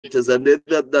and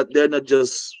they're not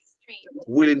just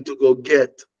willing to go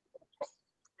get.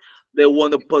 They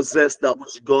want to possess that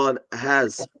which God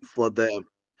has for them.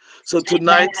 So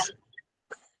tonight,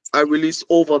 I release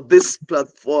over this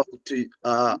platform to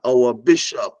our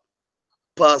bishop,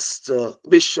 Pastor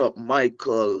Bishop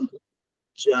Michael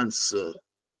Johnson.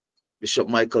 Bishop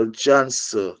Michael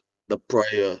Johnson, the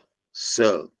prayer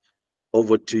cell.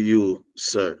 Over to you,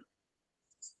 sir.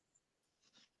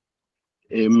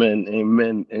 Amen,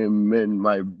 amen, amen,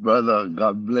 my brother.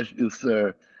 God bless you,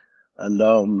 sir.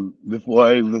 And before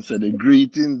I even say the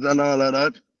greetings and all of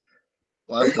that,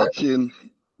 Pastor Chin,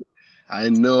 I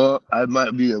know I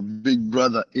might be a big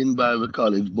brother in Bible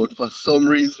college, but for some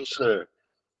reason, sir,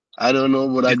 I don't know,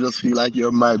 but I just feel like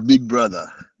you're my big brother.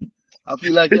 I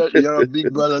feel like you're a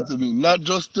big brother to me, not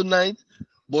just tonight,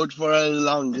 but for a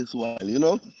longest while, you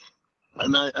know.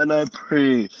 And I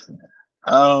pray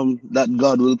that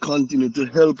God will continue to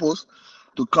help us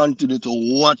to continue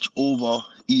to watch over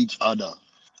each other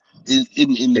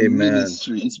in the Amen.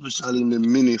 ministry, especially in the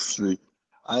ministry.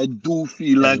 I do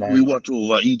feel like we Amen. watch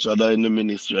over each other in the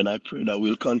ministry, and I pray that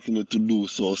we'll continue to do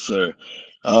so, sir.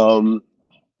 Um,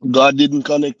 God didn't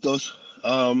connect us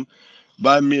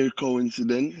by mere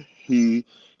coincidence. He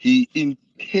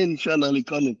intentionally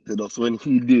connected us when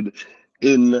he did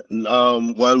in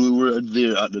while we were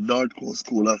there at the Dartcourt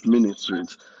School of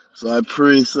Ministries. So I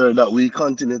pray, sir, that we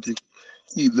continue to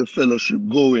keep the fellowship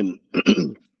going.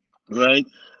 Right?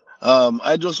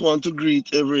 I just want to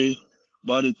greet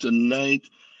everybody tonight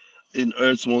in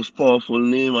Earth's most powerful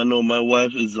name. I know my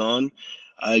wife is on.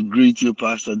 I greet you,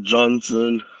 Pastor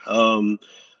Johnson.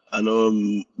 I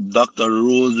know Dr.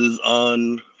 Rose is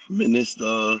on.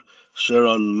 Minister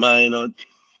Sharon Minot.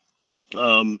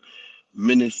 Um,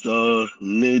 Minister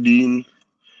Nadine.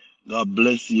 God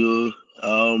bless you.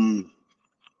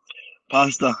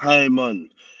 Pastor Hyman,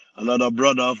 another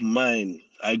brother of mine.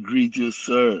 I greet you,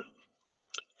 sir.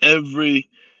 Every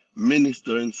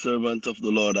minister and servant of the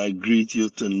Lord, I greet you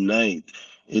tonight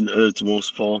in Earth's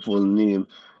most powerful name.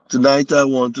 Tonight, I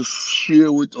want to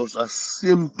share with us a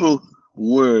simple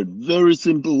word, very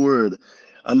simple word.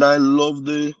 And I love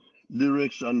the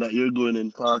direction that you're going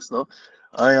in, Pastor.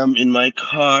 I am in my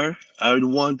car. I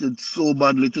wanted so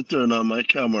badly to turn on my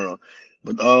camera,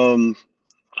 but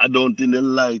I don't think the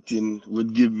lighting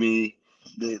would give me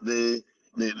the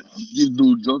give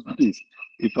do justice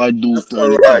if I do That's all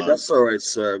turn it right. on. That's all right,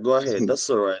 sir. Go ahead. That's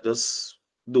all right. Just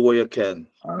do what you can.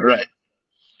 All right,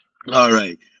 all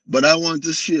right. But I want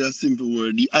to share a simple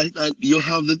word. You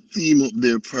have the theme up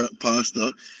there,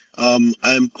 Pastor. I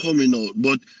am coming out.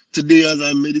 But today, as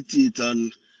I meditate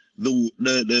on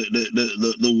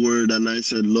the word, and I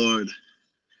said, Lord,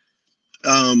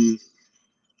 um,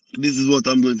 this is what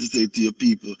I'm going to say to your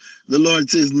people. The Lord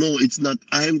says, no, it's not.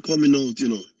 I'm coming out, you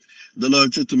know. The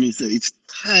Lord said to me, say, it's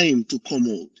time to come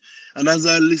out. And as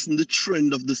I listened the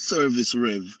trend of the service,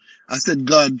 Rev, I said,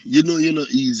 God, you know you're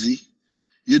not easy.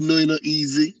 You know you're not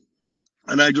easy.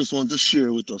 And I just want to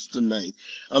share with us tonight.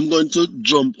 I'm going to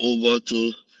jump over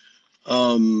to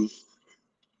um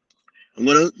I'm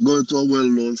gonna go to a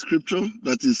well-known scripture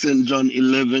that is St. John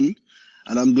 11,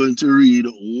 and I'm going to read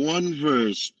one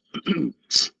verse,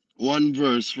 one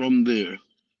verse from there.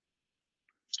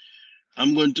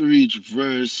 I'm going to read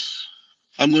verse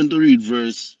I'm going to read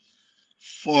verse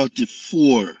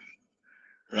 44,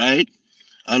 right?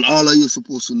 And all of you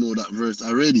supposed to know that verse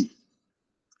already.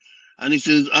 And it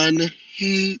says, and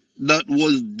he that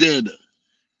was dead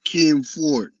came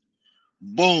forth,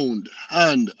 bound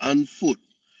hand and foot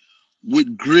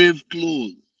with grave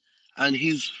clothes, and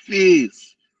his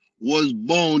face was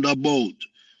bound about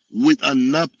with a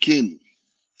napkin.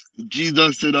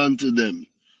 Jesus said unto them,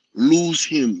 loose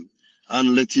him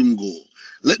and let him go.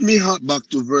 Let me hop back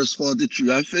to verse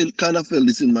 43. I kind of felt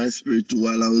this in my spirit too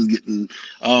while I was getting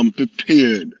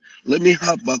prepared. Let me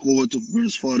hop back over to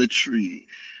verse 43.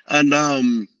 And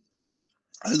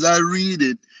as I read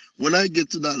it, when I get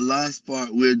to that last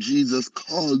part where Jesus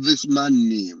called this man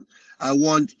name, I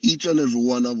want each and every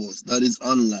one of us that is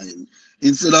online,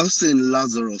 instead of saying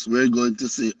Lazarus, we're going to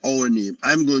say our name.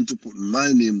 I'm going to put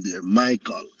my name there,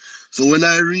 Michael. So when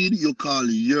I read, you call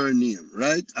your name,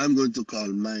 right? I'm going to call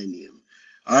my name.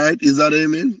 All right, is that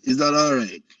amen? Is that all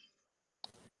right?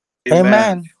 Amen.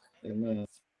 Amen. Amen.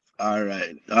 All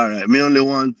right, all right. Me only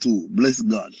want two. Bless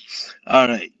God. All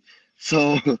right.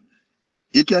 So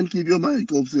you can keep your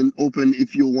mic open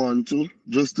if you want to,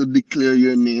 just to declare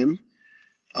your name.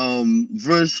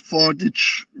 Verse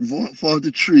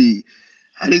 43,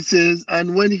 and it says,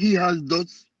 and when he has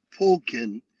thus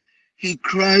spoken, he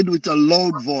cried with a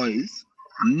loud voice,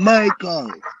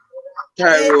 Michael,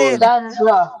 Tyrone. Hey.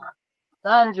 Sandra,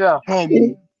 Sandra,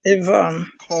 come.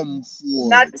 Yvonne. Comfort.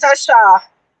 Natasha.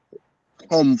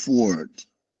 Comfort.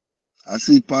 I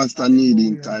see Pastor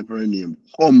Needing Hallelujah. type her name.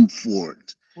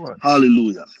 Comfort. What?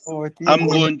 Hallelujah. What I'm Yvonne?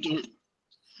 going to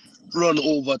run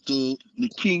over to the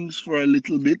Kings for a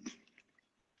little bit.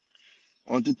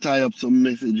 I want to tie up some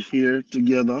message here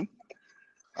together.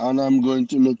 And I'm going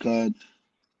to look at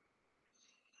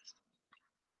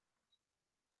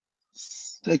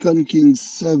Second Kings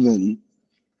 7.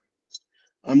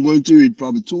 I'm going to read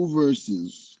probably two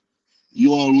verses.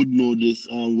 You all would know this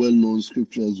well-known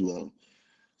scripture as well.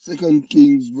 Second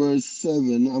Kings verse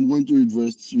 7. I'm going to read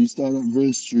verse 3. Start at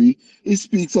verse 3. It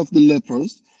speaks of the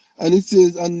lepers. And it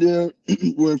says, and there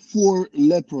were four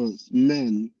lepers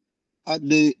men at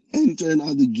the entering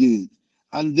of the gate.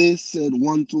 And they said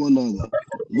one to another,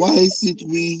 why sit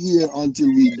we here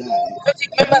until we die?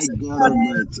 My God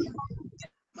Almighty.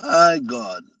 My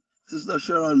God. Sister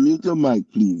Sharon, mute your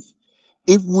mic, please.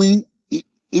 If we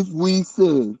if we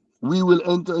say we will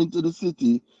enter into the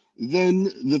city, then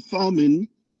the famine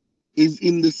is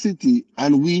in the city,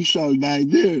 and we shall die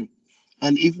there.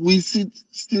 And if we sit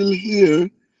still here,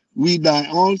 we die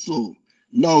also.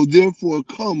 Now therefore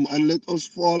come and let us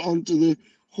fall unto the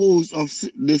host of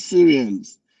the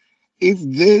Syrians. If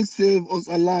they save us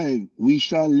alive, we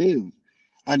shall live.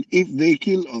 And if they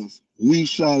kill us, we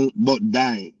shall but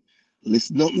die.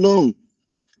 Let's not know.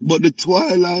 But the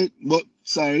twilight, but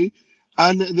sorry,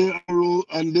 and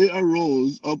they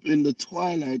arose up in the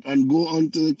twilight and go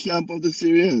unto the camp of the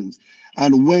Syrians.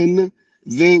 And when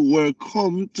they were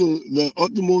come to the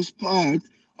uttermost part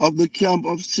of the camp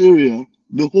of Syria,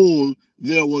 behold,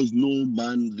 there was no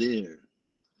man there.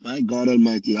 My God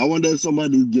Almighty. I wonder if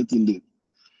somebody's getting this.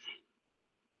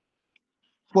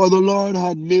 For the Lord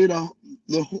had made all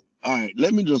right,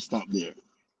 let me just stop there.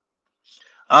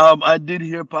 I did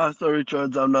hear Pastor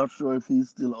Richards. I'm not sure if he's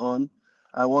still on.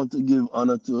 I want to give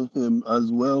honor to him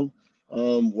as well.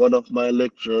 One of my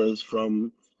lecturers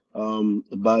from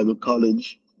Bible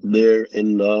College there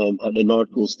in at the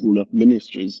North Coast School of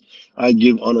Ministries. I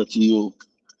give honor to you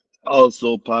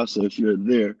also, Pastor, if you're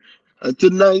there.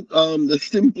 Tonight, the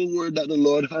simple word that the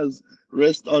Lord has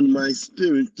rest on my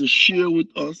spirit to share with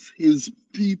us, His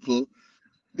people,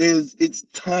 is it's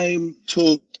time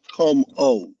to come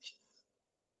out.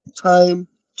 Time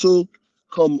to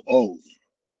come out.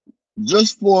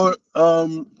 Just for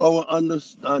our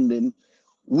understanding,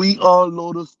 we all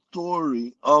know the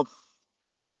story of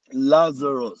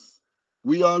Lazarus.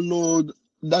 We all know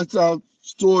that's a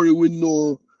story we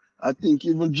know. I think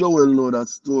even Joel know that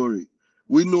story.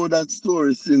 We know that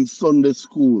story since Sunday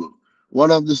school.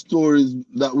 One of the stories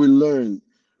that we learn,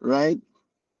 right?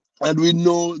 And we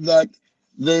know that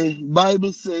the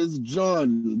Bible says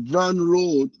John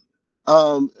wrote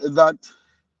that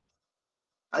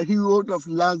he wrote of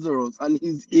Lazarus and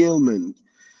his ailment.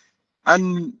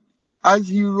 And as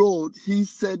he wrote, he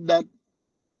said that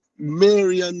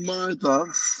Mary and Martha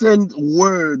sent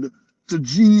word to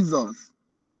Jesus,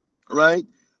 right?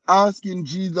 Asking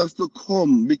Jesus to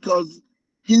come because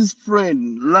his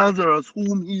friend Lazarus,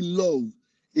 whom he loved,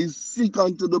 is sick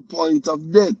unto the point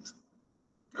of death,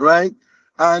 right?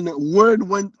 And word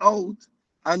went out,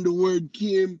 and the word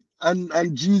came,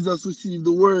 and Jesus received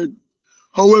the word.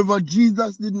 However,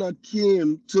 Jesus did not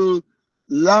came to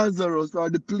Lazarus or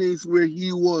the place where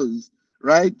he was,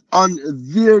 right? On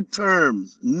their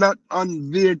terms, not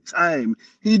on their time.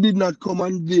 He did not come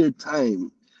on their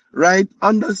time, right?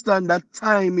 Understand that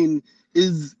timing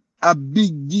is a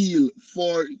big deal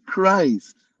for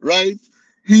Christ, right?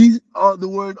 The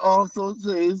word also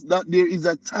says that there is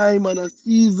a time and a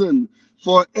season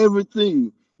for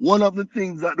everything. One of the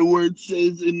things that the word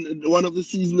says in one of the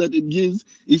seasons that it gives,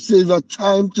 it says a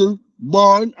time to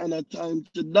born and a time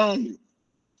to die,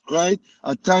 right?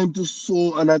 A time to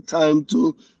sow and a time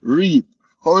to reap.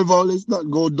 However, let's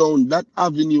not go down that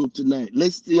avenue tonight.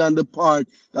 Let's stay on the part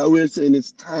that we're saying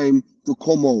it's time to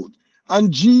come out.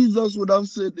 And Jesus would have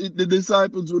said, the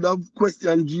disciples would have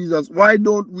questioned Jesus, why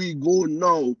don't we go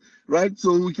now, right?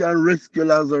 So we can rescue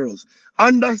Lazarus.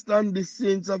 Understand the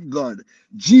saints of God.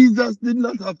 Jesus did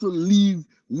not have to leave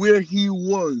where he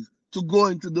was to go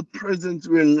into the presence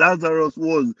where Lazarus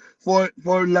was for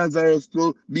Lazarus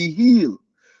to be healed.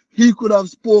 He could have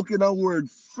spoken a word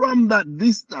from that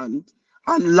distance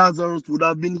and Lazarus would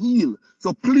have been healed.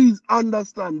 So please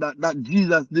understand that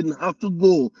Jesus didn't have to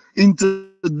go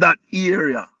into that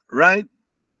area, right?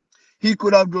 He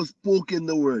could have just spoken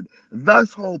the word.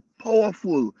 That's how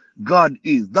powerful God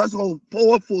is. That's how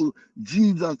powerful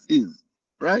Jesus is,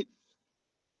 right?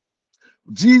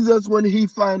 Jesus, when he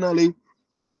finally,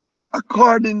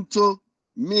 according to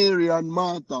Mary and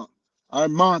Martha,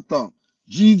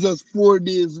 Jesus 4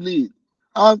 days late.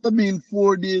 After being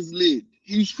 4 days late,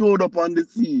 he showed up on the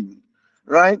scene,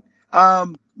 right?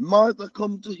 Martha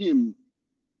come to him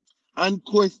and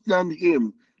questioned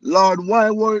him, Lord,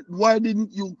 why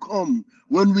didn't you come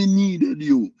when we needed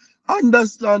you?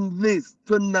 Understand this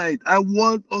tonight. I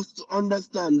want us to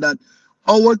understand that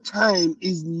our time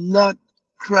is not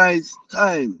Christ's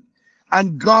time.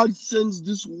 And God sends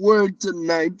this word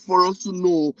tonight for us to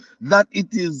know that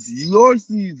it is your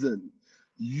season.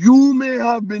 You may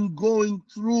have been going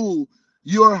through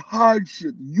your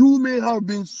hardship. You may have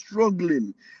been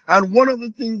struggling. And one of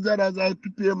the things that as I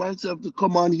prepare myself to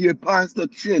come on here, Pastor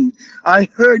Chin, I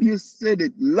heard you said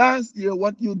it last year,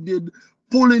 what you did,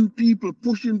 pulling people,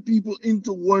 pushing people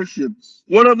into worship.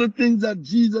 One of the things that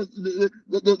Jesus,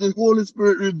 the Holy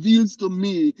Spirit reveals to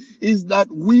me is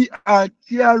that we are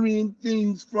carrying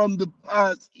things from the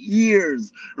past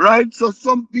years, right? So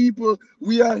some people,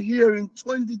 we are here in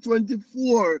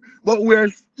 2024, but we're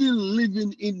still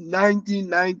living in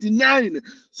 1999.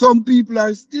 Some people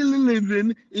are still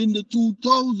living in the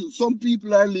 2000s. Some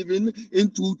people are living in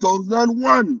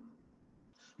 2001.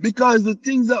 Because the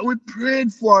things that we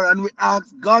prayed for and we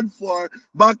asked God for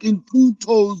back in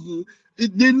 2000,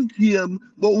 it didn't come,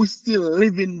 but we're still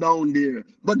living down there.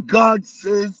 But God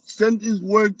says, sent his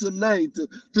word tonight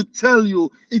to tell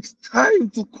you it's time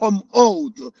to come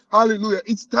out. Hallelujah.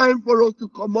 It's time for us to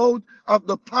come out of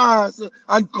the past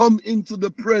and come into the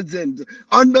present.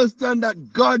 Understand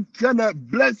that God cannot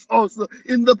bless us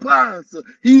in the past.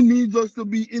 He needs us to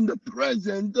be in the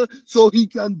present so he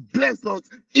can bless us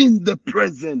in the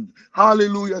present.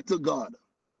 Hallelujah to God.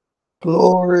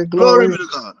 Glory, Glory be glory. to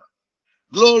God.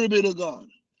 Glory be to God. Come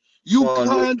You on,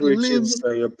 you're can't preaching, live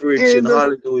sir. You're preaching. in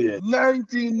Hallelujah.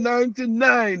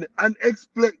 1999 and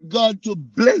expect God to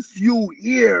bless you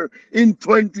here in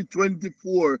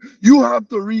 2024. You have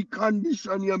to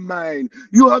recondition your mind.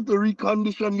 You have to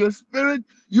recondition your spirit.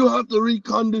 You have to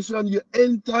recondition your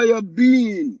entire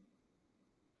being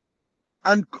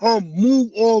and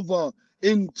move over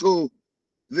into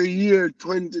the year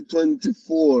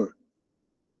 2024.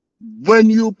 When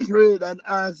you prayed and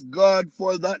asked God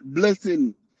for that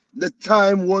blessing, the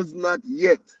time was not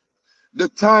yet. The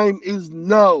time is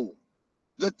now.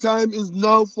 The time is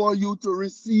now for you to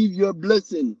receive your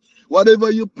blessing. Whatever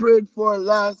you prayed for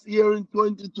last year in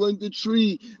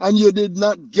 2023 and you did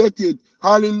not get it,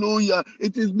 hallelujah,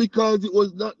 it is because it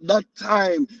was not that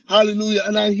time. Hallelujah.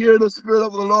 And I hear the Spirit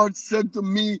of the Lord said to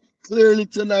me clearly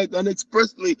tonight and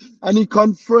expressly, and he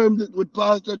confirmed it with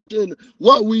Pastor Chin.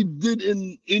 What we did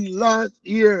in last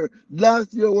year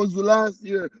was the last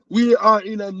year. We are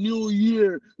in a new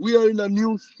year. We are in a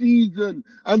new season,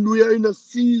 and we are in a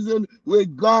season where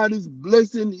God is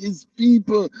blessing his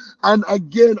people. And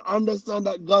again, understand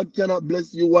that God cannot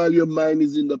bless you while your mind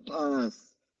is in the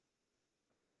past.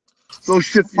 So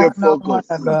shift Come your on now, man focus.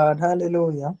 of God.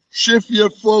 Hallelujah. Shift your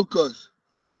focus.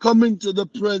 Come into the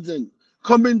present.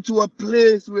 Come into a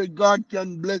place where God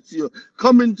can bless you.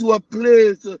 Come into a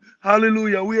place,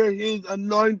 hallelujah, where his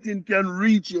anointing can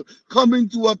reach you. Come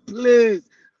into a place,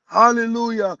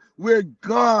 hallelujah, where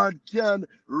God can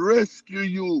rescue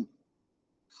you.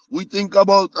 We think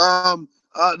about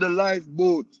the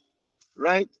lifeboat,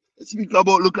 right? Speak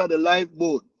about, look at the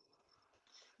lifeboat.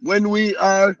 When we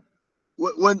are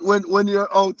when you're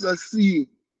out at sea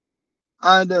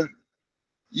and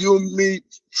you meet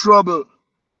trouble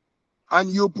and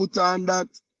you put on that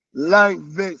life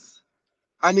vest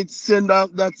and it send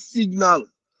out that signal.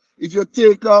 If you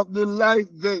take off the life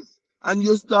vest and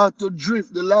you start to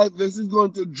drift, the life vest is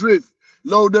going to drift.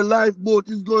 Now the lifeboat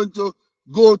is going to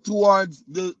go towards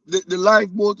the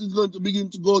lifeboat is going to begin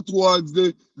to go towards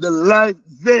the life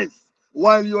vest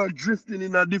while you are drifting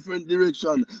in a different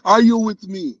direction. Are you with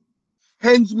me?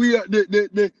 Hence, we are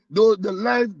the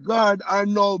lifeguard are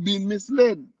now being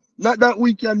misled. Not that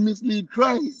we can mislead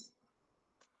Christ.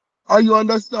 Are you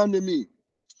understanding me?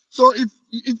 So if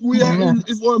we are Amen. in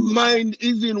if our mind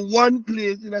is in one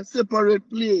place, in a separate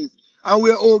place, and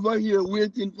we're over here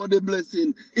waiting for the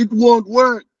blessing, it won't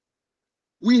work.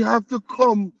 We have to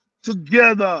come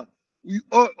together.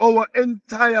 Our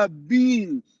entire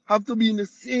being have to be in the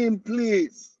same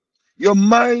place. Your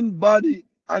mind, body,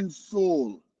 and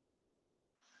soul.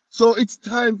 So it's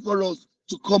time for us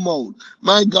to come out.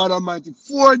 My God Almighty,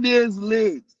 4 days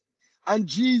late, and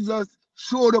Jesus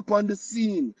showed up on the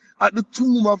scene at the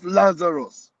tomb of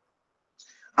Lazarus.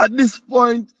 At this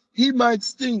point, he might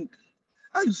stink.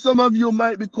 And some of you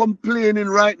might be complaining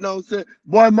right now, say,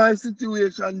 boy, my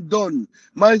situation done.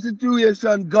 My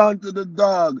situation gone to the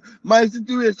dog. My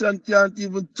situation can't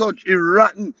even touch. It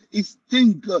rotten. It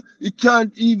stink. It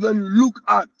can't even look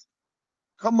at.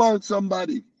 Come on,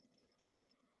 somebody.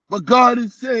 But God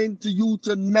is saying to you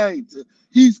tonight,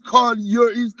 He's calling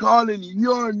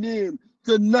your name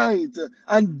tonight,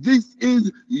 and this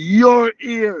is your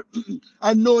ear.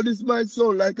 I know this might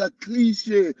sound like a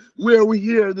cliche where we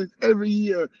hear this every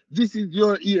year. This is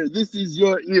your ear, this is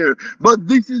your ear. But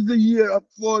this is the year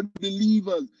for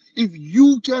believers. If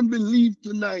you can believe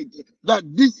tonight that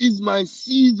this is my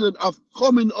season of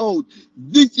coming out,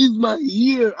 this is my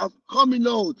year of coming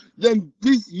out, then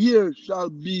this year shall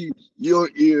be your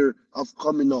year of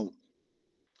coming out.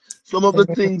 Some of the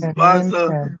things, Amen.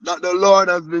 Pastor, that the Lord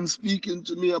has been speaking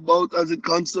to me about as it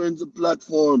concerns the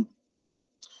platform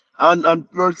and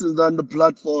persons on the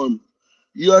platform.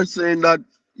 You are saying that,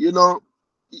 you know,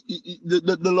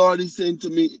 the Lord is saying to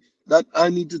me that I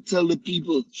need to tell the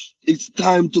people it's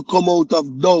time to come out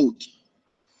of doubt.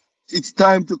 It's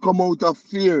time to come out of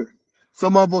fear.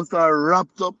 Some of us are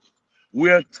wrapped up,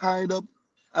 we're tied up,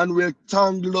 and we're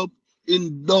tangled up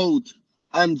in doubt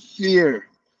and fear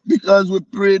because we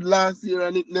prayed last year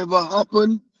and it never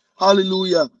happened.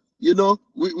 Hallelujah. You know,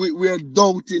 we're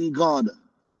doubting God.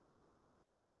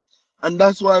 And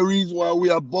that's why reason why we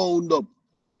are bound up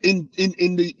in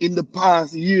the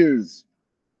past years.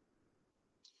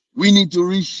 We need to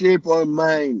reshape our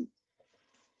mind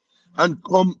and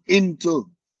come into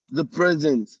the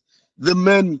presence. The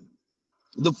men,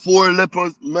 the four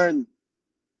lepers men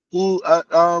who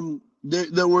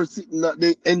they were sitting at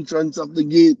the entrance of the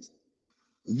gate.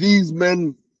 These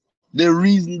men, they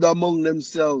reasoned among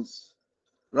themselves,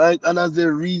 right? And as they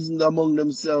reasoned among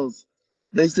themselves,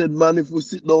 they said, man, if we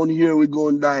sit down here, we're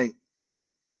going to die.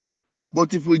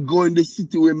 But if we go in the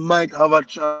city, we might have a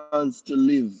chance to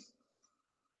live.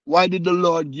 Why did the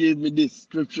Lord give me this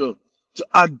scripture to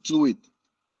add to it?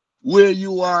 Where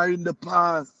you are in the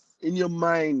past, in your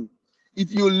mind,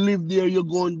 if you live there, you're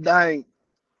going to die.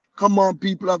 Come on,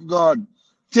 people of God.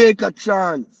 Take a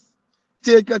chance.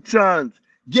 Take a chance.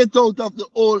 Get out of the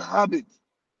old habits.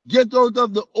 Get out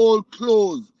of the old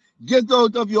clothes. Get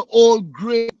out of your old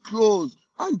gray clothes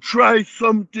and try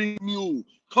something new.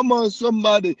 Come on,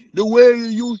 somebody. The way you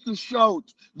used to shout,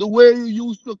 the way you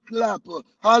used to clap.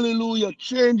 Hallelujah.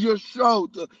 Change your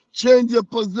shout. Change your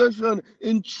position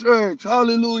in church.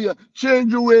 Hallelujah.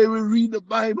 Change the way we read the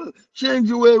Bible. Change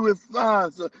the way we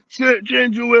fast.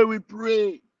 Change the way we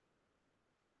pray.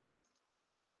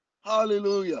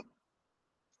 Hallelujah.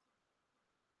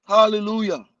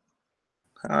 Hallelujah.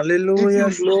 If you Hallelujah.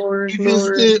 Glory, if you glory.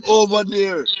 stay over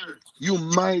there, you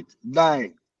might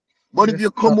die. But if Yes,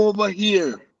 you Lord. come over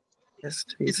here, Yes,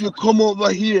 if Jesus. you come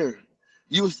over here,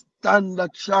 you stand a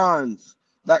chance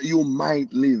that you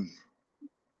might live.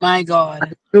 My God.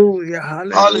 Hallelujah.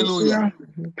 Hallelujah. Hallelujah.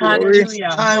 Glory. It's Hallelujah.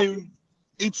 time,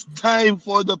 it's time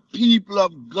for the people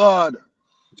of God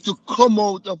to come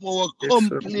out of our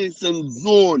Yes, Lord. complacent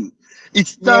zone.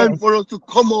 It's time Yes. for us to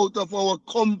come out of our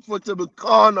comfortable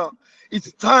corner.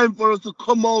 It's time for us to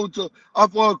come out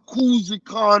of our cozy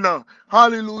corner.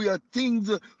 Hallelujah.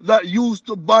 Things that used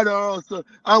to bother us,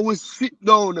 and we sit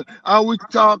down and we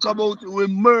talk about it, we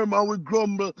murmur, we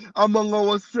grumble among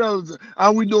ourselves,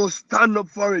 and we don't stand up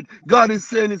for it. God is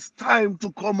saying it's time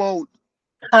to come out.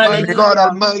 My Amen. God Hallelujah.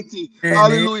 Almighty,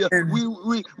 Amen. hallelujah.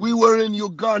 We were in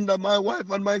Uganda, my wife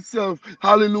and myself,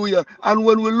 hallelujah. And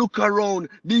when we look around,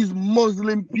 these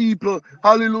Muslim people,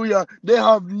 hallelujah, they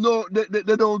have no, they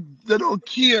don't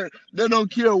care. They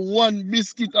don't care one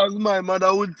biscuit, as my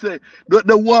mother would say.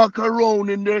 They walk around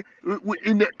in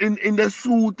the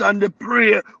suit and they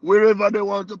pray wherever they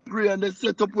want to pray and they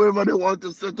set up wherever they want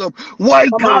to set up. Why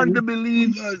Come can't the on.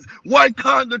 believers, why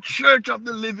can't the church of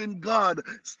the living God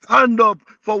stand up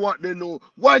for what they know?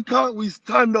 Why can't we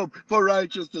stand up for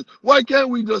righteousness? Why can't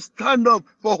we just stand up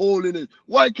for holiness?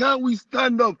 Why can't we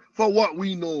stand up for what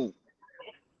we know?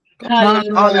 Come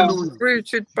Hallelujah. on. Hallelujah.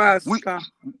 Preach it, We Pastor.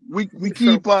 we Preach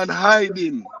up. keep on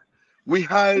hiding. We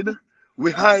hide.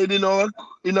 We hide in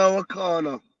our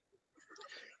corner.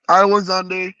 I was on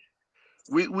the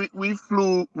we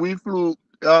flew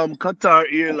Qatar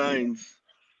Airlines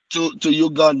to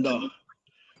Uganda,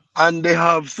 and they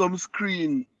have some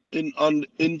screen on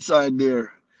inside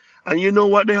there. And you know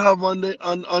what they have on the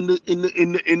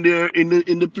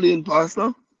in the plane,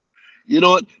 Pastor? You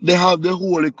know what? They have the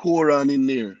Holy Quran in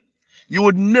there. You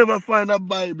would never find a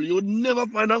Bible. You would never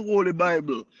find a Holy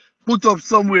Bible put up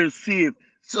somewhere safe,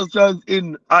 such as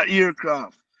in an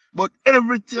aircraft. But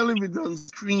every television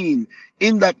screen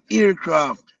in that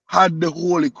aircraft had the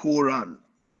Holy Quran.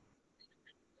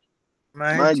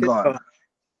 My Mighty God. God.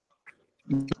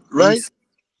 Right? Jesus.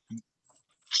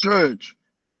 Church,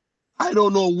 I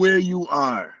don't know where you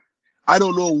are. I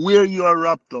don't know where you are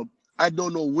wrapped up. I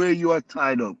don't know where you are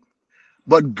tied up.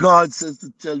 But God says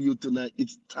to tell you tonight,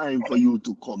 it's time for you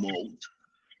to come out.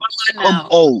 Come on Come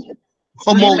now. out.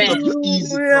 Come out Amen. of your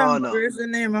easy Hallelujah. corner. Praise the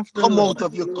name of the Come Lord. out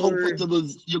of your Glory. comfortable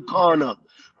your corner.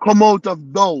 Come out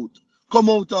of doubt. Come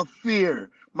out of fear.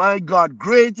 My God,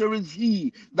 greater is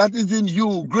He that is in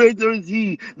you. Greater is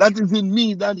He that is in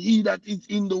me than He that is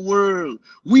in the world.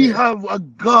 We Yes. have a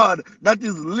God that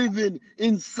is living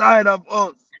inside of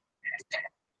us.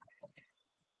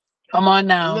 Come on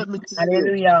And now. let me tell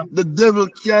you, Hallelujah. the devil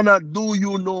cannot do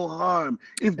you no harm.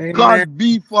 If Amen. God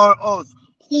be for us,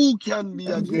 who can be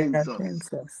And be against us?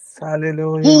 against us.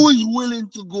 Hallelujah. Who is willing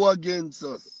to go against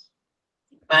us?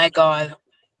 My God.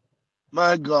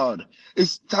 My God,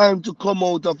 it's time to come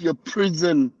out of your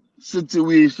prison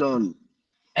situation.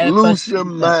 Help Loose us, your Jesus.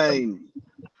 mind.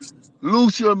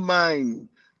 Loose your mind.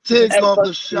 Yes. Take Help off us,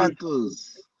 the Jesus.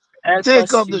 shackles. Help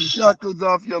Take us, off the Jesus. shackles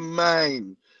off your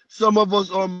mind. Some of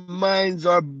us, our minds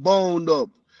are bound up.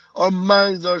 Our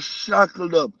minds are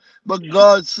shackled up. But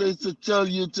God says to tell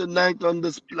you tonight on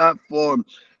this platform,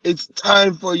 it's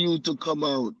time for you to come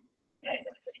out.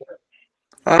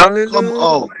 Come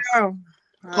out. Hallelujah.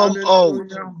 Come out.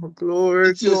 Hallelujah.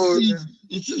 Glory, It's your glory. season.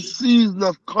 It's a season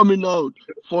of coming out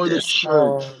for the Yes,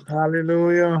 church. Lord.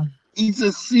 Hallelujah. It's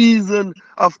a season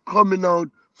of coming out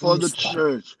for the Yes, God.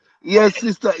 church. Yes,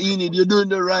 Sister Enid, you're doing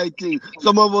the right thing.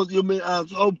 Some of us, you may ask,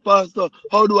 oh, Pastor,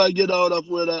 how do I get out of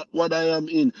what I am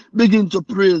in? Begin to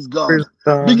praise Praise God.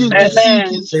 God. Begin to Yes. seek Amen.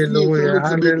 His face a Hallelujah.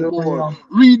 little bit more. Hallelujah.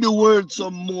 Read the word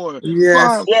some more. Yes,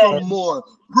 Fast Yes. some Lord. more.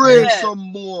 Pray Yes. Yes. some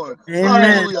more.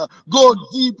 Amen. Yes. Hallelujah. Go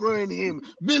deeper in Him.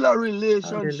 Build a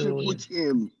relationship Hallelujah. with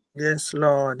Him. Yes,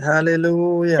 Lord.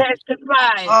 Hallelujah.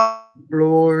 Testify.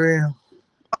 Glory.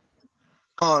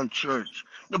 Come on, church.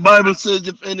 The Bible says,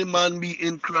 if any man be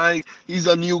in Christ, he's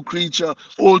a new creature.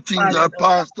 All things are Hallelujah.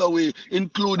 passed away,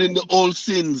 including the old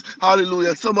sins.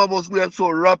 Hallelujah. Some of us, we are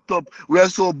so wrapped up, we are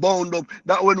so bound up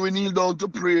that when we kneel down to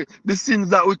pray, the sins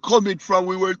that we commit from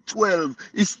we were 12,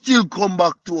 it still come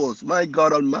back to us. My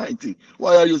God Almighty.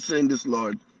 Why are you saying this,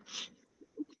 Lord?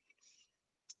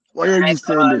 Why are My you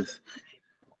saying God. this?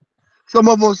 Some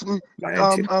of us,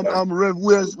 Mighty God.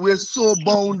 we're so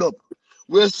bound up.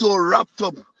 We're so wrapped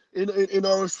up in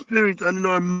our spirit and in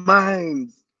our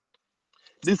minds.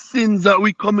 The sins that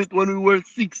we commit when we were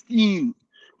 16,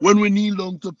 when we kneel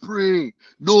down to pray,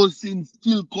 those sins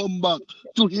still come back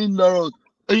to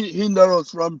hinder us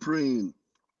from praying.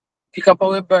 Pick up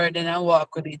our burden and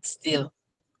walk with it still.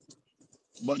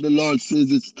 But the Lord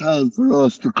says it's time for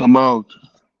us to come out.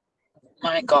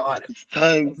 My God. It's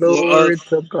time for Glory us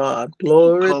to God.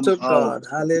 to Glory come to out. God.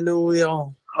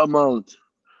 Hallelujah. Come out.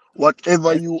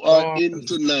 Whatever Yes, you are Lord. in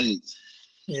tonight,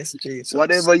 Yes, Jesus.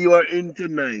 whatever you are in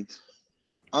tonight,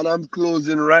 and I'm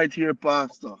closing right here,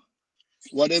 Pastor.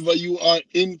 Whatever you are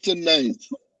in tonight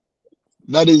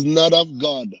that is not of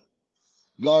God,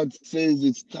 God says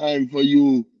it's time for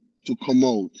you to come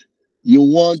out. You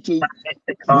want to My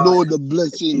know God. the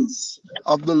blessings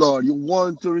of the Lord. You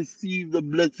want to receive the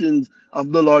blessings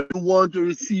of the Lord. You want to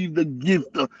receive the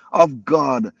gift of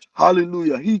God.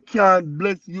 Hallelujah. He can't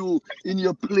bless you in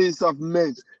your place of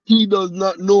mess. He does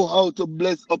not know how to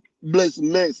bless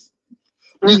mess.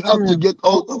 We have to Mm-mm. get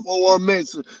out of our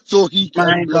mess so he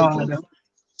can My bless God. us.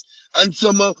 And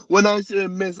some, when I say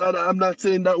mess, I'm not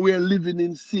saying that we're living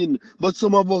in sin, but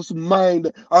some of us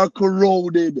mind are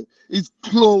corroded. It's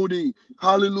cloudy.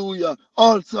 Hallelujah.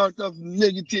 All sorts of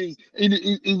negatives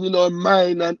in our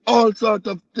mind and all sorts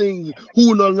of things.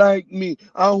 Who not like me?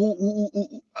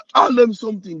 And all them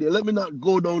something there. Let me not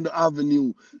go down the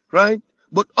avenue, right?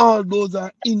 But all those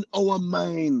are in our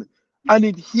mind and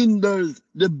it hinders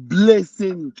the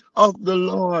blessing of the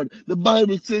Lord. The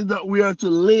Bible says that we are to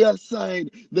lay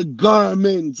aside the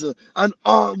garments and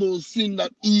all those things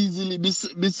that easily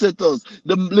beset us,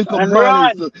 the little And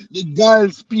malice, run. the guile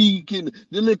speaking,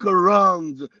 the little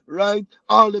wrongs, right?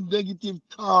 All the negative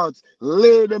thoughts,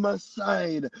 lay them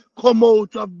aside. Come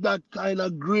out of that kind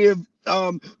of grave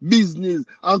business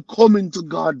and come into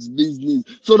God's business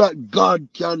so that God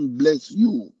can bless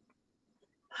you.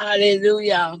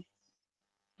 Hallelujah.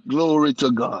 Glory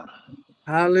to God.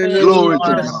 Praise the Glory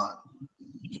to Hallelujah. Lord. God.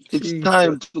 It's Jesus.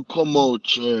 time to come out,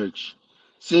 church.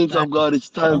 Saints of My God, it's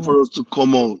time God. for us to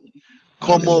come out.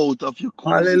 Come Hallelujah. out of your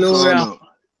cozy Hallelujah. corner.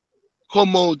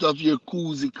 Come out of your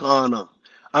cozy corner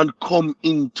and come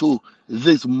into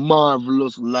this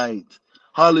marvelous light.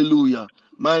 Hallelujah.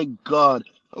 My God.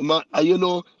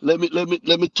 Let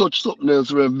me touch something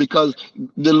else, Rev, because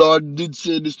the Lord did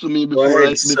say this to me Go before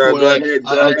ahead, sir. Go ahead.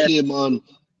 Go I ahead. came on.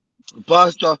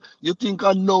 Pastor, you think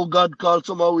I know God called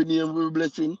some of we name we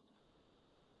blessing?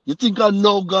 You think I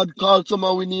know God called some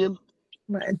of we name?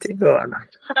 Mighty God.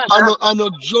 I know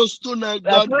just tonight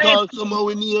That's God it. called someone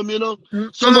we name, you know.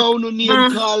 Mm-mm. Someone who name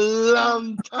called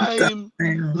long time.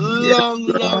 Yes, Long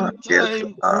Lord. Yes,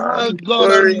 time. My Lord.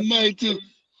 God Glory. Almighty.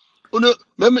 You know,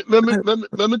 let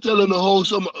me tell you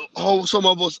how some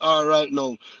of us are right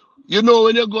now. You know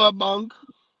when you go a bank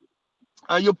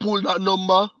and you pull that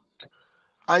number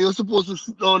and you're supposed to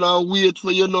sit down and wait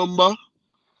for your number,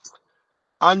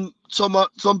 and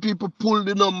some people pull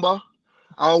the number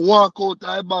and walk out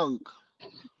of the bank,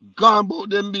 gone about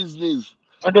them business,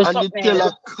 Or do and the something else.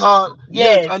 teller call,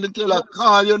 yes, Yes. and the teller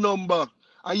call your number,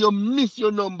 and you miss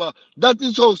your number. That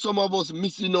is how some of us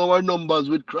missing our numbers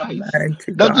with Christ.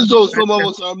 Mighty That God. is how some of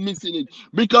us are missing it.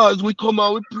 Because we come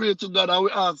and we pray to God and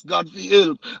we ask God for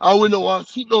help. And we don't want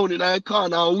to sit down in our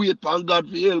corner and wait for God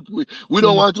for help. We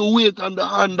don't want to wait on the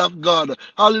hand of God.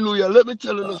 Hallelujah. Let me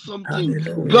tell you something.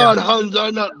 Hallelujah. God hands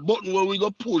are not button where we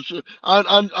go push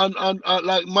and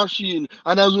like machine.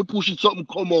 And as we push it, something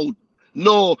come out.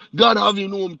 No, God have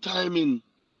his own timing.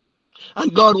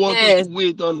 And God wants us to Yes.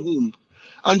 wait on him.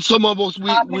 And some of us,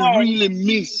 we Amen. really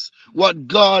miss what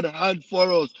God had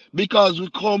for us because we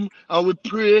come and we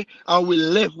pray and we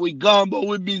left. We gone about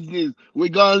with business. We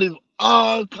gonna live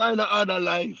all kind of other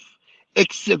life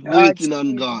except Oh, waiting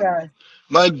on God. Jesus.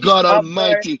 My God Have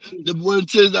Almighty, mercy. the word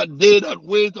says that they that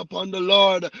wait upon the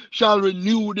Lord shall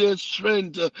renew their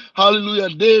strength. Hallelujah.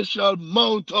 They shall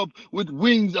mount up with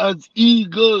wings as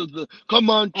eagles.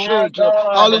 Come on, My church. God.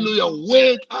 Hallelujah.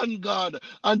 Wait on God.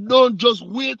 And don't just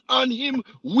wait on Him,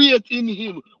 wait in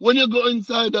Him. When you go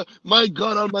inside, my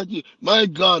God Almighty, my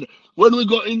God, when we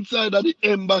go inside of the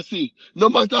embassy, no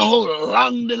matter how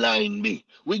long the line be,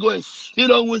 we go and sit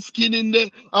down with skin in there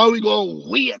and we go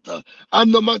wait.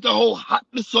 And no matter how hot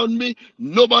the sun be,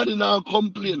 nobody now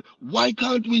complain. Why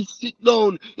can't we sit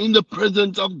down in the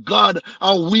presence of God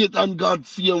and wait on God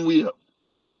same way?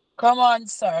 Come on,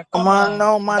 sir. Come Come on on.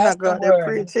 now, man That's of the God. You're word.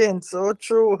 preaching so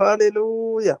true.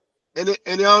 Hallelujah.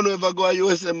 Anyone ever go to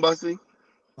US embassy?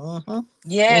 Mm-hmm.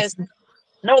 Yes.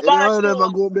 No Anyone ever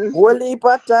bathroom. go there? Whole heap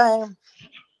of time.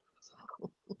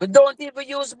 We don't even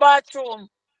use bathroom.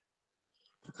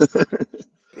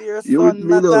 Your You with son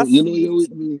me not now? a You know seat. you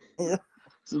with me. Yeah.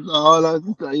 Sister Holland,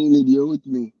 Sister Enid, you with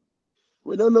me.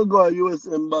 We don't know go to US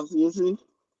embassy, you see.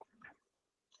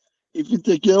 If you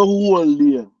take your whole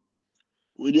day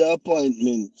with your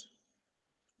appointment,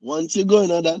 once you go in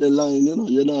that the line, you know,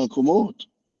 you not come out.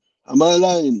 Am I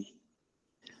lying?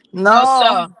 No, No.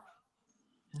 sir.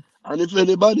 And if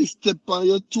anybody step on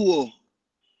your toe,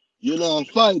 you know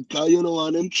fight, cause you know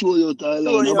want them throw you to the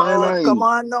Throw line. Am you I out. Come lying?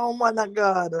 on now, man of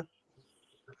God.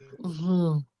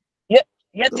 Mm-hmm. You,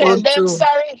 you tell So them true.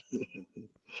 sorry.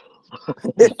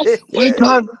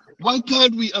 Why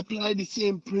can't we apply the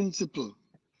same principle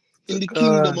in To the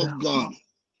kingdom God. of God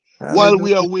while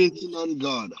we are Hallelujah. waiting on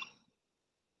God?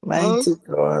 Huh? Mighty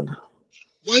God.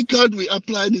 Why can't we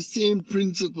apply the same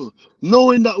principle,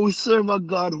 knowing that we serve a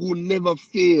God who never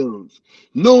fails,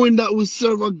 knowing that we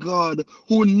serve a God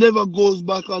who never goes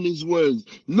back on his words,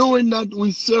 knowing that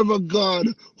we serve a God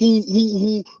who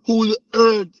the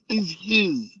earth is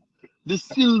his, the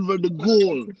silver, the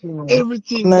gold,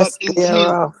 everything that Goodness is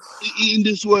his thereof. in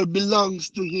this world belongs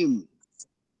to him.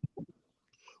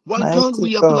 Why can't Mighty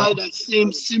we apply God. that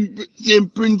same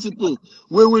principle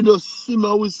where we just simmer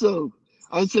ourselves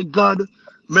and say, God,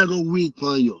 may I go wait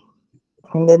for you,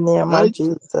 In the name of right?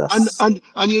 And Jesus. and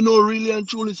and you know, really and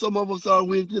truly, some of us are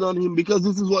waiting on Him because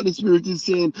this is what the Spirit is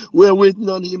saying. We're waiting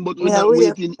on Him, but we're Yeah, not wait.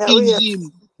 waiting Yeah, in wait.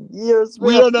 Him. Years we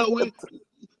We have are not wait.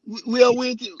 wait. We are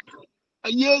waiting.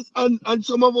 Yes, and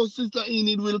some of us, Sister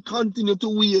Enid, will continue to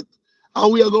wait.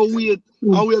 And we are going to wait.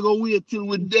 And we are going to wait till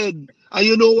we're dead. And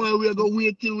you know why we are going to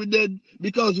wait till we're dead?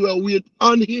 Because we are waiting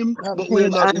on Him, On but we are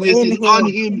him not and in waiting on him.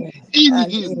 Him, in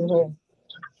And Him. in him.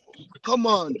 Come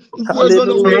on. If we're going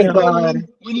to My wait Hallelujah. on Him, God.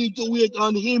 we need to wait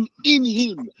on Him, in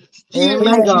Him. Stay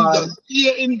My in Amen. God. Jesus.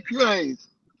 Stay in Christ.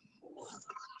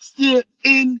 Stay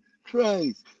in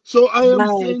Christ. So I am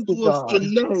saying Mighty to us God.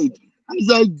 tonight, as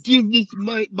I give this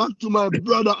mic back to my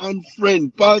brother and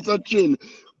friend, Pastor Chin,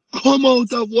 come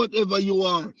out of whatever you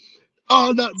are.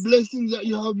 All that blessings that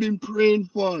you have been praying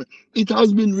for, it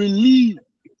has been released,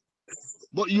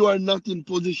 but you are not in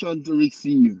position to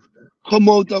receive. Come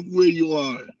out of where you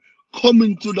are. Come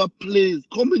into the place,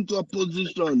 come into a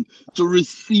position to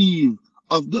receive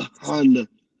of the hand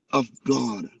of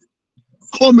God.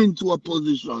 Come into a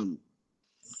position.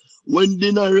 When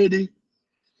dinner ready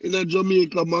in a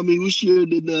Jamaica, mommy, we share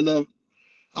dinner.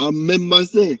 I remember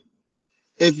say,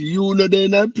 if you not there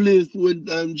in a place when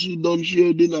time she don't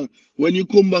share dinner, when you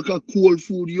come back a cold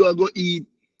food, you are gonna eat.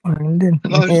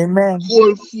 Cause Amen.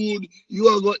 cold food, you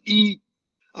are gonna eat.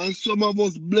 And some of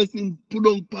us blessing put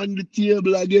on the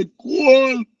table and get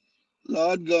cold.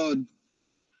 Lord God,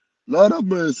 Lord of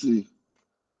mercy.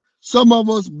 Some of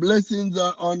us blessings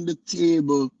are on the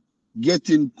table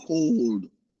getting cold.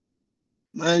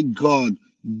 My God,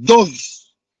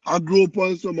 dust I grow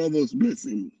upon some of us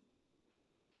blessings.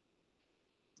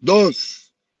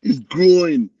 Dust is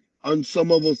growing on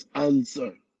some of us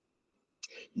answer.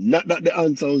 Not that the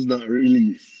answer was not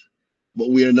released, but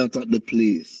we are not at the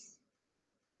place.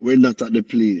 We're not at the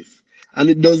place. And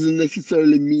it doesn't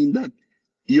necessarily mean that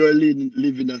you're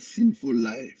living a sinful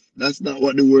life. That's not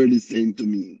what the word is saying to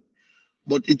me.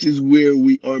 But it is where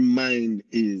our mind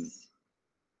is.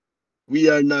 We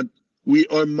are not,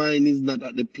 our mind is not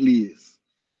at the place.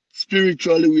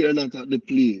 Spiritually, we are not at the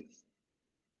place.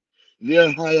 There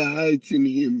are higher heights in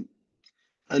Him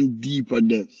and deeper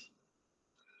depths.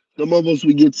 Some of us,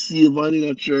 we get saved and in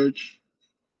a church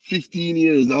 15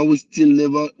 years and we still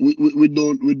never, we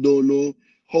don't know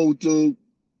how to,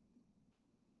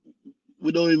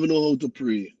 we don't even know how to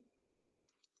pray.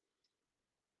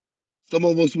 Some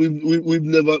of us, we've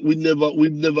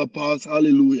never passed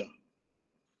hallelujah.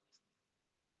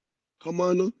 Come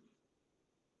on, now.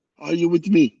 Are you with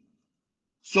me?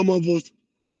 Some of us,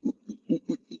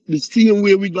 the same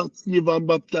way we got saved and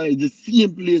baptized, the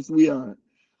same place we are.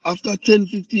 After 10,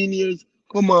 15 years,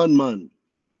 come on, man.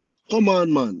 Come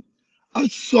on, man.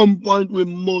 At some point, we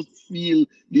must feel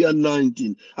the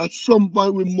anointing. At some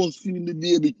point, we must feel the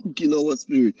baby cooking our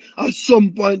spirit. At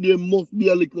some point, there must be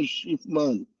a little shift,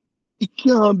 man. It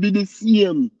can't be the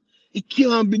same. It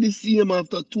can't be the same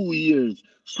after 2 years.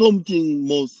 Something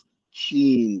must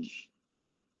change.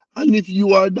 And if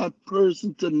you are that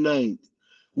person tonight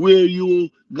where you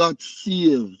got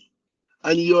saved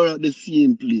and you're at the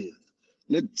same place,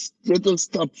 let us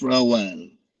stop for a while.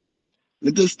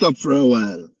 Let us stop for a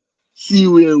while. See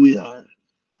where we are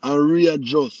and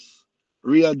readjust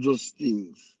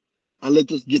things. And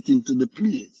let us get into the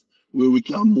place where we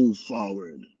can move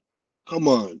forward. Come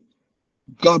on.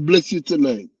 God bless you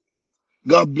tonight.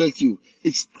 God bless you.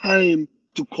 It's time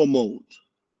to come out.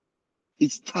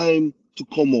 It's time to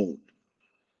come out.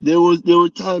 There were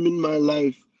time in my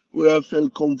life where I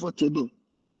felt comfortable.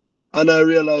 And I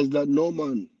realized that no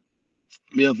man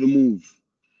may have to move.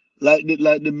 Like the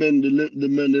men,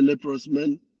 the leprous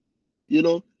men. You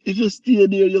know, if you stay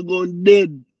there, you're going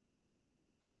dead.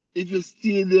 If you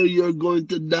stay there, you're going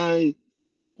to die.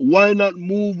 Why not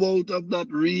move out of that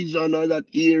region or that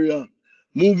area?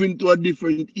 Move into a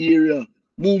different area.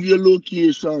 Move your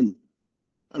location.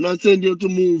 I'm not saying you to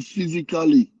move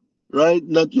physically, right?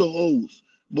 Not your house,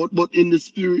 but in the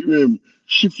spirit realm.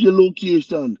 Shift your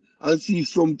location and see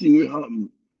something will happen.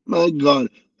 My God.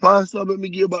 Pastor, let me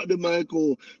give back the mic.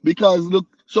 Oh, because look,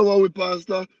 someone with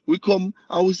pastor, we come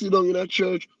and we sit down in a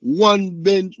church, one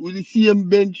bench with the same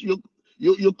bench. You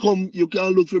come, you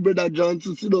can look for Brother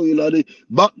Johnson sit down in the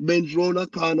back bench round the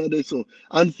corner there. So,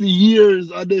 and for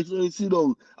years I there so sit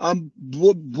down. And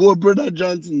Brother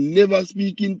Johnson never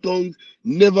speak in tongues,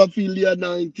 never feel the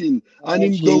anointing. And Oh,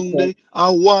 him down Jesus. there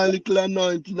and one little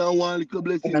anointing and one little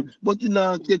blessing. But in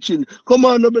our kitchen. Come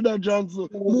on, no, Brother Johnson.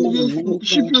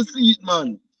 Shift your seat,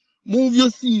 man. Move your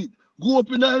seat. Go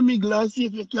up in the middle and see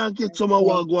if you can get some of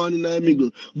what going in the middle.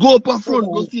 Go up a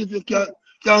front, go see if you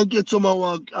can get some of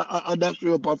what that's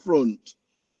up a front.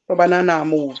 So banana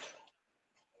move.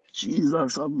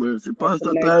 Jesus have mercy. That's the Pastor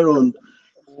next word. Tyrone,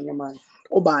 Man.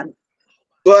 Oban.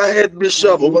 Go ahead,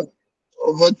 Bishop. over,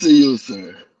 over to you,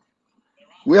 sir.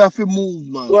 We have to move,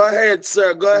 Go man. ahead,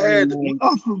 sir. Go ahead.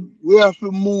 We have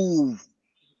to move.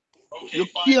 You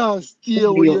can't stay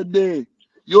where you're there.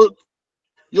 You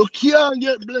you can't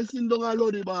get blessing down a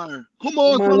Lodi bar. Come Come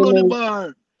out a on, Lodi move.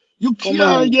 bar. You Come can't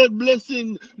on. get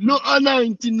blessing. No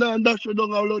anointing and dash you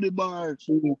down a Lodi bar.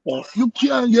 Jesus. You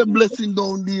can't get blessing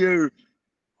down there.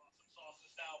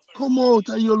 Come out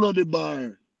of your Lodi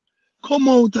bar. Come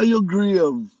out of your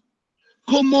grave.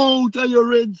 Come out of your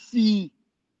Red Sea.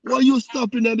 Why you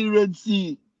stopping at the Red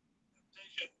Sea?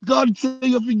 God say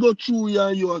if you go through here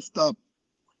and you are stop.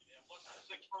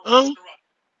 Huh?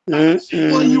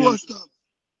 Why you Mm-mm. are stop?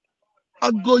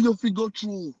 I go you fi go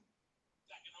through.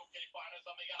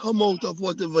 Come out of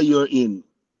whatever you're in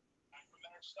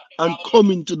and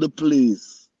come into the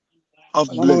place of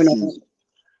Come on, we not blessing.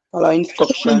 follow Come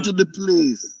instruction. into the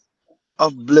place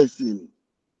of blessing.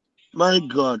 My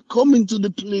God, come into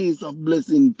the place of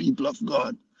blessing, people of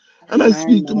God. And I My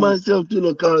speak to man. myself,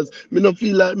 cause me not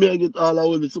feel like me I get all I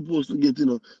was supposed to get.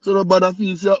 So nobody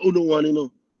feel say I don't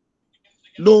want.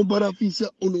 Nobody feel say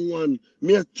I don't want.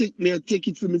 Me I take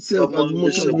it for myself Come as on,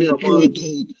 much as Bishop. me I Come pour on. it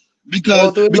out. Because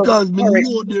But we look because me correct.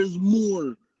 know there's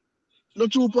more.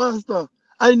 Not true, Pastor.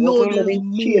 I But know I'm not there's been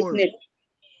chasing more. it.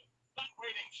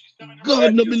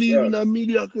 God Thank no you, believe sir. in a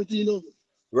mediocrity, you know.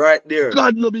 Right there.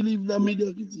 God no believe in a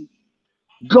mediocrity.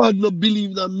 God no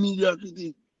believe in a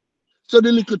mediocrity. So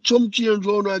the little chump change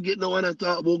round I get now when I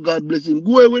talk about God bless him.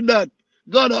 Go away with that.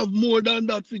 God have more than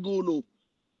that for go now.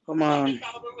 Come on.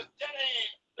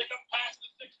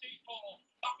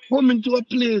 Come into a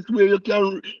place where you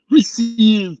can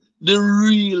receive the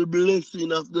real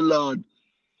blessing of the Lord,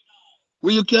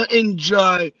 where you can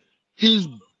enjoy His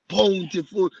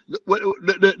bountiful,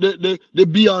 the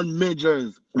beyond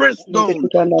measures. Press I'm going to down.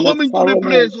 put under my Come into the sorrow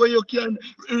now. place where you can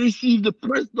receive the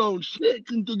press down,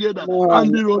 shaking together, Come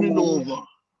and on. be Come running on. over.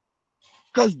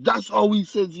 Because that's how He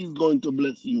says He's going to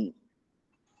bless you.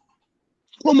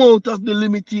 Come out of the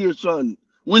limitation.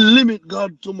 We limit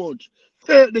God too much.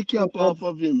 Take the cap Out of, off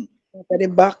of Him. out of the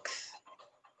box.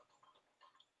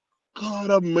 God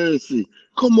have mercy.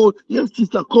 Come out, yes,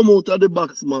 sister, come out of the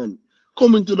box, man.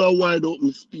 Come into that wide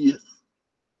open space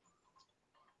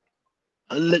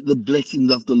and let the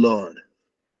blessings of the Lord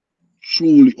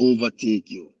truly overtake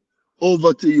you.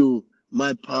 Over to you,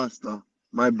 my pastor,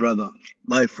 my brother,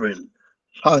 my friend,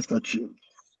 Pastor Chin.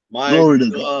 My Glory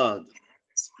to God. God.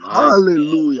 My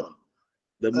Hallelujah.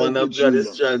 the man Thank you, of God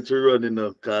is Jesus. trying to run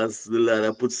enough because the Lord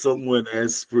I put someone in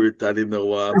his spirit and you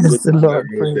know I'm Praise going the to Lord. learn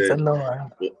with Praise the them.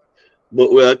 Lord. But,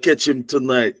 but we'll catch him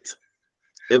tonight.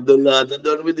 If the Lord are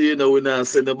done with you, you know, we now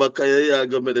send him back here, you're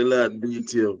going to make the Lord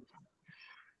beat you.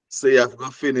 So you have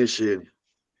to finish him.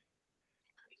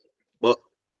 But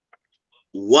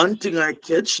one thing I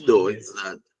catch though is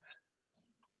that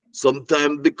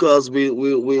sometimes because we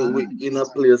in a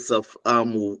place of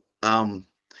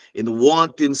in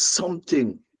wanting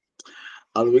something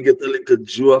and we get a little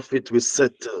joy of it, we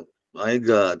settle. My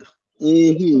God.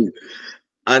 Mm-hmm.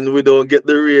 And we don't get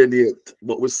the rain yet.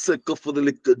 But we settle for the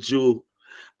little Jew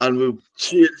and we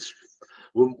change.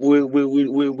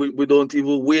 We don't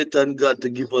even wait on God to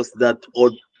give us that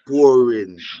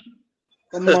outpouring.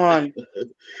 Come on.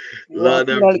 You want Lord to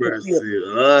have feel a little faith. mercy.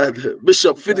 Lord.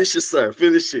 Bishop, My finish it, sir.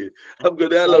 Finish it. I'm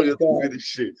gonna allow you to God.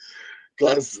 finish it.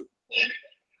 Because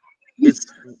it's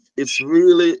it's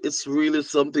really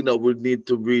something that we need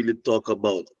to really talk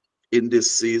about in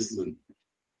this season.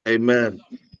 Amen.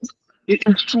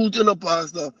 It's truth, you know,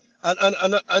 Pastor. And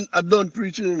I done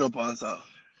preaching, you know, Pastor.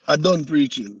 I done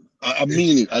preaching. I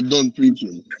mean it. I done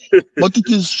preaching. But it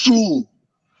is true.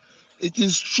 It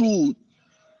is true.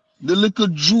 The little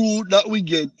Jew that we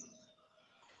get,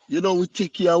 you know, we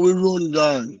take care, we run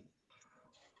down.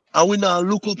 And we now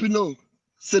look up, you know,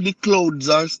 say the clouds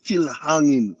are still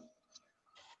hanging.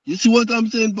 You see what I'm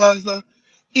saying, Pastor?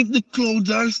 If the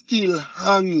clouds are still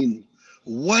hanging,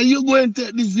 why you going to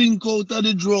take the zinc out of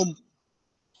the drum?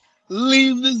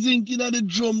 Leave the zinc in the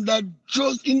drum that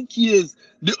just in case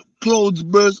the clouds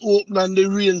burst open and the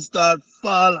rain start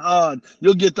fall hard,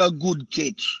 you get a good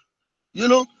catch. You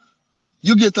know,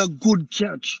 you get a good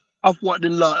catch of what the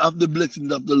Lord, of the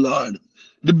blessings of the Lord.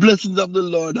 The blessings of the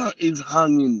Lord is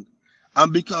hanging.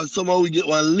 And because somehow we get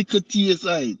one little taste,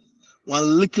 right?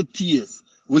 One little taste.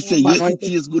 We Oh, say, man. yes, it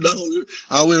tastes good.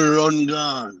 And we run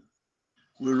gone.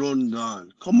 We run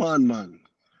gone. Come on, man.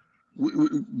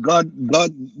 God,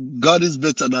 God is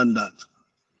better than that.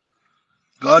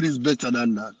 God is better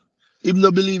than that. If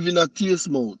not believe in a taste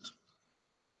mouth.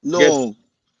 Yes. No,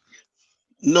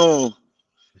 no.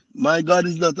 My God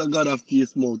is not a God of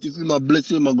taste mouth. If He might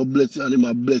bless you, He might go bless you, and He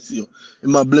might bless you. He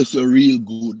might bless you real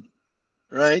good.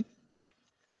 Right?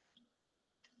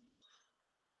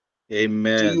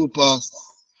 To you, Amen. Pastor.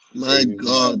 My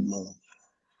God, Amen. man.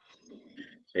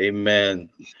 Amen.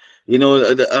 You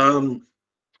know,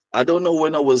 I don't know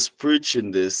when I was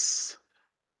preaching this.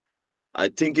 I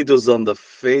think it was on the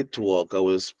faith walk. I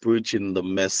was preaching the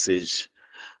message,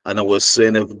 and I was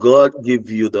saying, if God give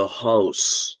you the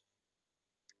house,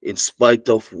 in spite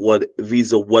of what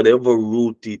visa, whatever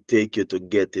route He take you to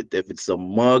get it, if it's a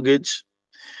mortgage,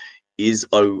 He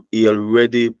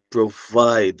already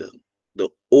provide the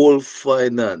whole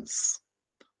finance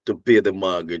to pay the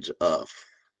mortgage off.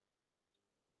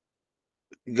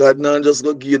 God not just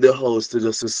gonna give you the house to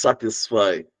just to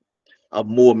satisfy a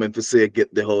moment to say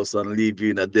get the house and leave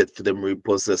you in a debt for them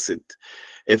repossess it.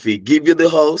 If He give you the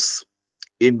house,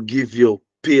 Him give you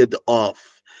paid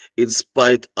off in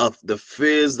spite of the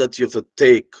phase that you have to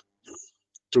take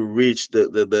to reach the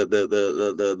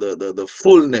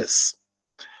fullness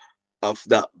of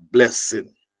that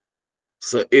blessing.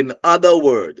 So in other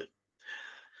words,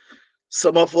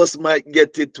 some of us might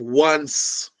get it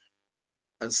once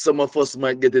and some of us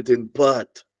might get it in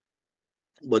part.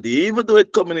 But even though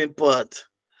it coming in part,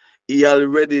 He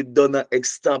already done an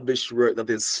established work that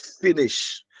is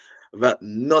finished. that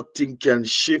nothing can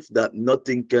shift, that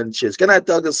nothing can change. Can I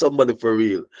talk to somebody for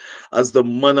real? As the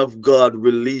man of God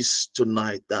released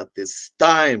tonight, that it's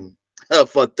time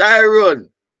for Tyrone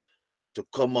to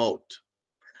come out.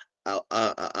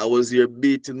 I was here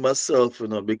beating myself,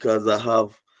 because I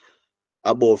have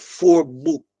about 4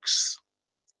 books.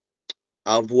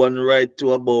 I have one right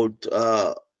to about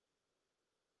uh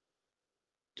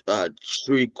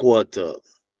 3/4.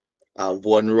 I have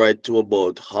one right to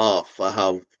about half. I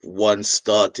have one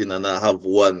starting and I have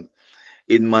one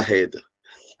in my head.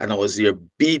 And I was here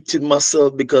beating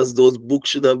myself because those books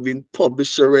should have been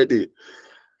published already.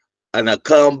 And I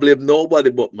can't blame nobody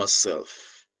but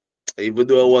myself. Even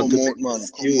though I want Come to out, make man. Come out.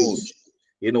 excuse.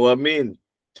 You know what I mean?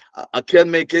 I can't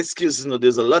make excuses.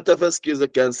 There's a lot of excuses. I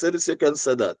can say this, I can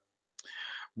say that.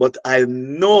 But I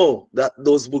know that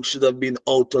those books should have been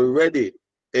out already.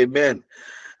 Amen.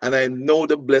 And I know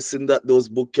the blessing that those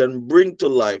books can bring to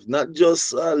life, not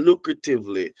just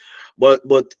lucratively, but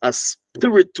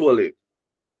spiritually.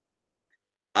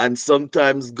 And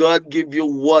sometimes God give you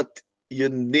what you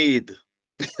need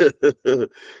to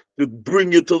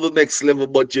bring you to the next level,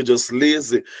 but you're just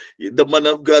lazy. The man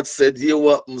of God said, "You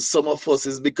what? Some of us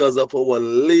is because of our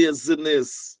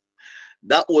laziness."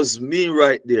 That was me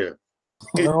right there.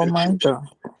 Oh my God.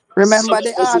 Some Remember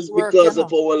the of us hard is work, because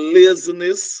of our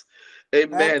laziness. Right,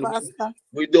 Amen. Pastor?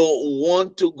 We don't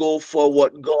want to go for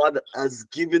what God has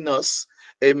given us.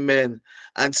 Amen.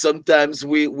 And sometimes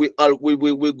we're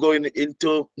going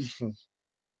into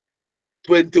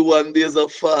 21 days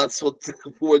of fast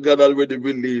for God already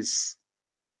released.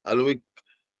 And we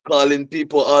calling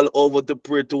people all over to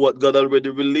pray to what God already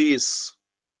released.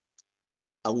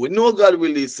 And we know God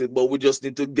released it, but we just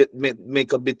need to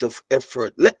make a bit of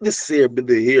effort. Let this year be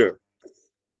the year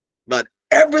that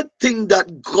everything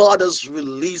that God has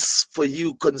released for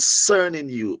you concerning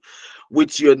you,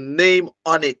 with your name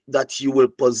on it, that you will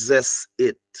possess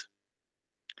it.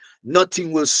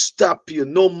 Nothing will stop you.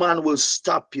 No man will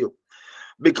stop you,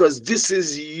 because this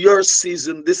is your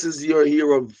season. This is your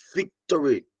year of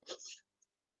victory.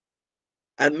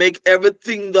 And make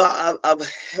everything that have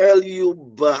held you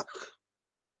back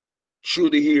through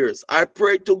the years. I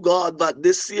pray to God that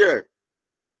this year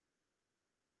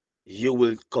you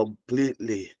will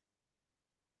completely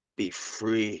be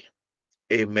free.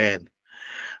 Amen.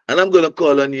 And I'm gonna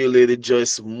call on you, Lady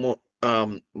Joyce, more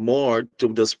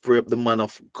to just pray up the man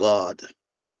of God.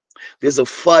 There's a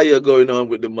fire going on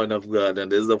with the man of God,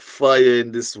 and there's a fire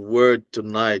in this word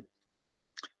tonight.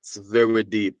 It's very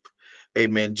deep.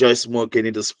 Amen. Joyce Moore, can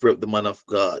you just pray up the man of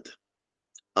God?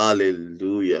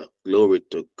 Hallelujah. Glory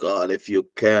to God. If you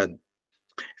can't,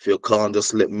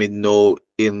 just let me know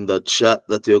in the chat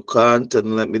that you can't,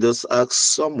 and let me just ask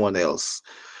someone else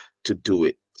to do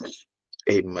it.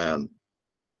 Amen.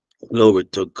 Glory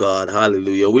to God.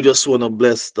 Hallelujah. We just want to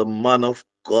bless the man of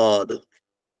God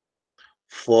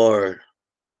for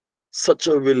such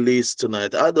a release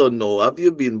tonight. I don't know. Have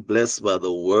you been blessed by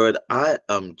the word? I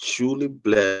am truly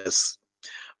blessed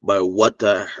by what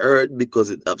I heard, because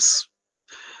it have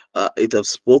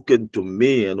spoken to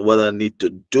me and what I need to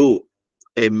do.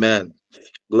 Amen.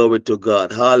 Glory to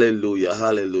God. Hallelujah.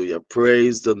 Hallelujah.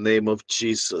 Praise the name of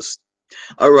Jesus.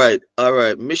 All right, all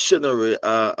right. Missionary,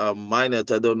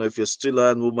 Minot, I don't know if you're still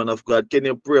on, woman of God. Can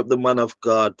you pray up the man of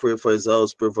God? Pray for his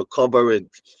house, pray for covering.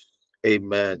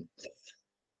 Amen.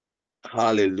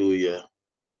 Hallelujah.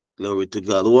 Glory to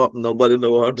God. What? Nobody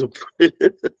know how to pray.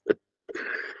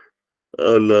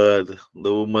 Oh Lord,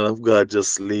 the woman of God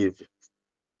just leave.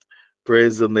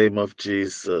 Praise the name of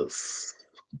Jesus.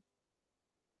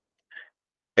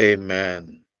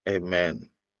 Amen. Amen.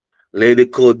 Lady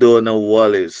Cordona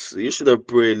Wallace, you should have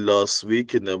prayed last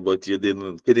week, but you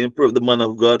didn't. Can you pray up the man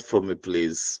of God for me,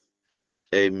 please?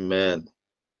 Amen.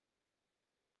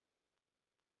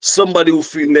 Somebody who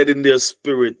feel led in their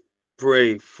spirit,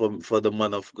 pray for the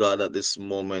man of God at this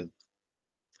moment.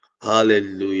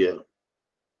 Hallelujah.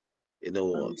 You know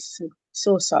what? I'm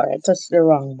so sorry. I touched the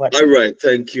wrong All button. right.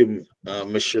 Thank you,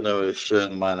 missionary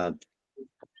Sharon Manad.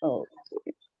 Oh,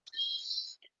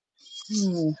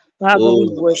 hmm. Father, we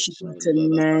Oh, worship you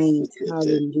tonight.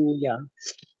 Hallelujah.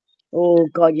 Oh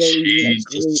God, you're indeed a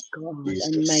great Jesus. God,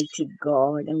 a Jesus. mighty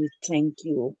God, and we thank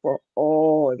you for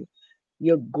all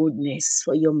your goodness,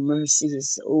 for your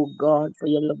mercies, oh God, for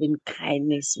your loving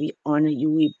kindness. We honor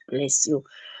you, we bless you.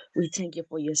 We thank you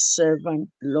for your servant,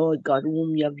 Lord God,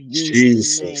 whom you have used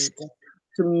Jesus. tonight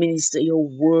to minister your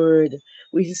word.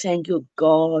 We thank you,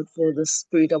 God, for the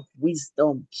spirit of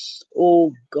wisdom,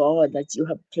 oh God, that you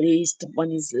have placed upon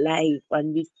his life.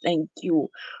 And we thank you,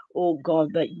 oh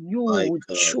God, that you My would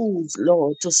God. choose,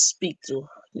 Lord, to speak to.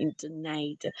 him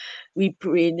tonight. We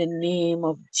pray in the name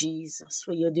of Jesus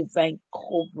for your divine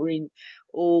covering,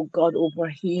 oh God, over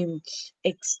him.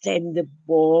 Extend the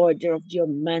border of your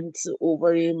mantle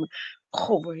over him.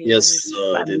 Cover him and Yes, his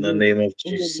Lord, in the family. name of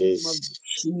In the name of Jesus.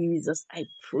 Jesus, I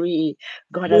pray,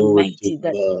 God Glory to Almighty,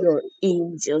 that God. your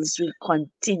angels will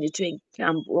continue to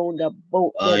encamp round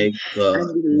about them My God,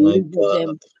 and my deliver God.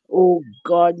 them. Oh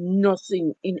God,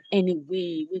 nothing in any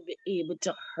way will be able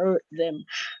to hurt them,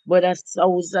 but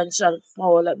 1,000 shall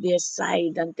fall at their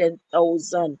side and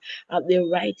 10,000 at their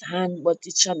right hand, but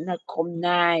it shall not come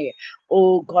nigh.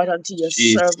 Oh God, unto your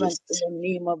servant in Jesus, the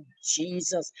name of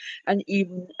Jesus. And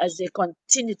even as they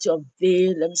continue to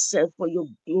avail themselves for your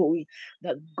glory,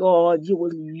 that God, you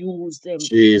will use them,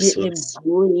 make them Jesus,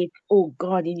 great, oh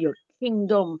God, in your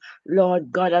kingdom,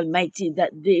 Lord God Almighty,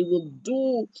 that they will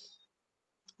do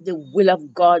the will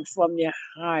of God from their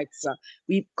hearts.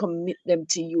 We commit them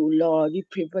to you, Lord. We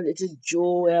pray for little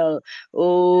Joel.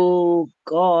 Oh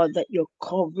God, that you're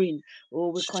covering. Oh,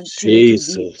 we continue to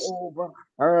be Jesus, over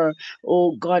her.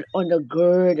 Oh God,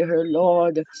 undergird her,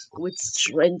 Lord, with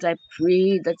strength. I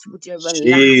pray that you put your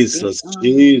everlasting Jesus, arms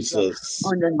Jesus,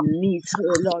 underneath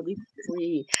her, Lord. We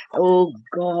pray, oh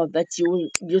God, that you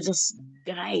just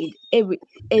guide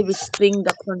everything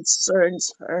that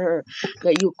concerns her,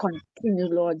 that you continue,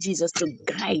 Lord Jesus, to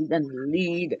guide and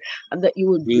lead, and that you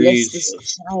will bless this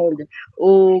Jesus, child,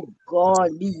 oh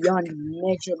God, beyond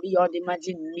measure, beyond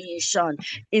imagination,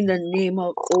 in the name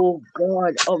of, oh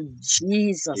God, of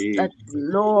Jesus, that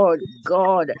Lord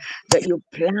God, that you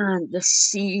plant the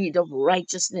seed of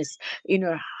righteousness in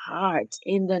her heart,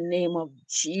 in the name of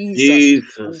Jesus,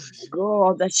 and Jesus.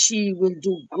 God, that she will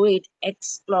do great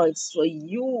exploits for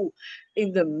you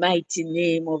in the mighty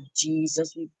name of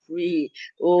Jesus. We pray,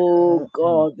 oh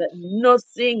God, that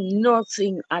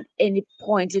nothing at any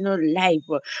point in her life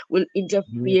will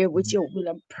interfere with your will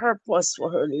and purpose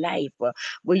for her life.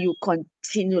 Will you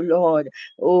continue, Lord,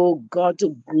 oh God,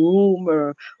 to groom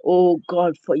her, oh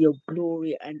God, for your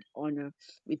glory and honor.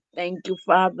 We thank you,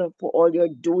 Father, for all you're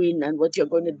doing and what you're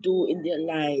going to do in their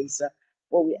lives.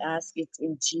 For we ask it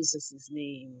in Jesus'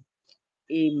 name.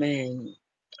 Amen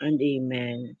and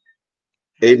amen.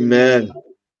 Amen. Hallelujah.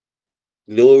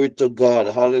 Glory to God.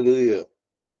 Hallelujah.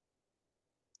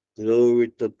 Glory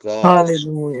to God.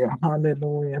 Hallelujah.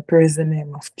 Hallelujah. Praise the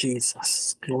name of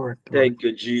Jesus. Glory, glory. Thank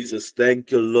you, Jesus.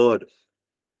 Thank you, Lord.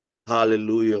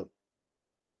 Hallelujah.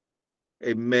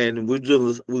 Amen. We're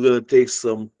gonna take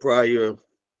some prayer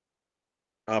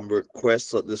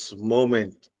requests at this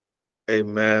moment.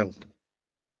 Amen.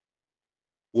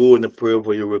 We want to pray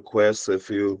for your requests. If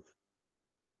you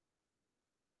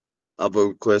have a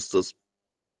request, just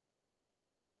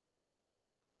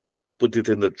put it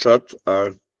in the chat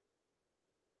or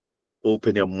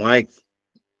open your mic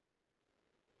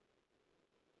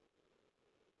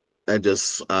and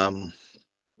just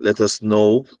let us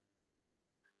know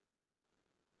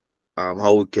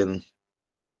how we can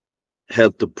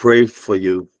help to pray for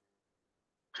you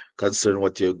concerning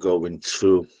what you're going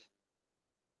through.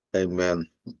 Amen.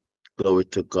 Glory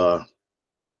to God.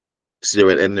 Is there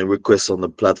any requests on the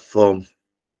platform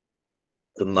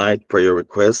tonight? Prayer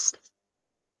requests?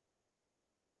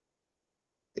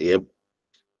 Yep.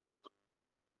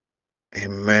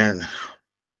 Amen.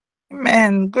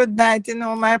 Amen. Good night. You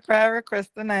know, my prayer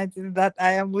request tonight is that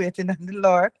I am waiting on the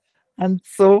Lord. And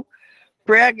so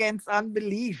pray against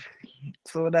unbelief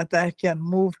so that I can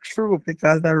move through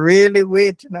because I'm really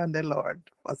waiting on the Lord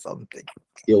for something.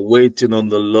 You're waiting on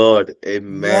the Lord.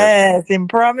 Amen. Yes, He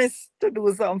promised to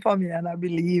do something for me and I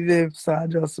believe Him. So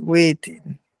I'm just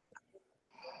waiting.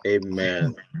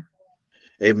 Amen.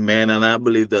 Amen. And I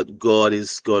believe that God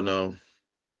is gonna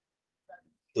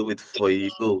do it for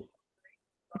you.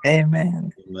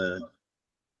 Amen. Amen.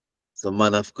 The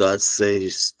man of God says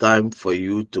it's time for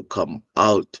you to come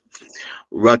out.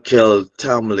 Raquel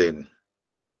Tamlin.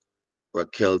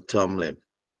 Raquel Tamlin.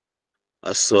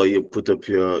 I saw you put up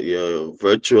your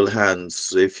virtual hands.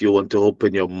 So if you want to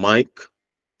open your mic,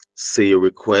 say your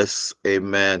request.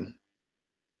 Amen.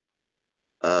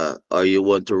 Or you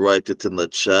want to write it in the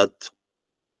chat,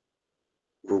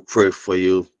 we'll pray for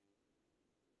you.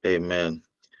 Amen.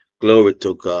 Glory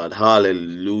to God.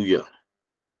 Hallelujah.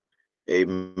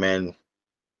 Amen.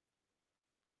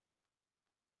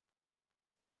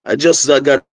 I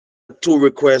got two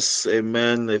requests.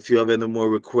 Amen. If you have any more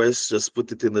requests, just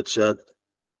put it in the chat.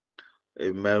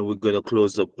 Amen. We're gonna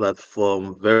close the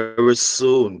platform very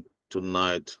soon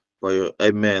tonight. For you.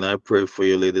 Amen. I pray for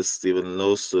you, Lady Stephen, and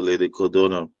also Lady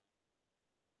Codona.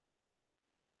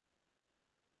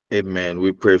 Amen.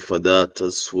 We pray for that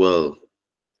as well.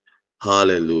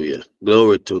 Hallelujah.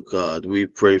 Glory to God. We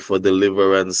pray for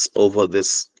deliverance over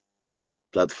this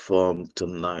platform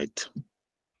tonight.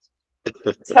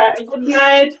 Good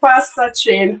night, Pastor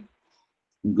Chin.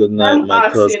 Good night, I'm my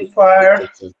cousin. asking for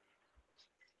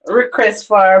request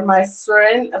for my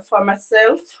strength, for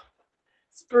myself,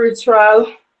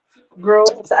 spiritual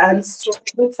growth and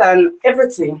strength and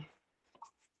everything.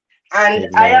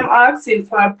 And I am Amen. asking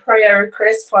for a prayer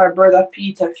request for Brother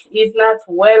Peter. He's not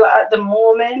well at the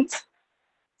moment,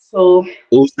 so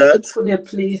Who's that? could you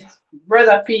please,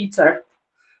 Brother Peter?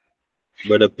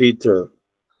 Brother Peter.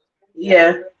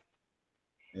 Yeah,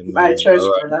 my Amen. All church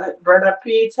right. brother, Brother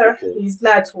Peter. Okay. He's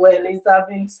not well. He's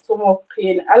having stomach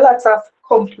pain. A lot of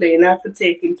complaint. I have to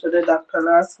take him to the doctor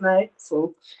last night.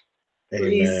 So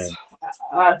please Amen.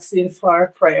 asking for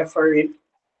a prayer for him.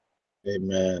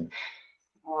 Amen.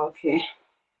 Okay.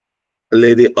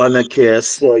 Lady Anake, I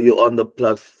saw you on the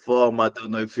platform. I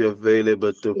don't know if you're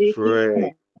available to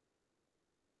pray.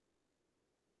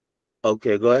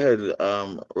 Okay, go ahead,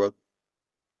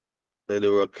 Lady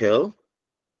Raquel.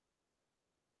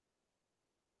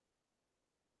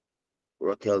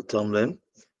 Raquel Tomlin.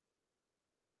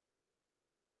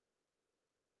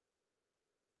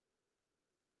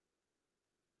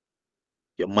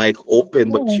 Your mic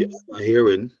open, but you're not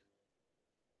hearing.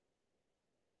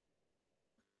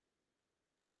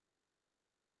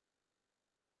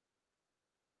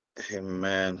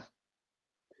 Amen.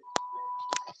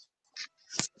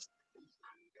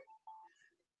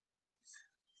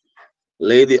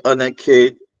 Lady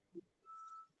Anake,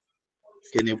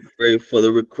 can you pray for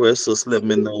the request? Just let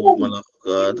me know, woman of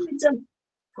God.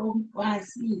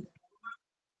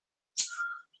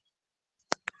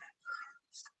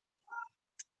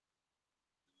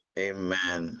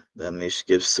 Amen. Danish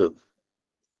Gibson.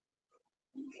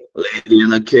 Lady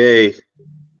Anake.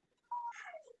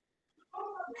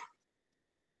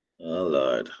 Oh,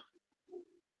 Lord.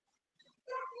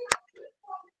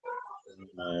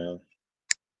 Amen.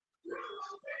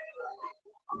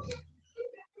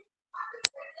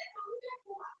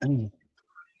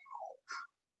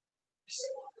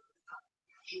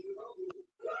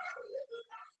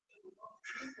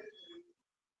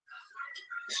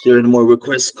 Is there any more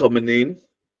requests coming in?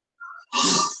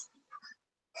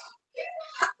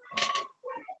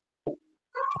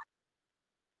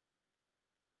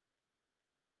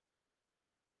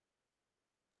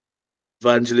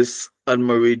 Evangelist Anne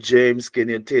Marie James, can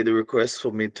you take the request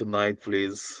for me tonight,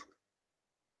 please?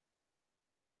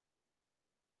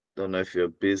 Don't know if you're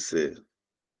busy.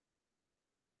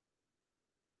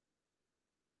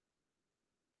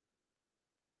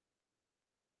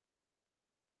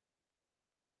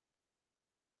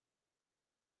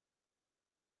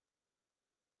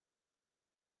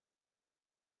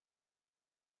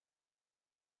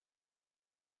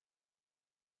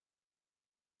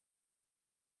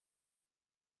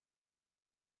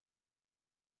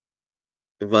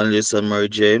 Evangelist Anne Marie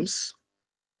James.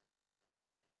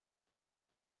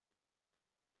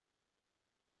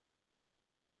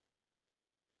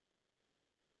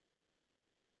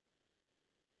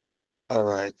 All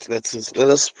right, let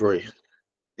us pray.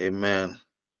 Amen.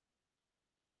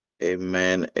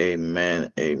 Amen.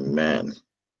 Amen. Amen.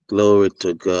 Glory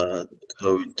to God.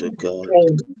 Glory to God.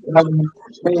 Praise God.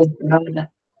 Praise God.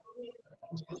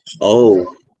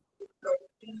 Oh,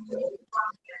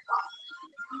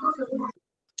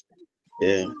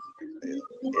 yeah. Yeah.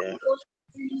 Yeah.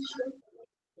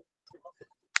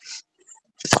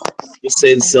 You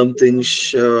saying something,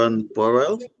 Sharon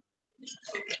Burrell?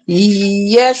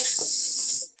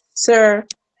 Yes, sir.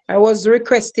 I was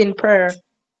requesting prayer.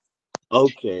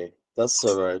 Okay, that's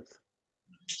all right.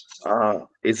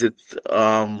 Is it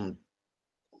an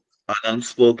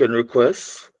unspoken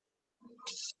request?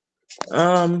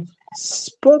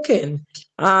 Spoken.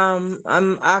 I'm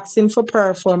asking for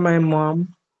prayer for my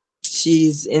mom.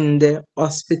 She's in the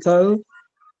hospital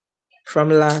from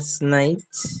last night,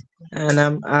 and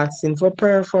I'm asking for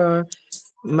prayer for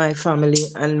my family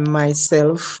and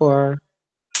myself for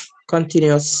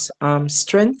continuous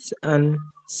strength and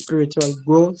spiritual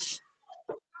growth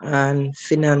and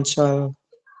financial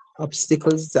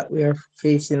obstacles that we are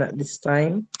facing at this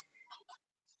time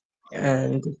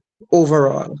and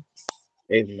overall.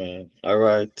 Amen. All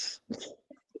right.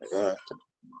 All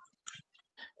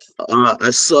right.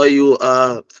 I saw you.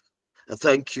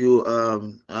 Thank you,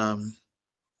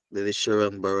 Lady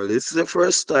Sharon Burrell. This is the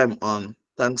first time on.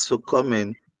 Thanks for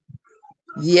coming.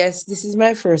 Yes, this is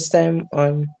my first time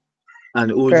on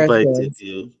And who Prayercell. invited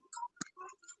you?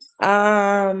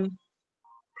 Um,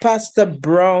 Pastor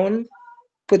Brown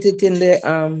put it in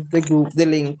the group, the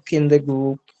link in the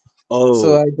group.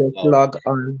 So Oh, I just wow. log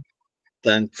on.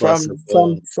 Thank from Pastor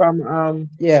from God. from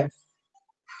yeah,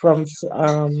 from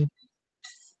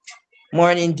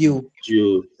Morning Dew.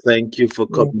 You. Thank you for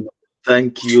Yeah. coming.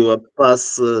 Thank you,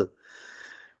 Apostle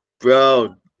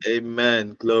Brown.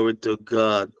 Amen. Glory to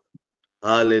God.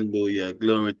 Hallelujah.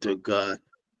 Glory to God.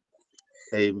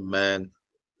 Amen.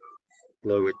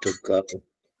 Glory to God.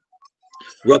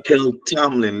 Raquel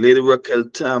Tamlin, Lady Raquel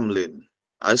Tamlin.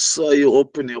 I saw you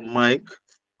open your mic.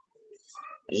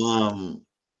 Um,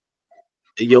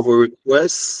 you have a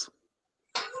request?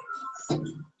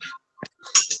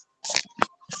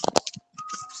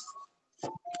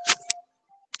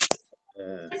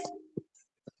 Uh,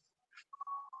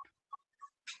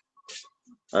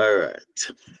 all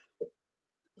right.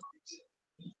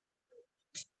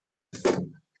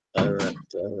 All right.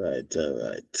 All right. All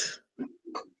right.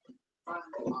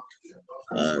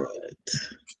 All right.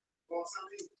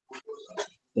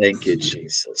 Thank you,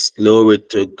 Jesus. Glory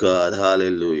to God.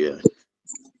 Hallelujah.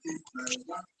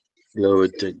 Glory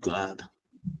to God.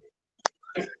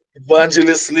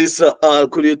 Evangelist Lisa,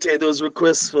 could you take those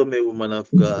requests for me, woman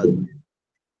of God?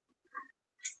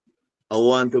 I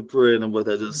want to pray, but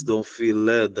I just don't feel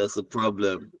led. That's the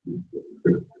problem.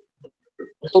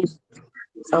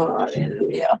 Oh,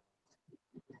 hallelujah.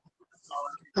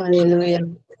 Hallelujah.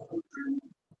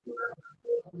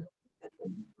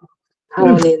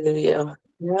 Hallelujah.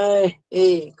 Right.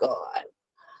 Hey, God.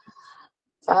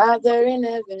 Father in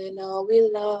heaven, oh, we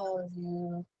love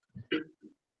you.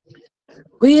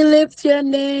 We lift your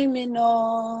name in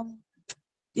all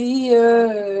the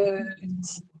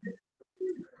earth.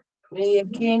 May your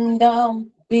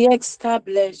kingdom be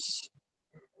established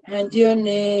and your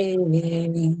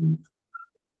name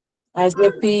as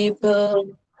the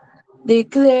people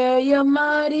declare your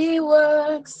mighty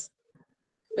works.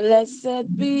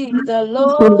 Blessed be the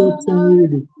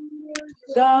Lord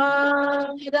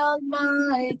God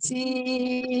Almighty,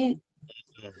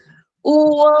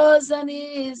 who was and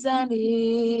is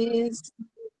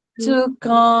to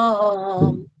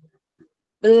come.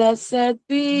 Blessed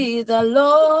be the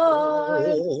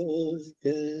Lord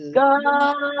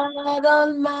God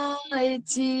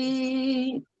Almighty,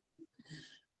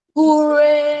 who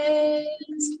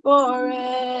reigns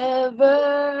forevermore.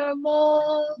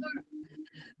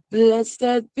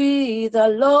 Blessed be the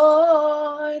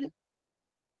Lord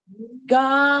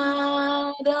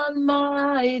God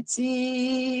Almighty,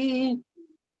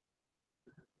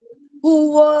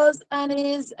 who was and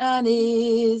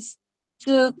is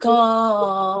to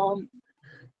come.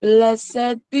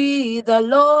 Blessed be the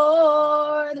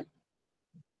Lord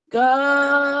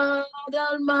God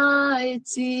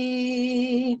Almighty.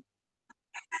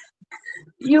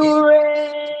 You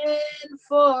reign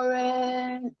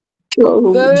forevermore.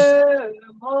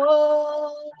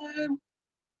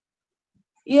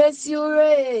 Yes, you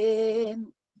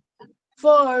reign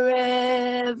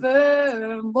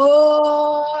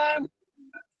forevermore.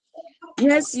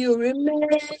 Yes, you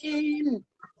remain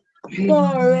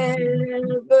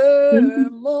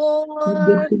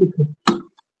forevermore.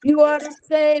 You are the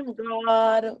same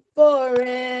God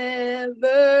forevermore.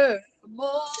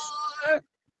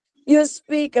 You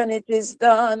speak and it is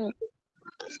done.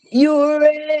 You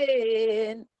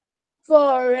reign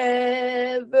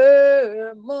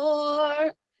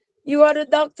forevermore. You are the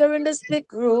doctor in the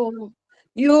sick room.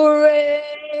 You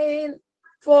reign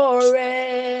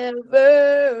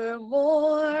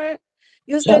forevermore.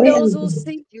 You said those who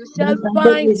seek you shall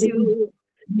find you.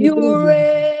 You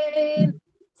reign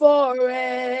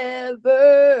forevermore.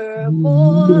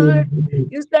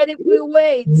 You said if we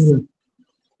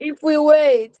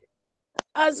wait,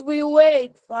 as we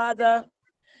wait, Father,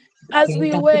 as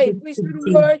we wait, we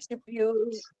should worship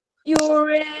you. You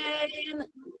reign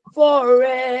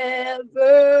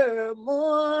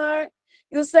forevermore.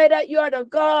 You say that you are the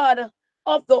God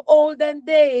of the olden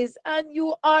days, and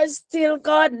you are still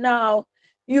God now.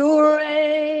 You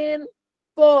reign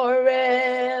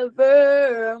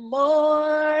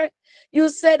forevermore. You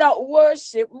say that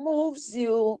worship moves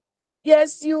you.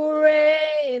 Yes, you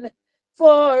reign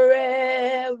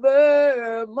forevermore.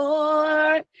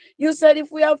 You said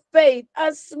if we have faith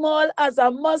as small as a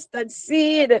mustard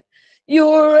seed,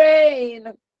 you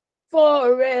reign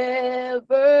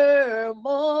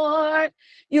forevermore.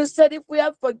 You said if we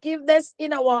have forgiveness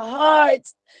in our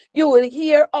hearts, you will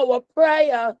hear our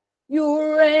prayer.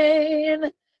 You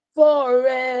reign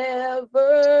forevermore.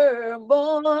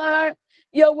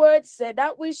 Your word said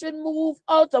that we should move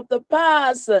out of the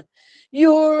past.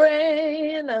 You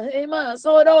reign, amen.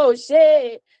 So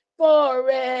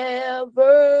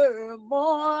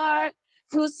forevermore.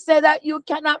 You said that you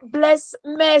cannot bless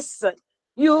mess.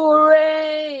 You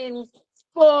reign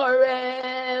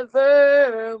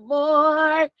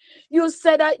forevermore. You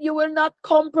said that you will not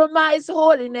compromise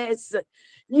holiness.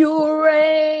 You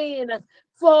reign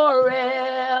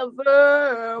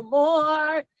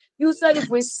forevermore. You said if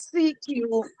we seek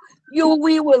you,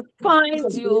 we will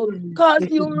find you, because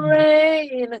you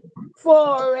reign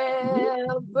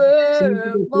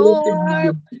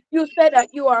forevermore. You said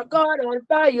that you are God all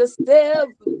by yourself,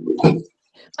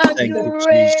 and Thank you, you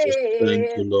Jesus.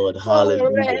 Thank you, reign Lord.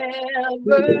 Hallelujah.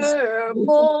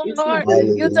 forevermore.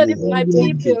 You said if Hallelujah. my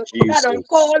Thank you, people that are Jesus.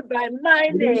 called by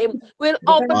my name will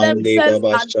humble Mande themselves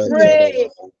Baba and Shatara. pray,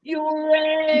 you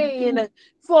reign Jesus.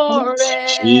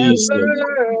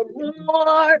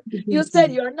 forevermore. You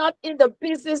said you're not in the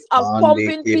business of Mande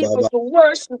pumping Ke people Baba to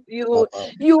worship you.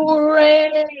 Baba. You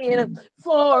reign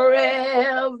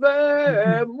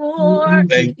forevermore.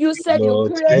 Thank You you, said you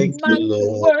Lord. create Thank you, man to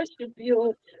Lord. worship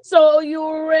you. So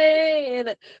you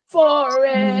reign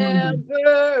forevermore.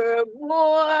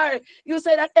 You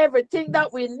say that everything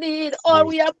that we need, all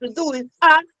we have to do is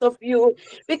ask of you,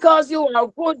 because you are a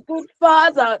good, good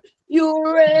Father. You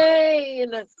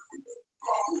reign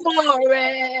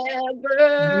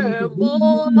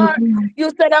forevermore. You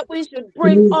said that we should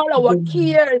bring all our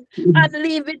cares and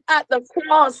leave it at the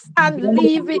cross, and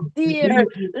leave it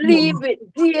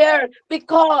there,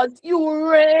 because you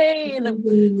reign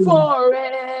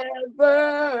forevermore.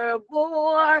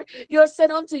 You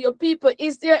said unto your people,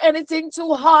 is there anything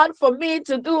too hard for me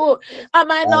to do? Am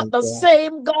I My not the God.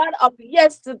 same God of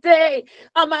yesterday?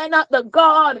 Am I not the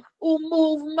God who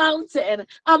moved mountain?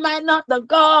 Am I not the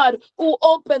God who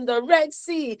opened the Red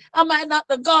Sea? Am I not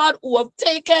the God who have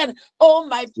taken all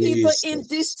my people in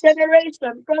this Jesus.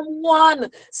 generation from one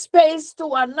space to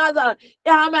another?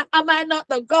 Am I not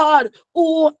the God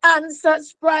who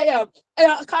answers prayer?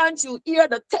 Can't you hear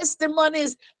the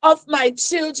testimonies of my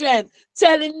children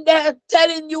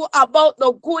telling you about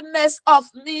the goodness of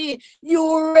me?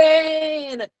 You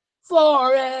reign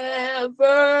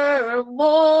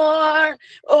forevermore.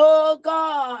 Oh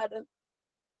God,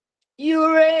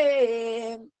 you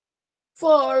reign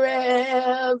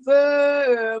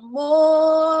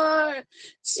forevermore.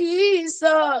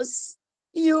 Jesus,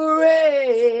 you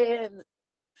reign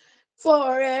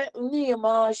forever.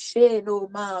 Nima shenu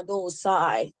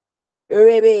madosai.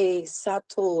 Rebe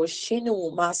sato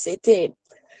shinu masete.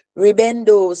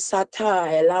 Ribendo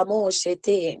satai lamo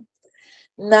shete.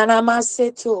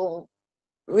 Nanamaseto.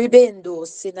 Ribendo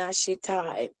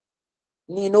sinashitai.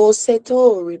 Nino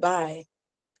seto ribai.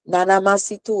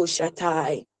 Nanamasito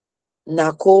shatai.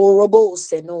 Nakorobo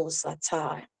seno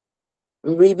satai.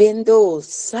 Ribendo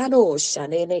sano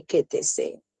shanene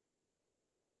ketese.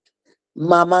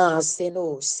 Mama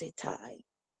seno setai.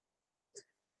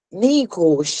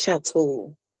 Niko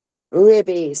shato.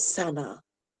 Rebe sana.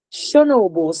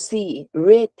 Shonobo si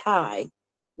retai.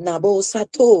 Nabo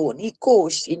sato niko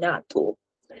shinato.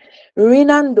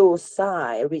 Rinando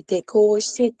sai riteko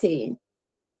shete.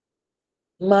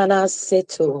 Mana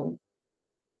seto.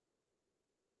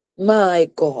 My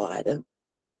God.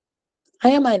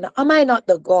 Am I not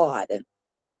the God?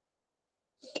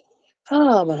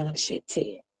 Oh, man,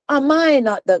 shitty. Am I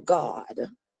not the God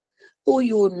who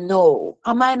you know?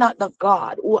 Am I not the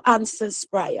God who answers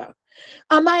prayer?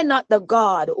 Am I not the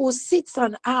God who sits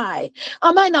on high?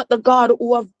 Am I not the God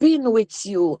who have been with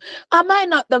you? Am I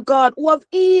not the God who have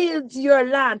healed your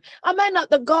land? Am I not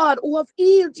the God who have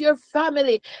healed your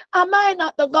family? Am I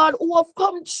not the God who have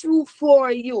come true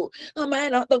for you? Am I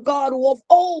not the God who have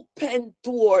opened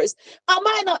doors? Am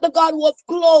I not the God who have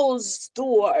closed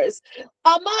doors?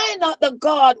 Am I not the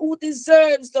God who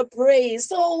deserves the praise?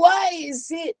 So why is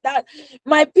it that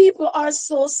my people are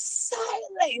so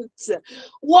silent?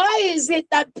 Why is it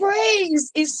that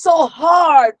praise is so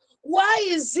hard? Why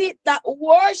is it that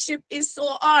worship is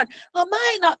so hard? Am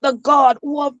I not the God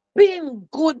who have been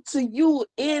good to you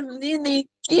in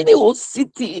your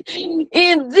city,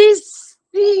 in this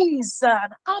season?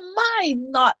 Am I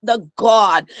not the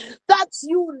God that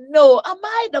you know? Am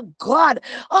I the God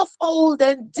of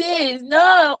olden days?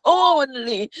 No,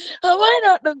 only. Am I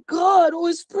not the God who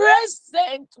is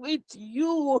present with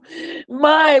you,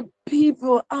 my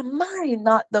people? Am I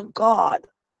not the God,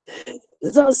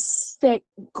 the sick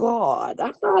God?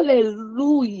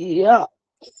 Hallelujah.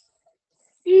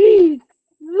 Jesus,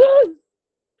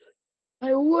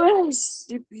 I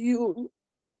worship you.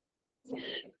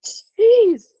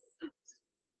 Jesus,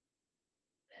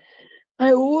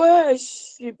 I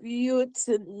worship you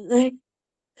tonight.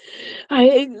 I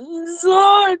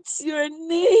exalt your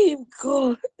name,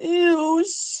 God. You,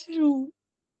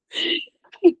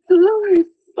 I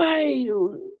glorify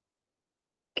you.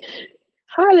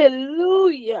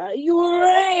 Hallelujah. You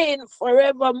reign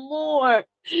forevermore.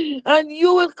 And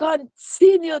you will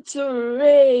continue to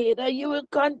reign. And you will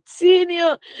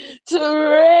continue to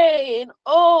reign.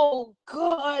 Oh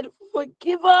God,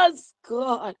 forgive us,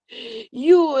 God.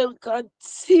 You will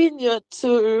continue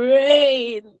to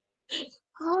reign.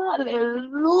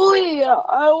 Hallelujah.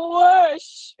 I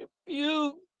worship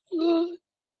you. Ooh,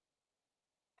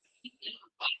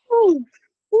 ooh,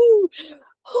 ooh,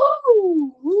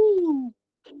 ooh,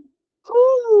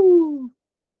 ooh,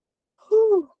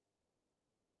 ooh.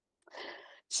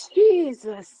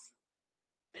 Jesus,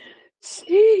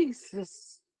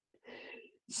 Jesus,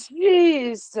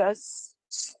 Jesus,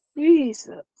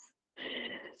 Jesus.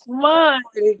 My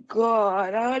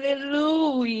God,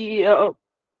 hallelujah.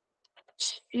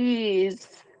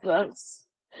 Jesus,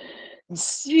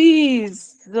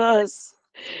 Jesus,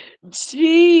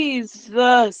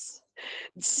 Jesus,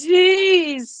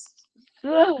 Jesus.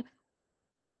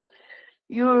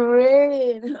 You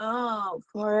reign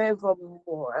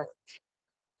forevermore.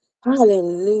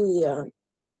 Hallelujah.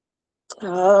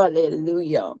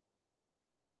 Hallelujah.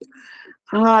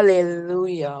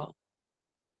 Hallelujah.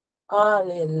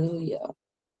 Hallelujah.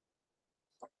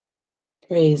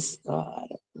 Praise God.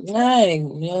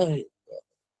 Amen.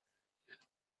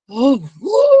 Oh,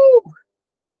 woo.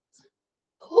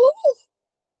 Woo.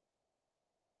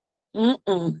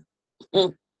 Mm-mm.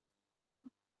 Mm.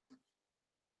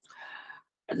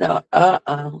 No,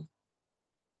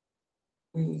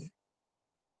 Mm.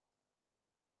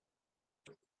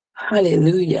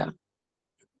 Hallelujah.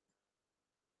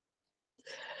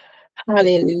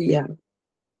 Hallelujah.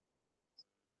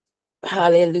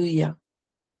 Hallelujah.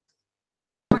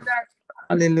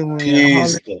 Hallelujah.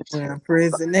 Jesus. Hallelujah.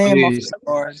 Praise the name of the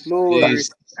Lord. Jesus. Glory.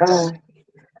 Uh, Jesus.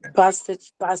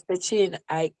 Pastor Chin,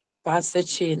 Pastor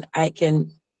Chin,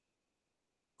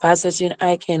 Pastor Chin,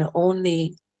 I can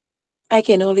only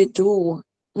do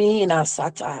me in a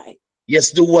satire.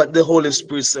 Yes, do what the Holy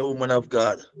Spirit said, woman of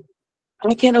God.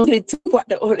 I can only do what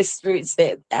the Holy Spirit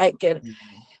said. I can. Mhm.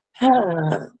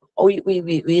 Ah,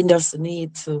 we just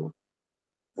need to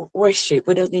worship.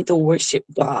 We just need to worship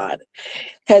God,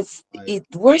 because My it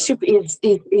God. worship is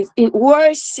it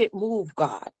worship move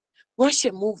God.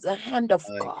 Worship move the hand of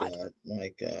My God. God.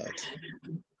 My God.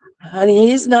 And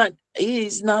he is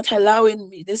not allowing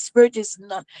me. The Spirit is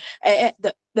not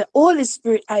the Holy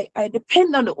Spirit. I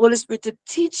depend on the Holy Spirit to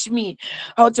teach me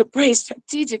how to pray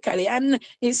strategically. And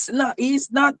he's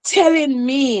not telling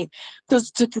me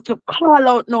to call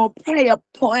out no prayer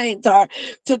point or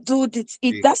to do this.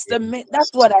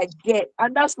 That's what Jesus. I get,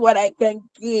 and that's what I can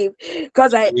give.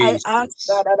 Because I asked God Jesus.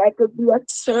 that I could be a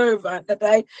servant,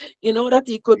 that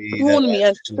he could prune me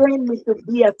and train me to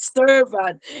be a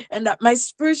servant, and that my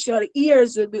spiritual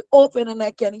ears will be open and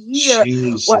I can hear what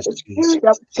Jesus. the Spirit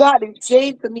of Jesus. God is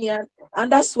saying to me.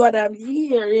 And that's what I'm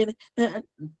hearing.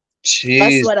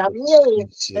 That's what I'm Jesus. hearing.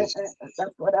 Jesus.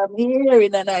 That's what I'm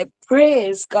hearing. And I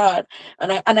praise God.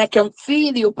 And I can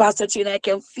feel you, Pastor Chin. I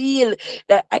can feel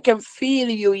that. I can feel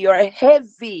you. You're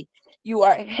heavy. You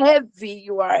are heavy.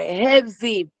 You are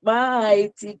heavy.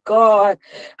 Mighty God.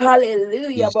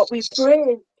 Hallelujah. But we Jesus.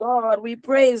 praise God. We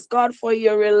praise God for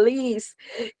your release.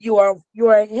 You are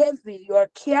heavy. You are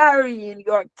carrying.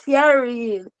 You are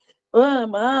carrying. Oh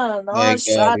man. My Oh,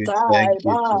 God, we thank shatai. you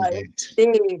Bye.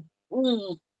 tonight.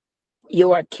 Mm.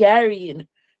 You are carrying,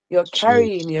 you're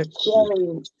carrying, you're Jesus.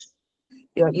 carrying,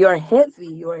 you're heavy,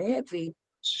 you're heavy.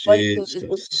 But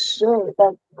Jesus.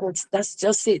 that's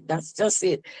just it. That's just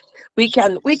it. We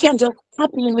can just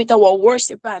tap in with our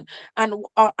worship,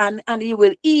 and he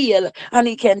will heal, and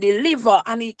he can deliver,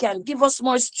 and he can give us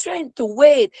more strength to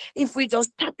wait if we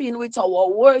just tap in with our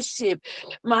worship.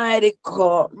 Mighty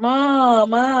God,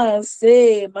 mama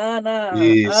say, mana,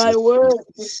 I Jesus.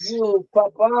 worship you,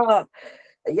 Papa.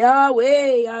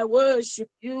 Yahweh, I worship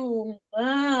you.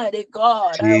 Mighty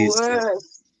God, I worship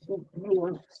Jesus.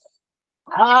 you.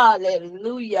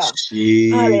 Hallelujah.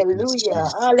 Hallelujah.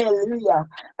 Jesus. Hallelujah.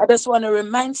 I just want to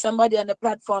remind somebody on the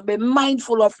platform, be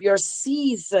mindful of your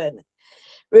season.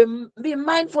 Be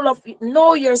mindful of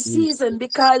know your season, Jesus.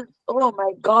 because oh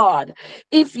my God,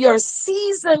 if your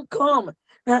season come,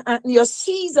 and your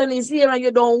season is here and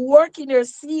you don't work in your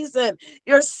season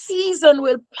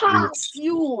will pass Jesus.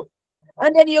 you.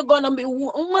 And then you're gonna be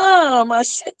mama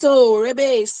shito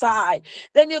rebe side.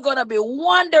 Then you're gonna be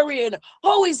wondering,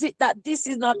 how is it that this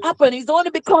is not happening? It's only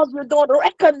because you don't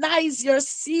recognize your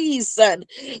season.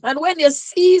 And when your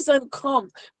season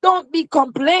comes, don't be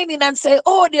complaining and say,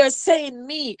 oh, they're saying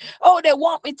me. Oh, they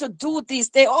want me to do this.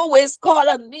 They always call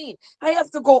on me. I have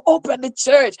to go open the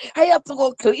church. I have to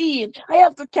go clean. I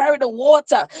have to carry the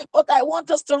water. But I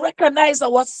want us to recognize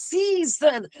our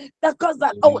season. Because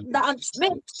that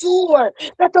make sure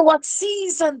that our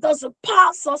season doesn't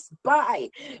pass us by.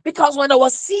 Because when our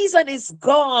season is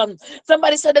gone,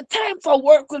 somebody said the time for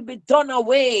work will be done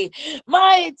away.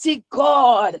 Mighty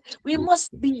God, we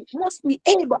must be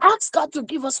able. Ask God to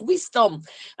give us wisdom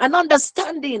and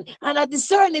understanding and a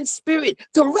discerning spirit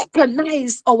to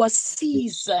recognize our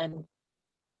season.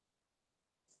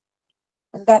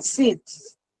 And that's it.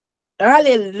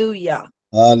 Hallelujah.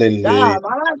 Hallelujah. Ah,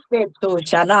 man, said to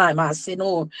Shanai, man, say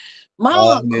no. Man,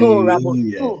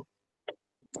 Hallelujah.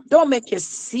 don't make your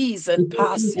season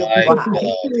pass you My by.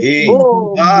 God. Hey.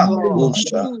 Oh Ah, God.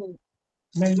 Usha.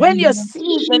 When your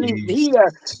season is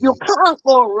here, you Jesus. can't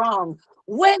go wrong.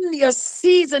 When your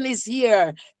season is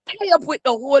here, tie up with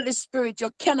the Holy Spirit.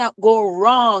 You cannot go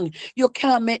wrong. You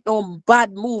can't make no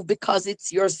bad move because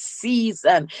it's your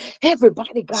season.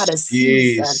 Everybody got a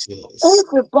season. Jesus.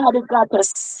 Everybody got a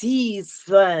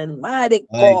season. Mighty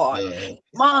My God. God.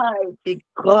 Mighty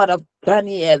God of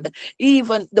Daniel.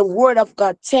 Even the word of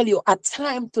God tell you a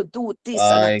time to do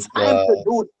this and a My time to God.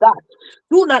 do that.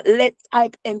 Do not let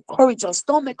type encourage us.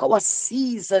 Don't make our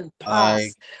season My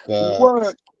pass. God.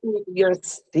 Work in your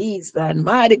season.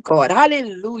 Mighty God.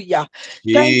 Hallelujah.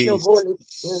 Thank you, Holy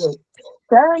Jesus. Spirit.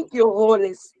 Thank you,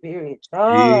 Holy Spirit.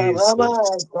 Ah, my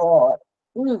Jesus. God.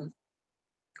 Mm.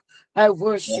 I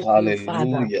worship you,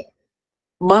 Father. Hallelujah.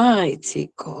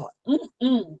 Mighty God.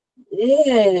 Mm-mm.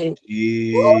 Yeah.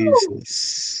 Woo.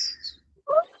 Jesus.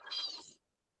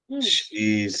 Mm,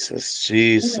 Jesus. mm.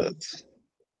 Jesus.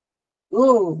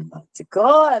 Oh, mighty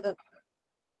God.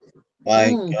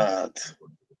 My Mm, God.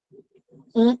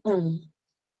 mm-mm.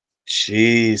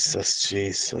 Jesus.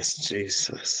 Jesus.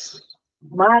 Jesus.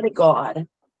 Mighty God.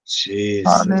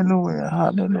 Jesus. Hallelujah.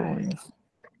 Hallelujah.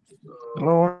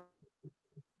 Glory.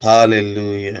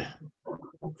 Hallelujah.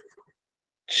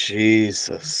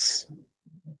 Jesus.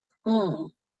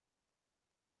 Mm,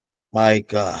 My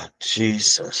God.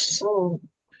 Jesus. mm,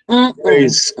 mm-mm,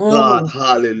 Praise God. mm.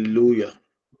 Hallelujah.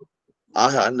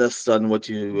 I understand what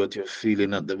you're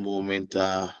feeling at the moment.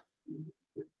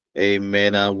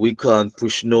 Amen. And we can't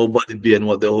push nobody beyond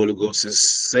what the Holy Ghost is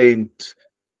saying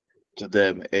to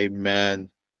them. Amen.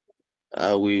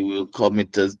 We will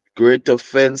commit a great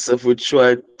offense if we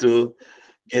try to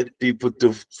get people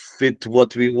to fit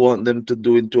what we want them to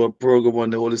do into a program when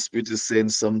the Holy Spirit is saying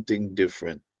something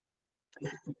different.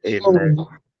 Amen. Mm.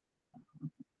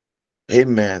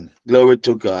 Amen. Glory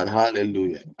to God.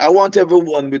 Hallelujah. I want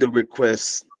everyone with a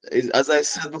request. As I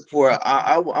said before,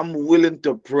 I'm willing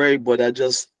to pray, but I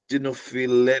just didn't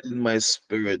feel led in my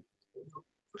spirit.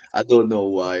 I don't know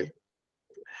why.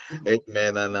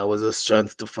 Amen. And I was just trying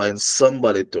to find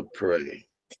somebody to pray.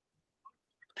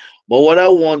 But what I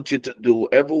want you to do,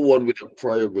 everyone with a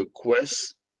prayer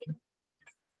request,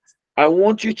 I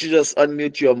want you to just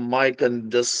unmute your mic and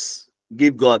just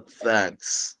give God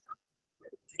thanks.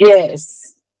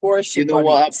 Yes. You Worship know on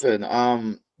what it.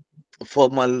 happened?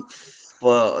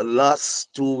 For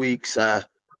last 2 weeks, I've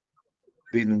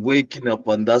been waking up,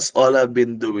 and that's all I've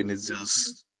been doing is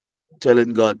just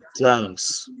telling God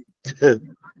thanks.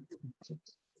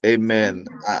 Amen.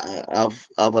 I have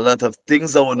a lot of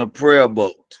things I want to pray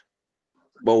about.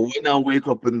 But when I wake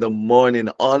up in the morning,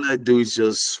 all I do is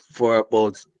just for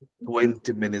about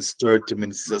 20 minutes, 30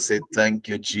 minutes, just say, thank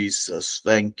you, Jesus.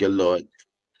 Thank you, Lord.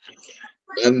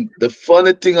 And the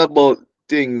funny thing about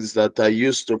things that I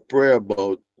used to pray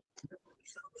about,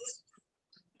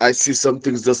 I see some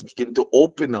things just begin to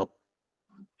open up.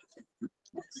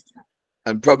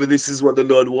 And probably this is what the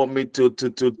Lord want me to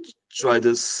try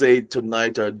to say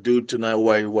tonight or do tonight.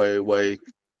 Why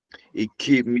He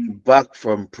keep me back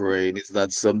from praying. It's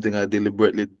not something I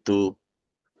deliberately do.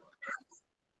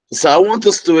 So I want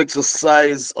us to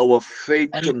exercise our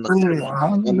faith tonight Hallelujah.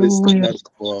 on this Hallelujah.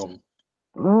 platform.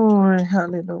 Glory.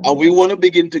 And we Hallelujah. want to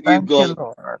begin to give Thank you, God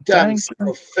Lord. Thank thanks you.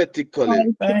 prophetically.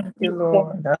 Thank you, Thank you, Jesus.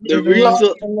 Lord. The Hallelujah. Thank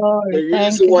reason you, Lord. the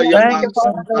Thank reason you, why you Thank Jesus.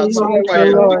 you. ask Hallelujah. Thank you, prayer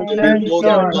is Lord. because you Glory Thank know to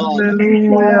that you. your God name.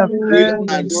 Hallelujah. will Bless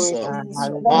Hallelujah. you, answer. God.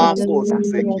 Marco Hallelujah. Hallelujah,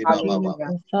 Seki Baba.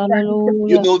 Jesus.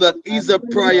 You Hallelujah. know that He's Thank a you,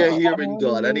 prayer Lord. hearing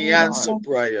God and He answer Hallelujah.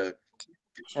 prayer.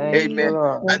 Thank you, Amen.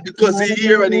 Lord. And Jesus. because He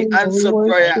hear and He Hallelujah. We answer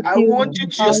prayer, worship I you. want you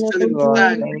to just Thank tell you, Him Lord.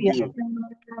 thank Thank Hallelujah. you. you.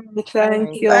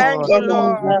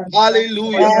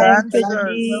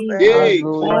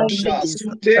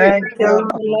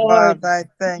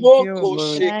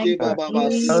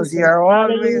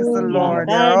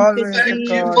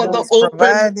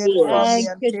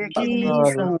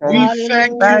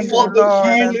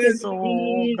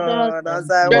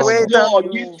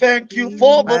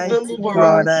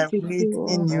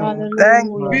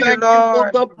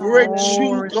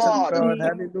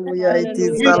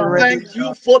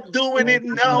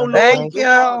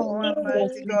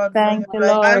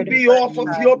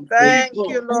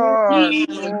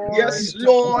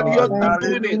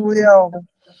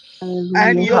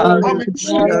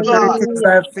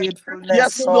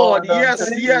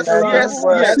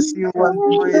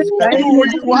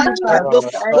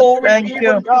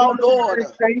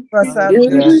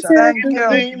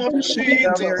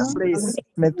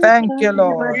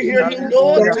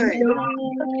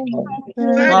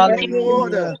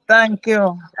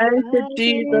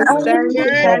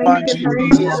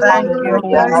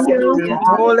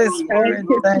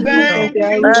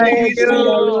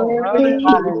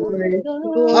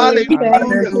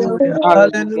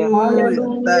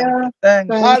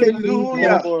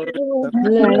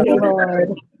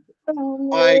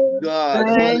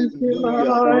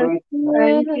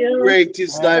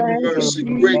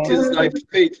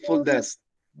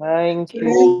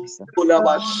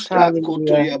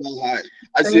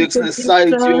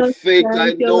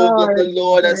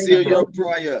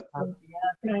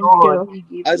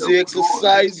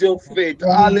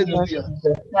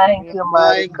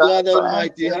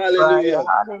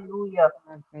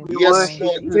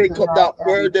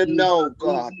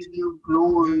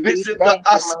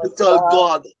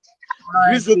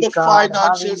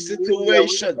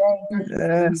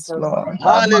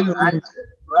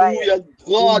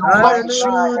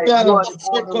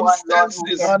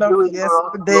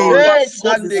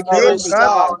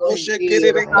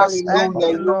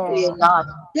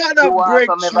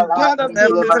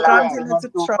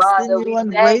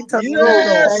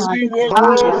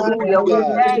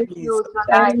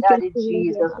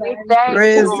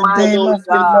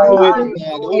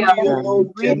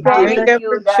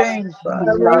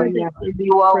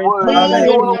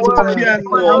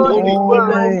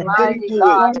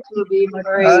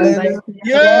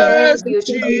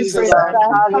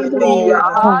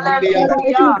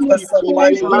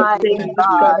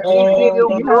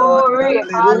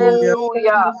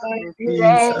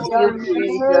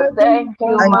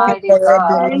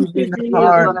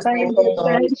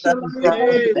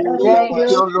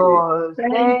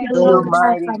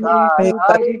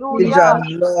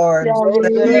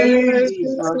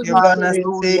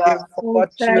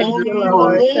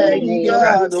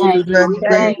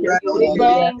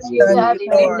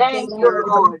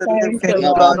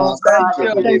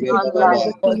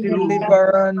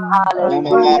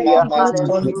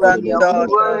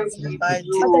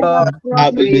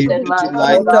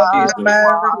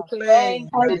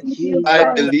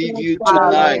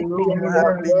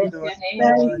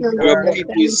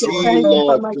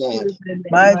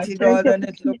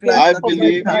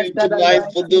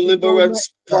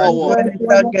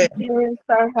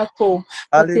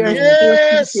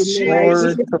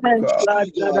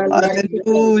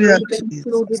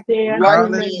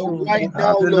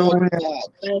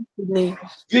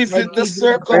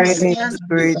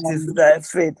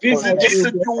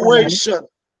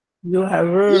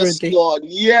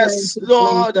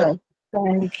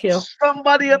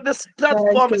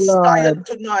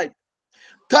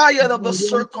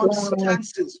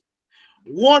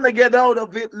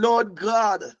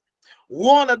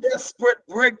 want a desperate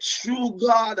breakthrough,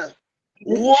 God.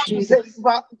 Yes, Want to Jesus. take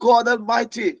back, God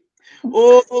Almighty.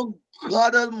 Oh,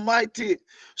 God Almighty.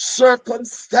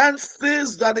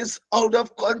 Circumstances that is out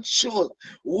of control.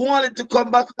 Want it to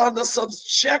come back under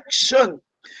subjection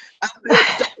and the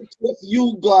authority of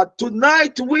you, God.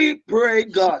 Tonight we pray,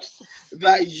 God,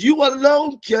 that you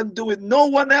alone can do it. No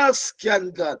one else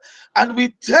can, God. And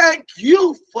we thank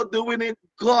you for doing it,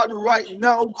 God, right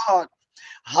now, God.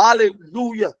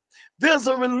 Hallelujah. There's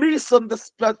a release on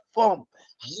this platform.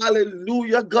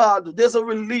 Hallelujah, God. There's a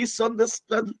release on this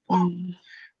platform. Mm.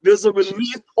 There's a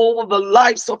release over the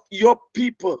lives of your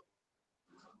people.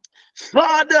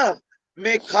 Father,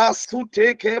 make us to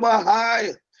take him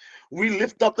high. We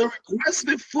lift up the requests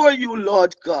before you,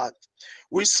 Lord God.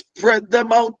 We spread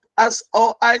them out as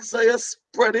our Isaiah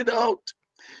spread it out.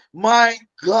 My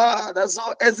God, as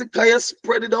our Ezekiel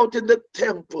spread it out in the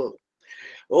temple.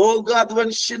 Oh God,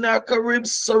 when Sennacherib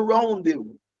surround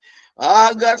him.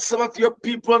 Ah God, some of your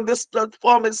people on this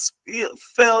platform is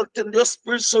felt in your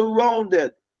spirit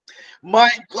surrounded. My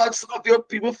God, some of your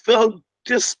people felt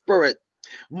desperate.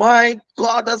 My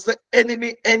God, as the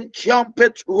enemy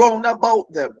encamped round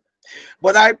about them.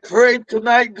 But I pray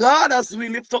tonight, God, as we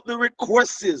lift up the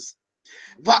requests,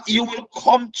 that you will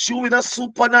come true in a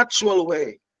supernatural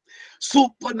way.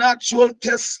 Supernatural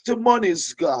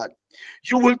testimonies, God.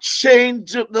 You will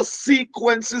change the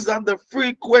sequences and the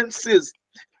frequencies,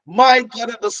 my God,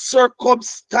 and the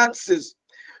circumstances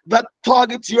that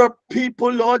target your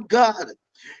people, Lord God.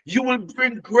 You will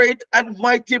bring great and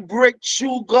mighty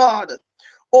breakthrough, God,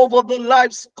 over the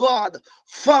lives, God.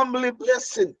 Family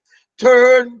blessing.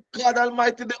 Turn, God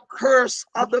Almighty, the curse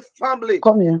of the family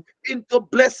Come here. into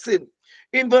blessing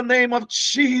in the name of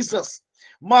Jesus.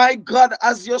 My God,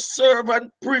 as your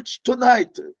servant preached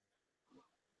tonight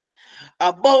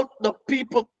about the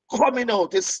people coming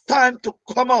out, it's time to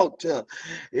come out.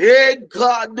 Hey,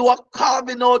 God, do a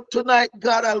carving out tonight,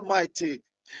 God Almighty.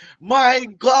 My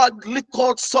God, lick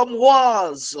out some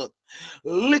walls,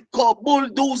 lick out,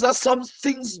 bulldozer some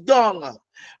things down.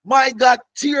 My God,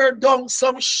 tear down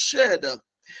some shed.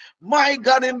 My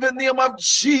God, in the name of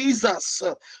Jesus,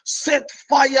 set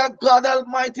fire, God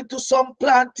Almighty, to some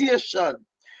plantation.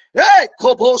 Hey,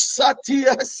 Kobosati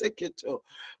Eseketo.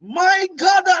 My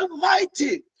God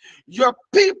Almighty, your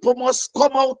people must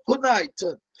come out tonight.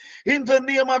 In the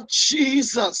name of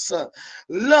Jesus,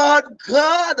 Lord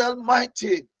God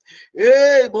Almighty.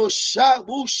 Hey,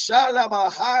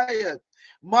 Bushalabahaya.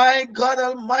 My God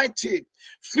Almighty,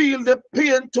 feel the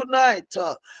pain tonight.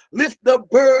 Lift the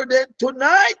burden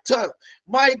tonight.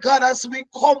 My God, as we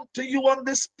come to you on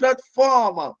this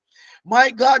platform. My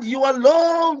God, you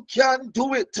alone can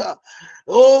do it.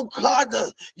 Oh God,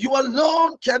 you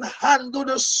alone can handle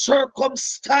the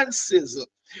circumstances.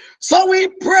 So we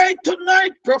pray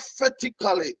tonight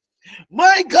prophetically.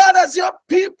 My God, as your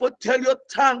people tell you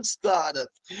thanks, God.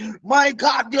 My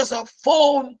God, there's a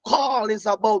phone call is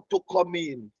about to come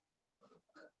in.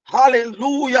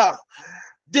 Hallelujah.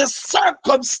 The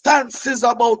circumstances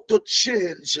about to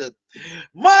change.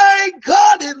 My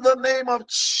God, in the name of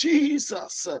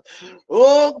Jesus.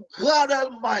 Oh God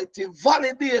Almighty,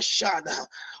 validation.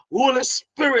 Holy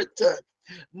Spirit.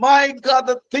 My God,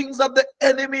 the things that the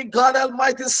enemy, God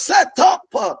Almighty, set up.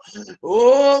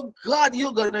 Oh God,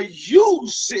 you're going to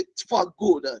use it for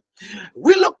good.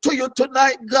 We look to you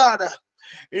tonight, God,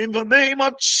 in the name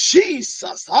of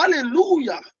Jesus.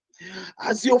 Hallelujah.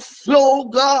 As you flow,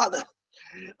 God,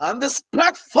 on this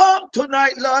platform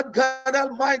tonight, Lord God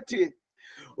Almighty.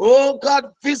 Oh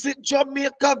God, visit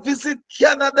Jamaica, visit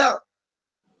Canada,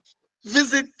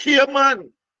 visit Cayman,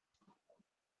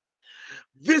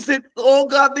 visit, oh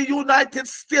God, the United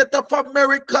States of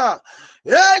America.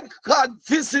 Hey God,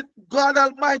 visit God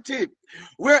Almighty.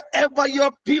 Wherever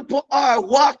your people are,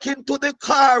 walk into the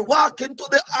car, walk into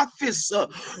the office,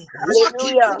 walk into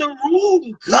Hallelujah. the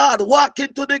room, God, walk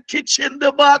into the kitchen,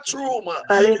 the bathroom,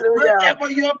 Hallelujah.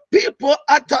 wherever your people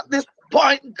are at this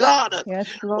point, God. Yes,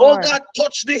 Oh Lord. God,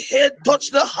 touch the head, touch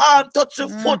the hand, touch the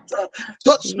foot, Mm,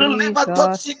 touch the liver,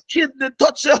 touch the Jesus. kidney,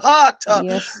 touch the heart.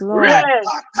 Yes, Lord. Yes.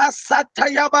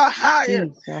 Repakasatayabahaya.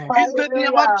 Jesus. In the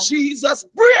name of Hallelujah. Jesus,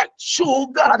 breakthrough,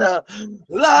 God.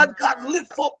 Lord God,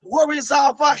 lift up worries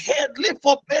off our head, lift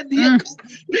up headache,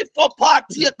 Mm, lift up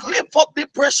heartache, lift up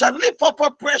depression, lift up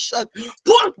oppression.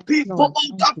 Pull people Lord. out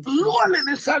Thank of you, Jesus.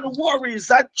 loneliness and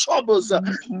worries and troubles.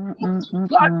 Mm, mm, mm, mm,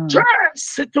 God, turn mm.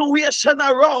 situation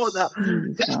around.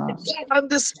 Jesus. On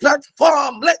this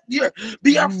platform, let there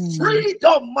be a Mm,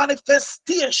 freedom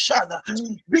manifestation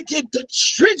begin to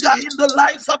trigger in the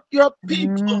lives of your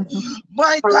people. mm,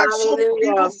 My God, some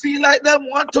people Hallelujah. feel like they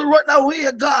want to run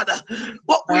away, God,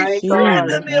 but we My pray in God.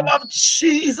 the name of Jesus.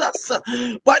 Jesus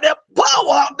by the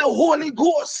power of the Holy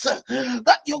Ghost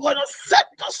that you're going to set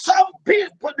to some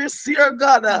people this year,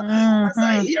 God, as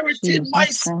I Mm-hmm. hear it in my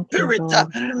Jesus, thank you, spirit,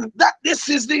 Lord. that this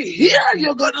is the year Mhm.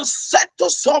 you're going to set to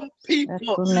some people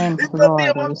Settlement, in the Lord.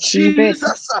 name I of receive it.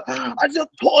 Jesus. As you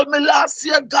told me last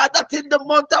year, God, that in the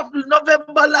month of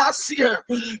November last year,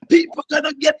 people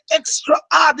gonna get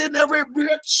extraordinary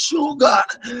breakthrough, God.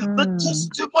 The Mm.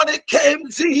 testimony came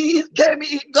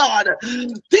in, God.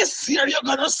 This year you're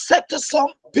gonna set to some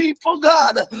people,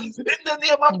 God, in the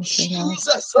name of Thank you, Lord.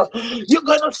 Jesus. You're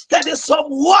gonna steady some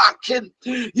walking,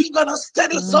 you're gonna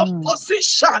steady some Mm.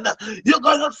 position, you're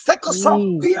gonna settle some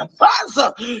Jesus. papers,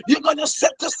 you're gonna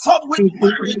settle some with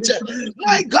marriage.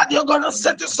 My God, you're gonna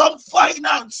settle some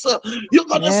finance, you're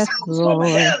gonna Yes, settle some Lord.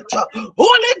 health.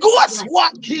 Holy Ghost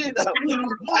walking,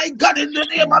 my God, in the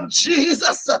name of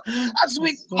Jesus, as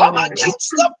we Yes, come Lord.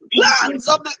 against the plans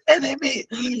of the enemy,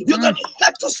 you're gonna Mm.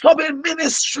 settle some in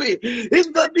ministry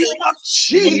in the name of Jesus.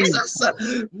 Jesus.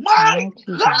 My Mighty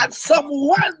God. God, some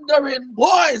wandering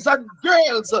boy, boys and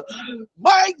girls,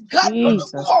 my God, gonna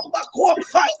Jesus. come back home,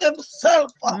 find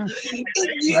themselves Mm. in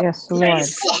their Yes, Lord.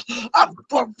 place of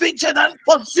provision and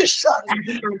position.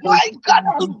 My God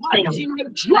Mhm. Almighty, we're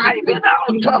driving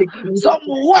out some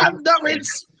wandering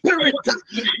spirit.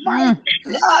 My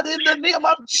Mm. God, in the name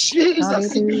of Jesus,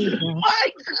 Hallelujah.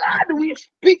 my God, we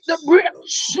speak the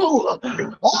breakthrough.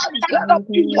 Oh God, of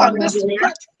people on Hallelujah. this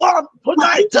platform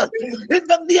tonight, in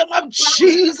the name of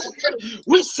Jesus,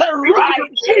 we say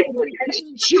right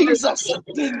in Jesus.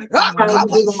 Hallelujah.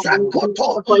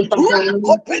 Rakabasakoto. Wrap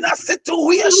up in a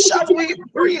situation we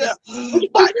pray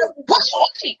by the power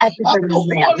of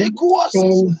the Holy Ghost.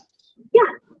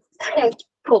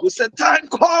 We say, time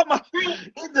come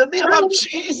in the name of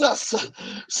Jesus.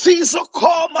 Caesar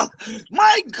come.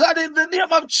 My God, in the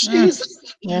name of Mm.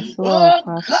 Jesus. Yes, Lord, Oh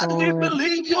Pastor God, we Word.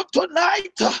 believe you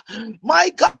tonight. My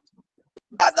God,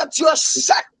 that you're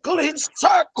circling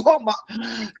circum.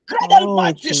 God Oh,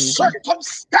 Almighty, Jesus.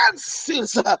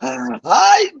 circumstances.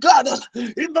 I God,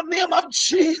 in the name of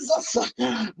Jesus,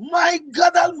 my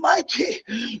God Almighty,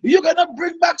 you're gonna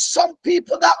bring back some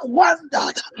people that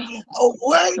wandered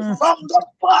away Mm. from the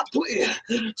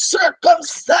pathway.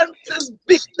 Circumstances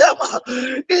beat them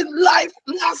in life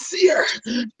last year,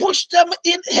 push them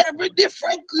in every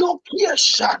different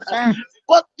location. Mm.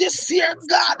 But this year,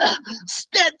 God,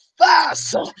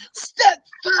 steadfast,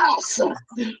 steadfast.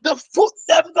 The foot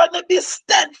them gonna be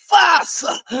steadfast.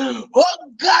 Oh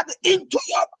God, into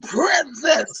your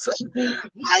presence.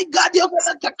 My God, you're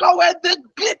gonna take away the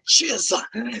glitches.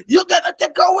 You're gonna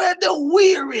take away the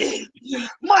weary.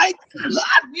 My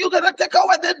God, you're gonna take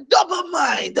away the double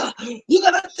mind. You're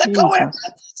gonna take away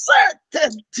Jesus.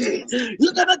 uncertainty.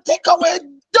 You're gonna take away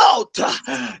doubt.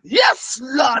 Yes,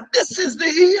 Lord, this is the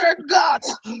year, God,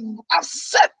 of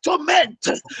settlement.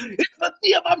 In the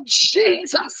name of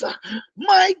Jesus,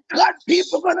 my God,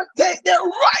 people gonna take their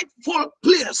rightful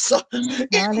place in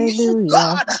you, Hallelujah.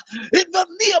 God. In the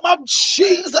name of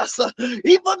Jesus,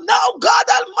 even now, God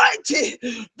Almighty,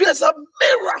 there's a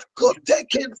miracle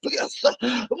taking place,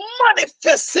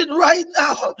 manifesting right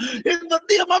now. In the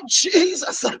name of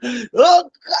Jesus, oh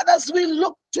God, as we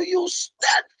look to you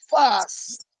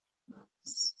steadfast,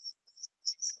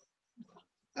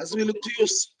 as we look to you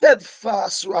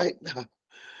steadfast right now,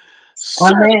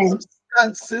 Amen.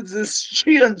 circumstances is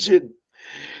changing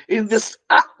in this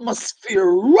atmosphere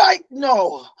right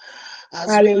now. As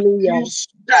we look to you Hallelujah.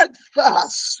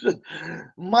 steadfast,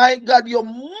 my God, you're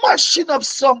mashing up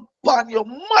some pan, you're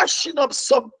mashing up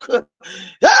some.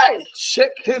 Hey,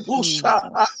 Shekebusha.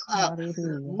 Jesus.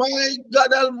 Hallelujah. My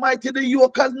God Almighty, the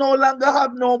yoke can no longer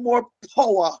have no more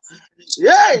power.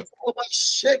 Yay!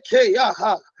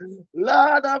 Yaha.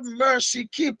 Lord of mercy,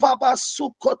 keep up a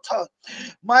sukota.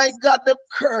 My God, the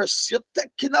curse, you're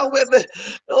taking away the,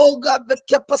 oh God, the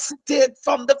capacity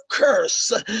from the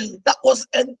curse that was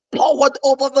empowered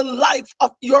over the life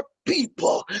of your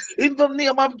people. In the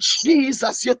name of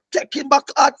Jesus, you're taking back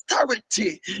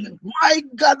authority. My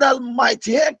God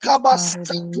Almighty, Hallelujah.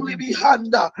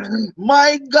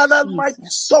 my God Almighty,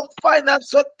 Jesus. some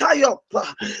finance will tie up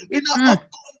in a Mm.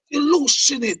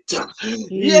 loosen it.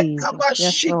 Jesus.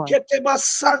 Yes, Lord.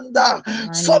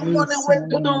 Some I money release in the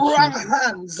went to the name of wrong Jesus.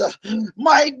 hands.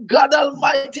 My God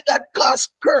Almighty, that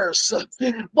caused curse.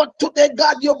 But today,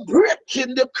 God, you're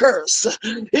breaking the curse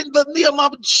in the name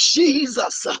of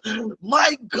Jesus.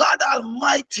 My God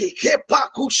Almighty,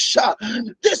 Kepakusha.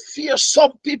 This year,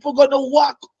 some people gonna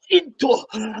walk into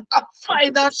a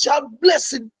financial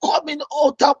blessing coming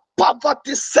out of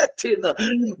poverty setting.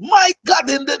 My God,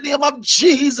 in the name of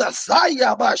Jesus, I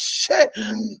am a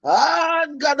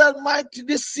and God Almighty,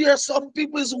 this year some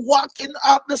people is walking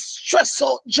out the stress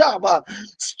out job,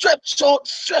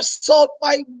 stress out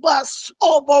my boss,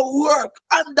 overwork,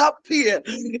 underpay.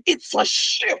 It's a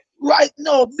shift right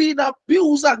now being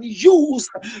abused and used,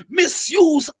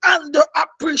 misused,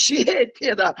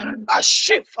 underappreciated. A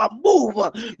shift, a move.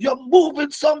 You're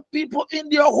moving some people in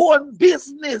their own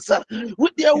business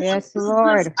with their own Yes,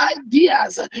 business Lord.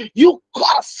 ideas. You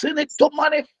causing it to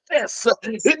manifest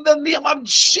in the name of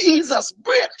Jesus.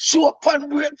 Breakthrough upon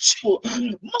breakthrough.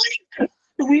 My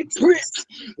we pray,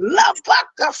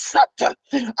 Lavakasata,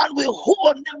 and we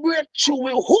hold the breakthrough,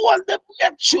 we hold the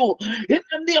breakthrough in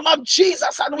the name of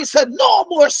Jesus, and we said, no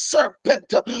more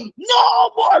serpent,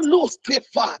 no more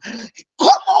Lucifer, come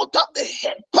out of the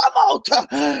head, come out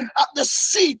of the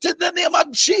seat in the name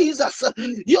of Jesus.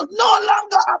 You no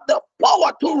longer have the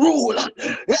power to rule.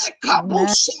 Amen.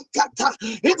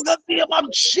 In the name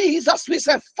of Jesus, we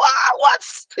say, forward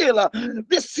still.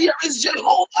 This year is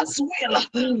Jehovah's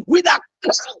will. With a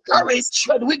courage,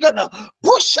 we're gonna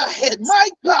push ahead. My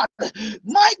God,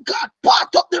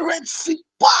 part of the Red Sea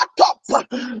part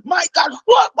up. My God,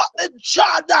 what about the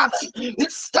Jordan?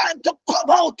 It's time to come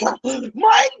out.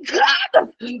 My God,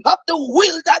 of the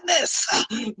wilderness.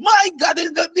 My God,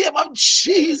 in the name of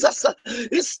Jesus,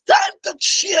 it's time to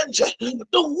change the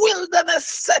wilderness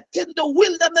setting, the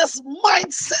wilderness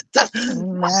mindset.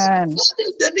 My Amen. God,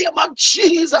 in the name of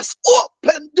Jesus,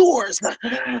 open doors.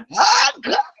 Ah,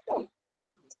 God,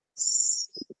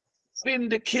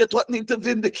 vindicate what need to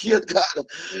vindicate, God.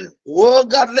 Oh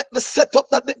God, let the setup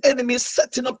that the enemy is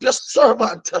setting up your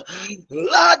servant.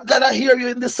 Lord God, I hear you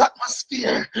in this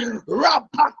atmosphere.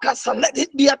 Rapakasa, let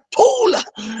it be a tool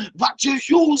that you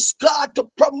use, God, to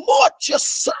promote your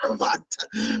servant.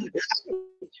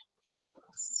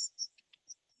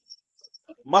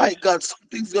 My God,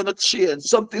 something's gonna change,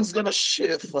 something's gonna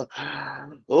shift.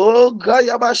 Oh God,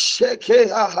 Yabasheke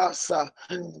Ahasa.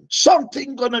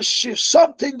 Something gonna shift,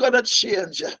 something gonna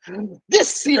change.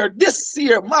 This year,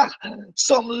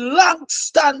 some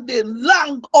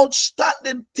long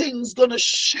outstanding things gonna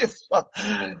shift.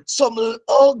 Some,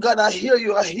 oh God, I hear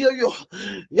you, I hear you.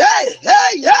 Yeah, yeah,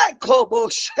 yeah,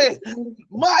 Koboshe.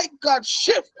 My God,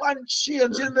 shift and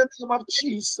change in the name of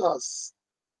Jesus.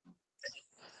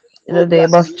 In Oh the God,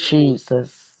 name I of hear you.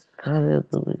 Jesus.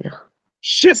 Hallelujah.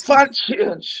 Shift and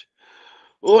change.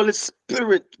 Holy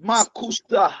Spirit,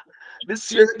 Makusta.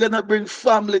 This year gonna bring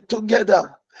family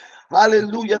together.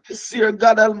 Hallelujah. This year,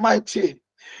 God Almighty.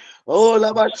 Oh,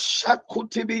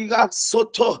 Labashakutibiga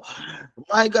Soto.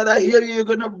 My God, I hear you. You're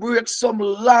gonna break some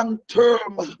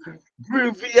long-term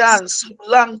grievance,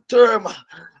 long-term,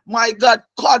 my God,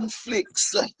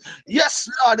 conflicts. Yes,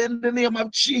 Lord, in the name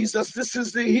of Jesus. This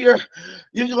is the year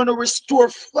you're gonna restore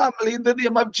family in the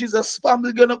name of Jesus.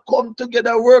 Family gonna come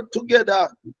together, work together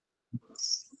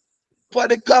for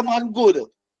the common good.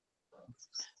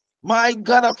 My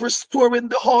God, of restoring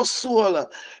the household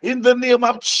in the name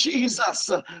of Jesus.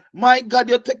 My God,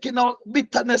 you're taking out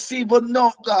bitterness even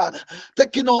now, God.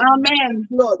 Taking out Amen.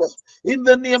 blood in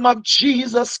the name of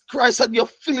Jesus Christ, and you're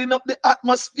filling up the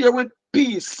atmosphere with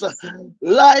peace.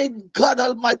 Like God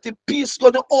Almighty, peace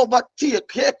gonna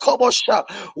overtake. Hey, Kabasha,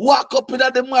 walk up in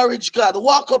the marriage, God.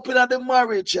 Walk up in the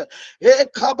marriage. Hey,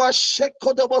 Kabasha,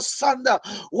 Kodabosanda,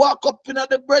 walk up in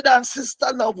the brother and sister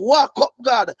love. Walk up,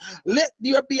 God. Let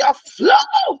there be a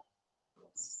flow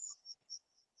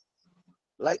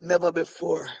like never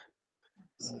before.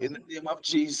 In the name of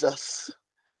Jesus.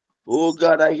 Oh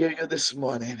God, I hear you this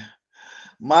morning.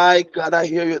 My God, I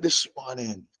hear you this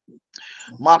morning.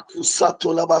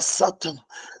 Makusato Labasata.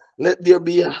 Let there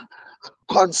be a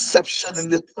conception in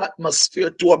the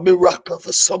atmosphere to a miracle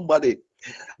for somebody.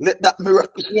 Let that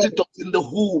miracle Yes. sit up in the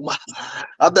womb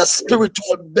of the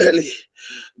spiritual belly.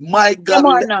 My Come God,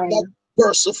 on let now. that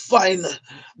person find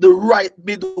the right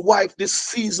midwife this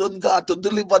season, God, to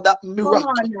deliver that Come miracle.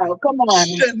 on now. Come on.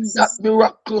 Send that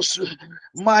miraculous,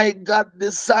 my God,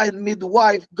 design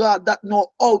midwife, God, that know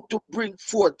how to bring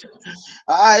forth.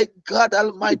 I, God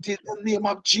Almighty, in the name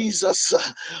of Jesus.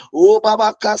 Oh,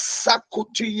 Baba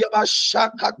Kasakuti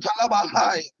Yabashaka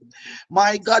Talabahai.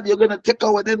 My God, you're going to take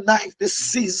away the knife this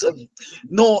season.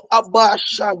 No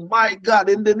abortion, my God,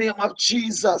 in the name of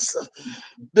Jesus.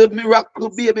 The miracle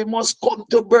baby must come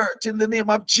to birth in the name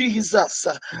of Jesus.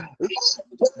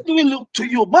 Lord, we look to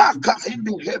you, Marker in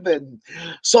the heaven.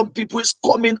 Some people is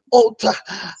coming out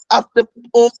of the,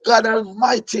 oh God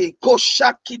Almighty,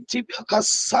 Koshaki Tibaka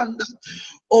Sanda,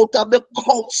 out of the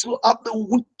counsel of the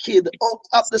wicked, out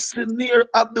of the snare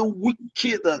of the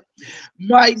wicked.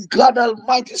 My God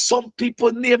Almighty, some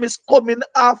people name is coming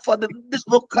after the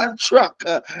devil contract.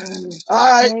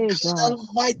 I, God Jesus.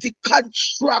 Almighty,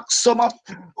 contract some of,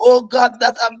 oh God,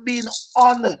 that have been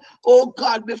on, oh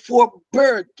God, before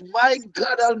birth. My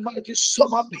God Almighty,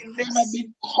 some have been name have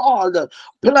been called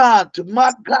plant.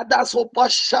 My God, that's what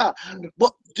Pasha.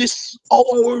 But this our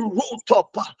root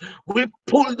up. We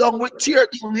pull down, we tear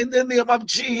down in the name of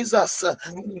Jesus.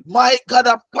 My God,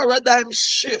 a paradigm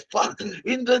shift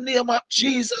in the name of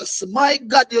Jesus. My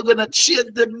God, you're gonna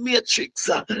change the matrix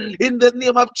in the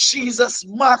name of Jesus.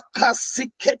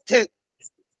 Makasikete.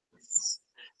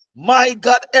 My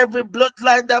God, every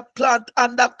bloodline that plant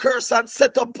under curse and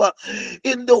set up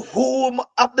in the womb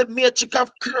of the matrix of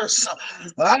curse.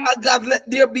 Ah, God, let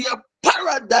there be a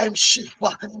paradigm shift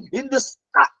in this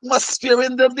atmosphere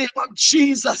in the name of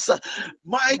Jesus.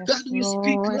 My Yes, God, we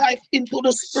speak Lord. life into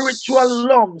the spiritual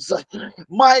lungs.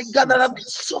 My God, that have been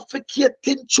Jesus.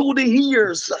 suffocating through the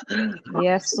years.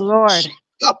 Yes, Lord.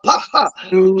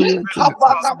 Hallelujah,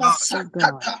 Jesus. Mighty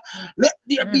God. Let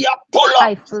there Mm. be a pull up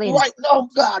Trifling. right now,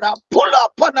 God. A pull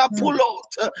up and a Mm. pull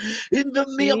out. In the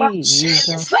name of Jesus.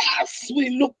 Jesus, we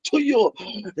look to you.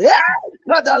 Yeah,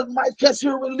 God Almighty, as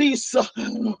you release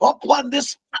upon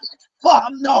this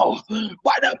farm now,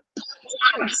 by the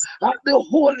and the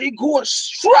Holy Ghost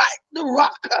strike the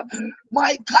rock.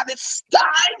 My God, it's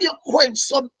time you quench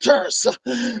some thirst.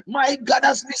 My God,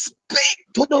 as we speak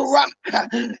to the rock,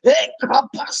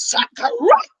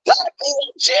 rock,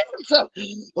 Jesus.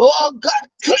 Oh God,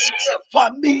 clear for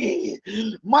me.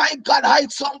 My God,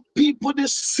 hide some people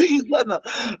this season.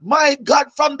 My God,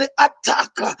 from the attack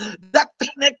that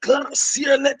connect last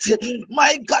year,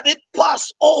 my God, it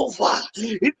pass over.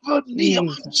 In the name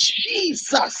of Jesus.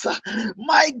 Jesus,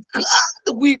 my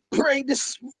God, we pray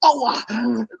this hour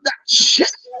that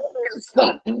chains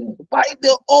by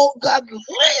the oh God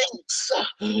links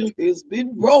is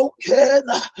been broken.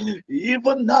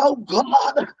 Even now,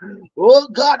 God, oh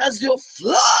God, as you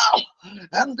flow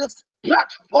and this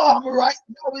platform right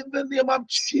now in the name of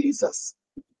Jesus.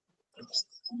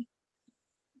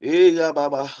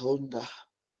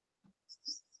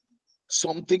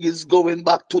 Something is going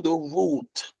back to the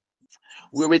root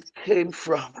where it came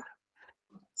from.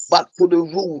 Back to the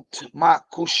root,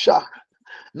 Makusha.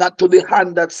 Not to the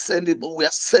hand that sent it, but we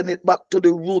are sending it back to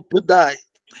the root to die.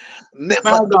 Never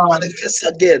My to God. manifest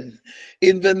again.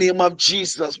 In the name of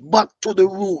Jesus, back to the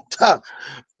root.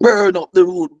 Burn up the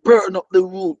root, burn up the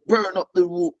root, burn up the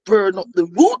root, burn up the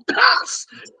root cast.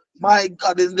 My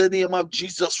God, in the name of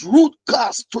Jesus, root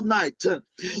cast tonight.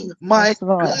 My Yes,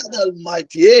 Lord. God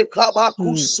Almighty,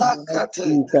 Jesus.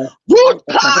 Jesus. root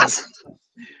cast.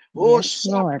 Oh, Yes,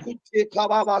 Lord. Shakute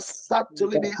Kababa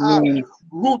Jesus' Satulimiha. name.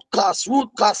 Root cast,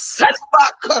 send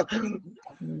back.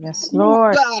 Yes, Root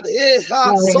Lord.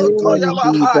 God, Soto Hallelujah,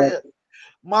 Jesus. Yabahaya.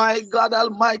 My God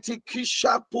Almighty,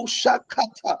 Kisha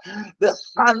Pushakata, the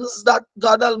hands that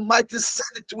God Almighty said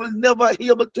it will never be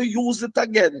able to use it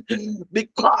again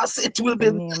because it will In be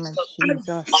the name of and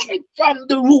Jesus. fight from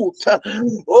the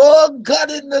root. Oh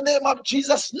God, in the name of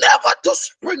Jesus, never to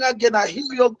spring again. I hear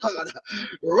you, God.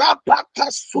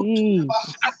 Jesus.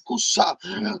 Rapakasutuyabahakusha.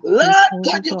 Sweet Lord God,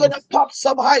 Holy you're gonna Ghost. pop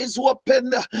some eyes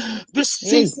open this Hey.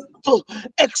 season to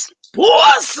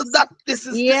expose that this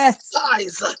is Yes.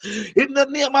 disguise in the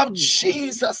name of Jesus.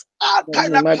 Jesus. All In the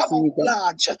kind of name of Jesus.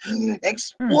 camouflage. Mm.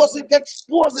 Expose it,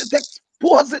 expose it,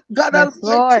 expose it, God Yes, Lord.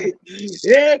 Almighty.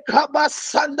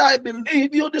 Kabasanda, I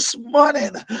believe you this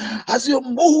morning as you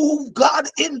move, God,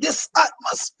 in this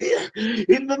atmosphere.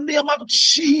 In the name of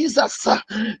Jesus.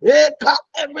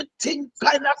 Everything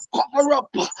kind of cover up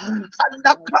and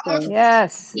the cover Okay.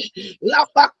 Yes.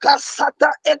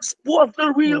 Labakasata, expose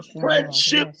the real Yes, Lord. friendship,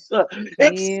 Yes. expose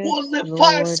Yes, the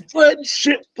false Lord.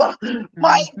 friendship.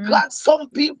 My Mm-hmm. God, some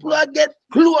people are get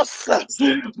close.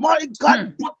 My God,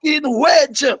 Mm. put in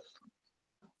wedge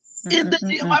in the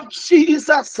name Mm-mm-mm-mm. of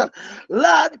Jesus.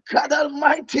 Lord God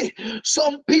Almighty,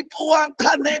 some people want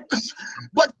connect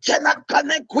but cannot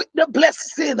connect with the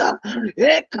blessing.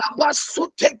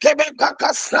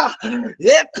 Ekabasutekebekakasa.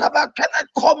 Cannot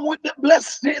come with the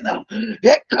blessing.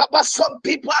 Some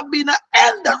people have been an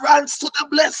hindrance to the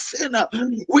blessing.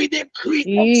 We decree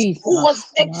expose,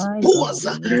 Jesus. My God. expose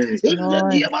Yes, in the Lord.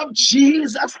 name of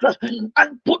Jesus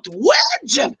and put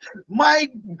wedge. My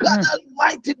God Mm.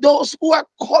 Almighty, those who are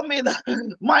coming,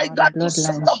 my Oh, the God, to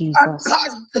set bloodline, up and Jesus.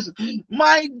 cause,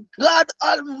 my God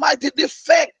Almighty,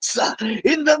 defects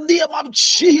in the name of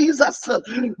Jesus.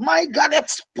 My God,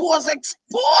 expose,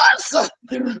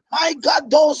 my God,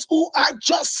 those who are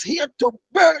just here to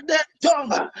burn their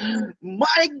tongue,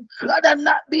 my God, and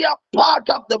not be a part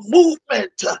of the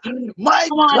movement. My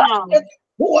Come on God, now.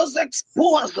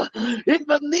 expose in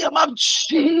the name of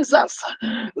Jesus.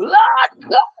 Lord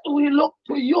God, we look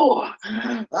to you.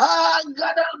 Ah,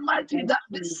 God Almighty, Yes, that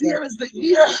this Jesus. year is the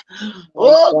year. My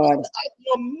Oh, God.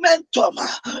 momentum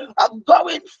of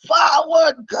going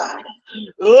forward, God.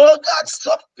 Oh, God,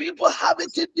 some people have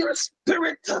it in their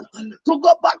spirit to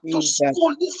go back to Jesus.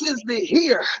 school. This is the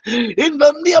year. In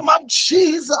the name of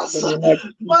In the Jesus. name of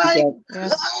My Jesus.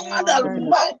 Yes, God In the Lord. name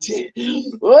of Almighty.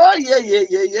 Oh, yeah, yeah,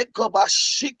 yeah, yeah. Come on,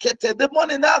 shake it. The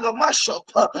money not gonna mash up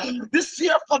this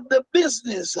year for the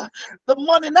business. The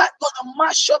money not gonna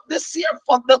mash up this year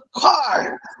for the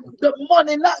car. The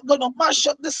money not gonna mash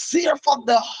up this year for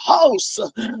the house.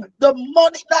 The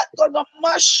money not gonna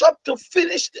mash up to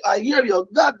finish. I hear you,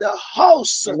 God, the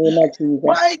house. the name of Jesus.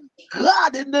 My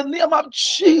God, in the name of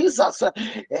Jesus,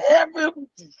 every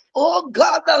oh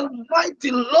God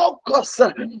Almighty, locusts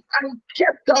and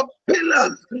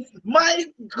caterpillars. My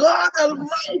God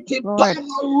Almighty, Lord.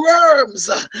 palmer worms.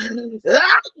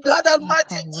 God Almighty,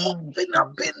 Amen. open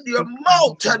up in your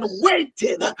mouth and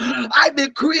waiting. I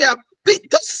decree a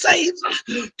bitter savor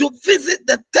to visit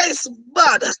the taste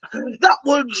bud that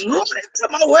will drive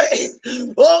them away.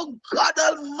 Oh God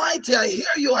Almighty, I hear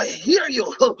you, I hear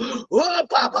you. Oh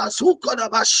Baba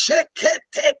Sukonaba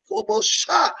Shekete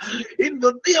Kobosha. In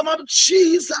the name of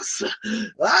Jesus,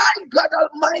 I God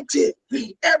Almighty,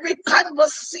 every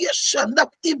conversation that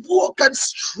evoke and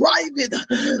striving,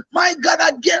 my God,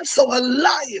 against our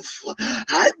life,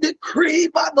 I decree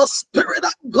by the Spirit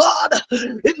of God,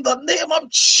 in the name of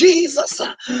Jesus,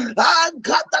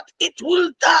 God, that it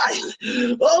will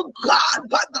die. Oh God,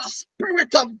 by the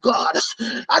Spirit of God,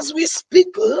 as we speak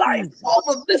life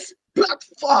over this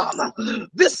platform,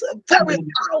 this very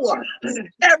hour,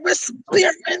 every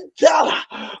spiritual,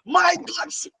 my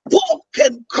God,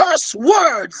 spoken curse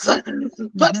words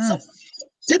that's Mhm.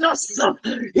 in us.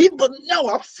 Even now,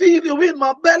 I feel you in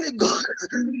my belly, God.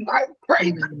 I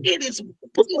pray that it is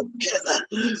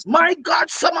broken. My God,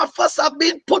 some of us have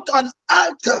been put on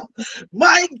altar.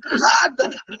 My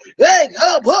God, hey,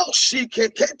 oh, she can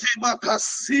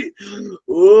makasi.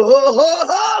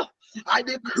 Oh, I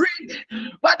decree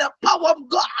by the power of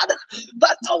God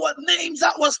that our names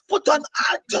that was put on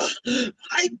altar,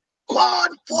 my God,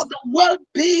 for the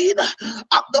well-being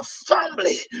of the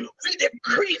family, we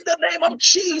decree in the name of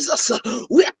Jesus.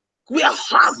 We have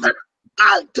an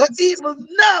altar even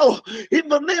now in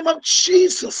the name of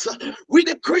Jesus. We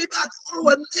decree that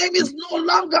our name is no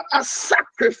longer a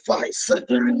sacrifice.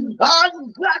 And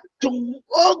that to,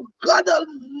 oh God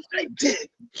Almighty,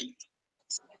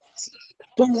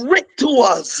 to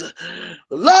rituals.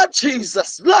 Lord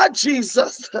Jesus, Lord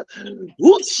Jesus,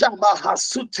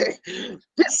 Ushamahasute,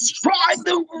 destroy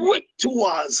the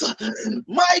rituals.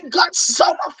 My God,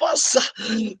 some of us,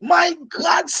 my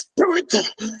God, spirit,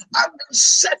 have been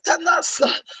setting us,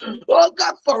 oh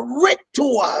God, for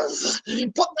rituals,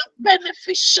 for the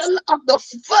beneficial of the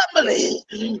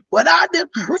family. When I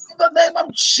decree in the name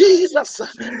of Jesus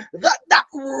that that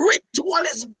ritual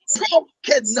is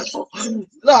broken now.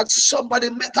 Lord, somebody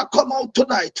make a come out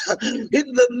tonight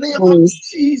in the name of Mm.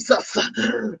 Jesus.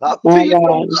 I My feel you,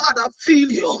 God. God. I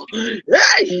feel you.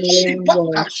 Hey, Hallelujah.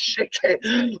 Shibaka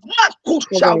Sheke. Makusha,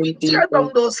 Cover we him, tear down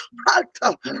Jesus. those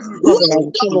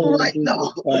altars Cover him, right Jesus.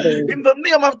 now Cover him. in the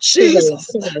name of Cover him,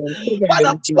 Jesus cover him, cover by the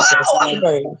him, Jesus. power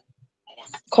Cover him.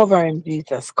 Cover him,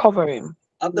 Jesus. Cover him.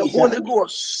 of the Jesus. Holy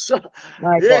Ghost.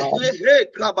 My Hey, God. hey, hey,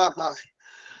 Kabahai.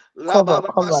 La Cover, Baba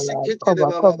cover, Lord. Sikete de Cover,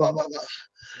 Baba cover. Baba.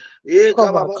 Hey, Cover,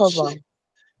 Kababa. cover.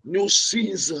 New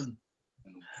season,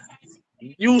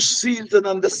 new season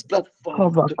on this platform,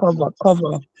 Cover, cover,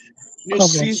 cover. new Cover,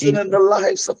 season in Jesus. the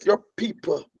lives of your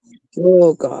people.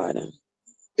 Oh, God.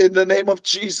 In the name of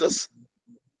Jesus,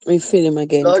 We feel him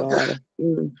again, Lord, God.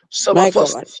 Mm. some My of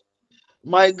us, God.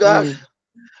 my God, Mm.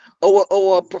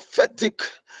 our prophetic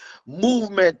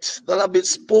movement that have been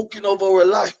spoken over our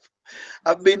life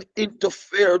have been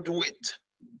interfered with.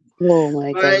 Oh,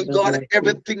 my My God. Have God, mercy.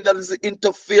 everything that is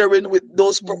interfering with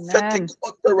those prophetic Amen.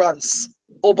 utterance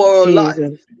over our life,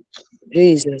 Jesus.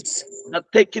 Jesus. not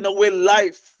taking away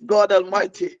life, God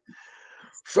Almighty,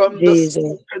 from the Jesus.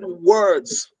 spoken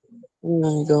words.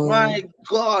 My God. My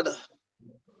God,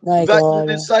 My that you God.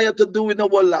 desire to do in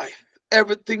our life,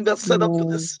 everything that's set up to Mm.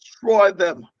 destroy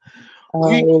them,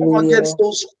 we come Hallelujah. against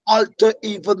those altar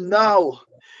even now.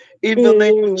 In the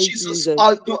name of Oh, Jesus, Jesus.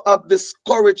 altar of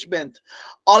discouragement,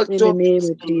 In altar the of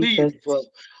name of disbelief, Jesus.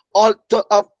 altar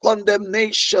of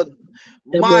condemnation.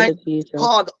 The blood My of Jesus.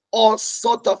 God, all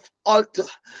sort of altar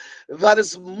that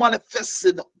is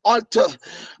manifesting, altar,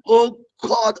 oh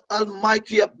God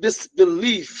Almighty, of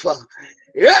disbelief.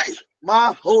 Hey,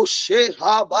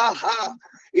 Mahoshehabaha.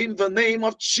 In the name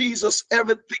of Jesus,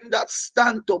 everything that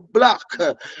stand to block.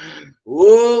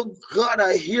 Oh God,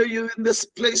 I hear you in this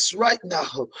place right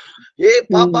now. Eh,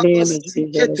 In the Baba name of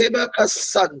Jesus. Basiketeba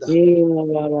Kasanda.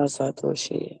 Baba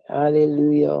Satoshi.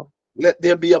 Hallelujah. Let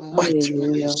there be a mighty Hallelujah.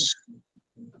 release.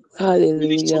 Release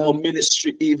Hallelujah. our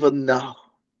ministry even now.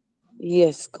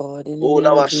 Yes, God, in the Oh, name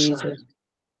thou of art shine. Jesus.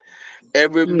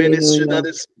 Every ministry Hallelujah. that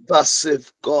is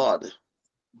passive, God.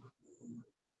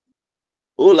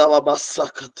 Oh, la Baba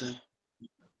Sakata.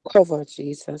 Cover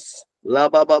Jesus. La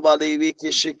Baba Bali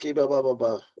Shiki Baba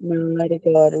Baba. Mighty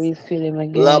God, we feel him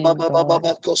La again, Baba Baba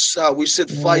God. Kosa. We set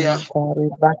fire. Oh, God, we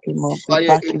back him up. We Fire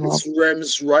back in him up. these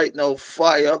realms right now.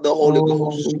 Fire of the Holy Oh,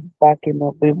 Ghost. we back him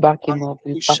up. We back him up.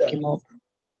 We back Kusha. him up.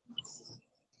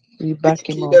 We back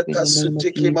him up Ikiba in the name of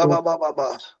Kasutiki Jesus. Baba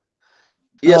Baba.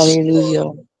 Yes, Lord.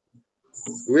 Hallelujah.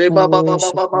 Reba I ba ba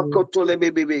ba worship ba ba you. kotole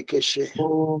bebe keshe.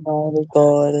 Almighty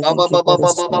God, I Ba ba thank you ba for ba the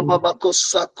ba ba ba ba strength. ba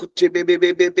kosakuti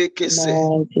bebe kese.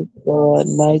 Mighty God,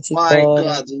 mighty My God.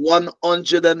 God,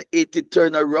 180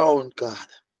 turnaround, God.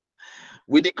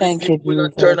 We decree Thank you you, will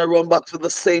not Jesus. turn around back to the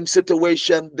same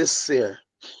situation this year.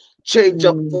 Change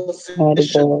of Mighty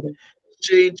position, God.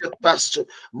 change of pasture.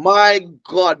 My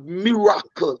God,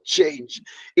 miracle change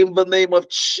in the name of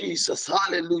Jesus.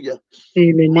 Hallelujah.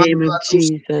 In the My name of God,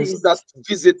 those Jesus. things that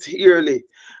visit yearly.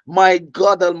 My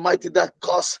God Almighty, that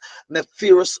cause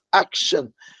nefarious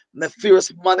action,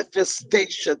 nefarious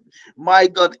manifestation. My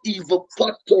God, evil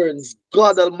patterns.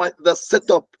 God Almighty, that set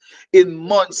up in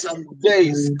months and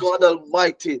days. Mm. God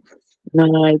Almighty,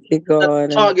 Mighty that God.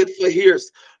 target for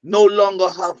years no longer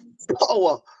have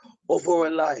power over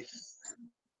our life.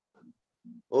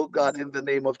 Oh God, in the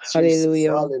name of Jesus.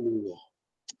 Hallelujah. Hallelujah.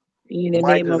 In the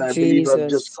My name God, of I believe I've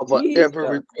just Jesus. covered every Jesus.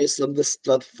 request on this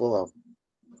platform.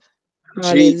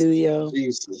 Jesus, Hallelujah.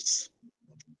 Jesus.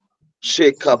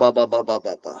 Sheka ba ba ba ba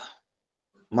ba ba.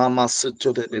 Mama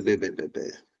suto de be be be be be.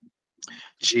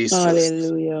 Jesus.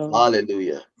 Hallelujah.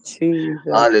 Hallelujah. Jesus.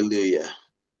 Hallelujah.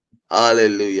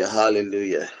 Hallelujah.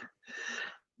 Hallelujah.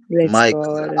 Bless My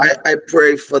God. God. I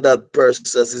pray for that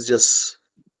person as is just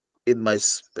in my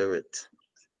spirit.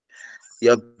 You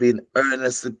have been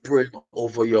earnestly praying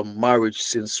over your marriage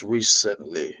since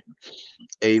recently.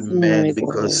 Amen. My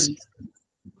Because God.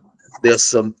 there's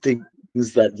some things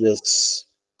that just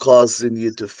causing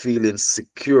you to feel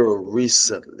insecure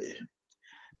recently.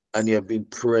 And you have been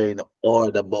praying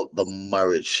hard about the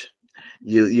marriage.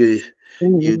 You you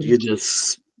you Mm.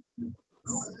 just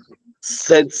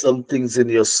said some things in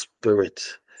your spirit.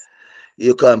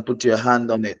 You can't put your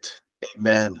hand on it.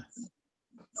 Amen.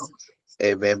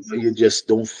 Amen. But you just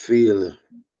don't feel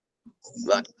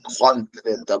that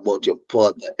confident about your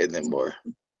partner anymore.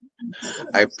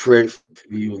 I pray for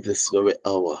you this very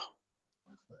hour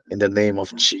in the name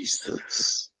of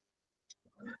Jesus.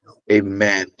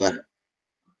 Amen. That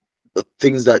the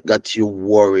things that got you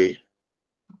worried,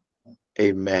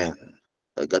 amen,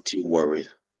 that got you worried,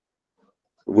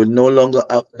 will no longer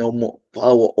have no more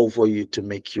power over you to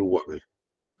make you worry.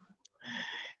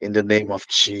 In the name of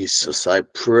Jesus, I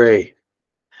pray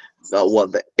that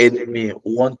what the enemy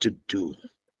want to do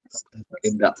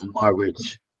in that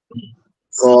marriage,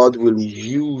 God will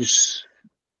use,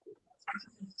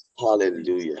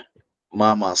 hallelujah,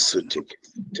 Mama Sutik,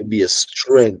 to be a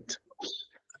strength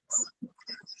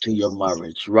to your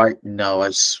marriage. Right now, I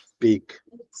speak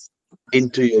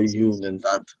into your union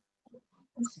that,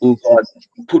 oh God,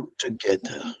 put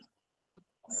together,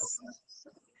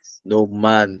 no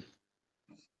man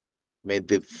may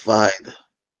divide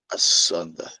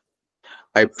asunder.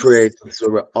 I pray this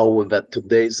very hour that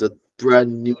today is a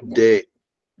brand new day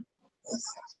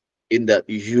in that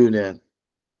union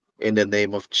in the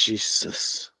name of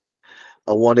Jesus.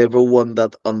 I want everyone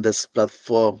that on this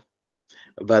platform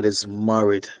that is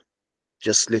married,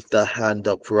 just lift a hand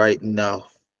up right now.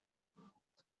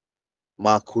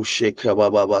 Makusheka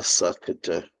Baba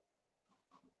Sakata.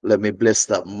 Let me bless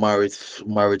that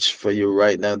marriage for you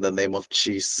right now in the name of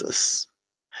Jesus.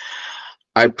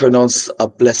 I pronounce a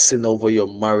blessing over your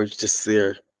marriage this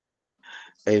year.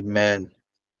 Amen.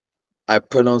 I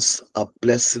pronounce a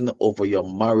blessing over your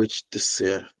marriage this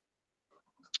year.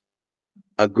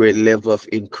 A great level of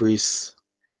increase.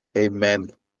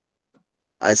 Amen.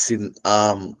 I see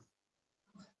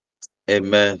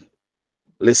amen.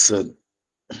 Listen,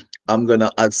 I'm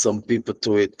gonna add some people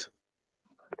to it.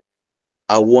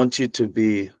 I want you to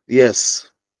be,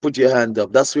 yes, put your hand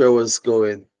up. That's where I was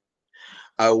going.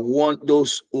 I want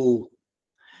those who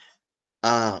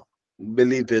uh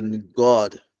believe in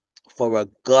God for a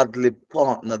godly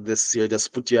partner this year.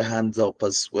 Just put your hands up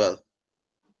as well.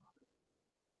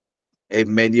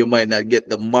 Amen. You might not get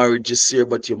the marriage this year,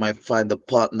 but you might find a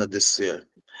partner this year.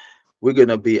 We're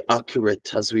gonna be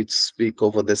accurate as we speak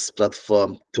over this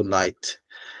platform tonight.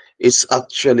 It's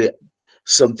actually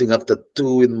something after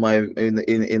two in my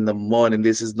in the morning.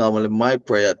 This is normally my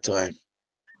prayer time.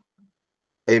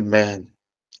 Amen.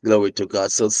 Glory to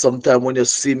God. So sometime when you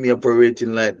see me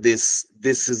operating like this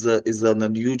is an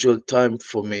unusual time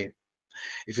for me.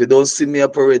 If you don't see me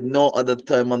operate no other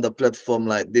time on the platform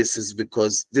like this, is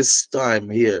because this time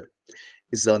here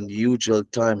is an unusual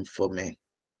time for me.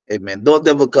 Amen. Don't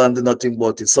devil can't do nothing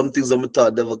about it. Some things I'm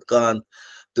taught devil can't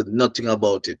do nothing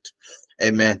about it.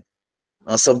 Amen.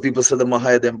 And some people say them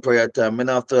hide them prayer time. I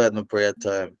don't have to hide my prayer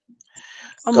time.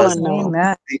 Come Because on now.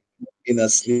 Amen. in a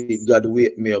sleep, God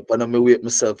wake me up. And I may wake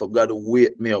myself up. God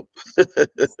wake me up.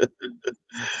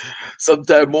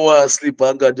 Sometimes more I sleep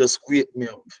and God just wake me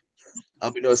up. I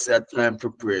mean, I say time for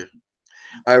prayer.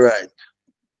 All right.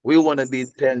 We want to be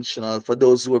intentional for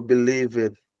those who are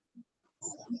believing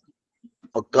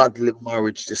a godly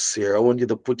marriage this year. I want you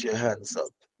to put your hands up.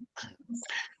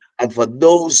 And for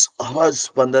those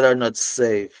husbands that are not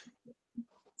saved,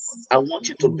 I want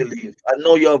you to believe. I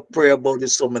know you have prayed about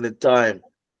this so many times.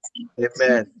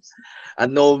 Amen. I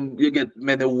know you get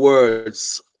many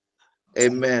words.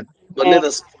 Amen. But let Yes.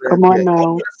 us pray Come again. on I'm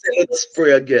now. going to say, let us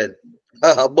pray again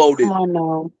about Come it. on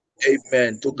now.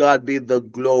 Amen. To God be the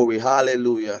glory.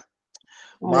 Hallelujah.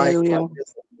 My God, Hallelujah.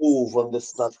 there's a move on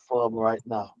this platform right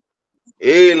now.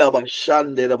 Eh, la ba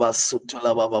shande la ba sutu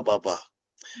la ba ba ba ba.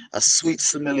 A sweet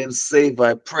smelling savor.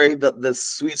 I pray that the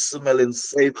sweet smelling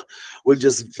savor will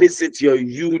just visit your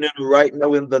union right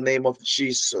now in the name of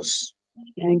Jesus.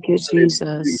 Thank you, So let's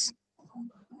pray. Jesus.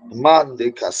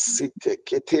 Mande kasite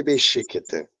ketebe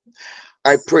shekete.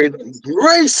 I pray that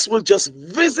grace will just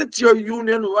visit your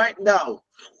union right now.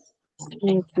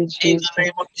 Thank you, In Jesus. the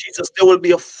name of Jesus, there will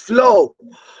be a flow.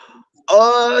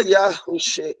 Oh, yeah. Oh,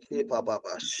 shake it, ba, ba,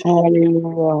 ba, shake.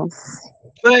 Hallelujah.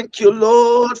 Thank you,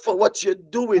 Lord, for what you're Thank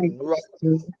doing right.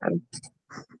 you, Jesus.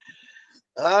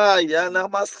 Ah, ya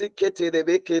namasikete de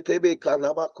bekete be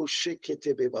kanama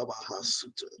kushikete be baba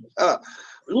hasutu. Ah,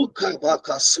 luka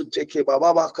baka suteke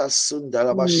baba baka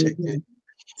sundara basheke. Hallelujah.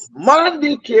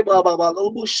 Mandi ke baba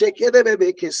balubu sheke de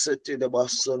bebeke sete de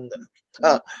basunda.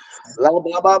 Ah, la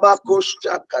baba bako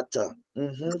shakata.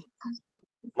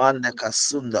 Manda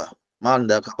kasunda.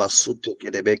 Manda kabasutu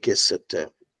ke de beke sete.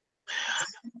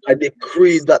 I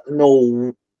decree that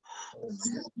no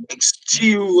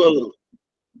exterior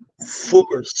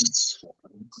force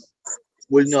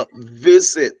will not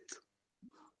visit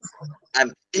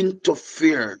and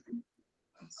interfere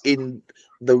in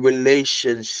the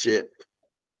relationship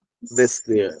this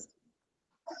year.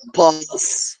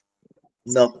 Pause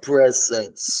the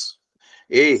presence.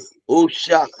 Eh,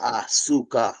 Usha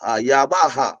Suka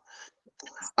Yabaha.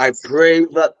 I pray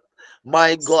that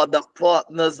my God, the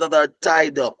partners that are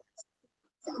tied up,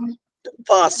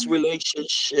 past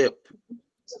relationship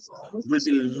will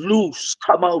be loose,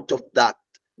 come out of that.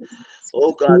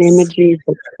 Oh In God, the name of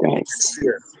Jesus Christ. this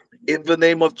year, in the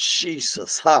name of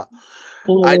Jesus, huh?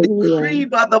 I Hallelujah. decree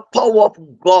by the power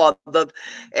of God that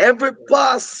every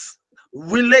past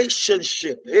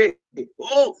relationship, hey,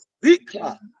 oh,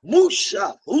 Hika,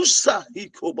 Musha, Usa,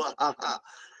 Hikobaha,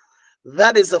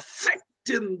 that is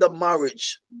affecting the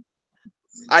marriage.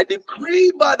 I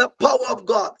decree by the power of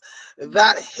God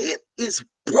that it is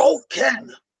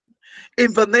broken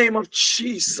in the name of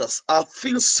Jesus. I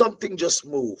feel something just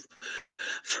move.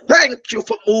 Thank you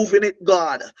for moving it,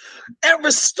 God.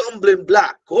 Every stumbling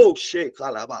block, oh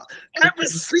Shekalaba, every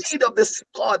seed of this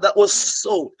God that was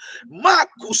sowed,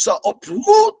 Makusa,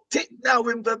 uproot it now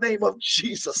in the name of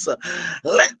Jesus.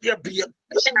 Let there be a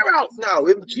clear out now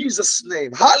in Jesus'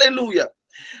 name. Hallelujah.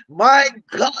 My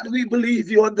God, we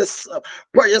believe you on this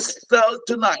prayer cell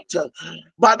tonight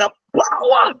by the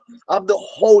power of the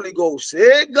Holy Ghost.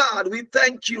 Hey, God, we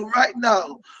thank you right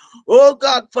now. Oh,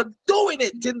 God, for doing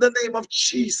it in the name of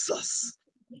Jesus.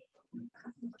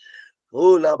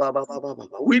 Oh, la, ba, ba, ba, ba, ba,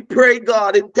 ba. We pray,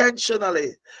 God,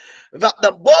 intentionally that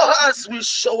the Boaz will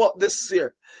show up this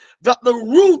year, that the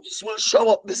roots will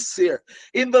show up this year.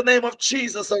 In the name of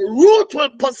Jesus, a root will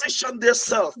position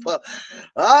themselves.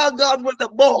 God, when the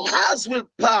Boaz will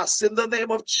pass in the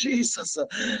name of Jesus.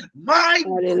 My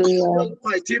Hallelujah. God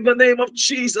Almighty, in the name of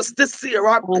Jesus, this year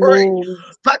I pray Amen.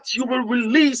 that you will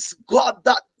release, God,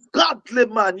 that godly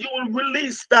man. You will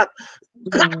release that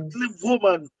Mm. godly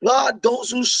woman. God,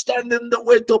 those who stand in the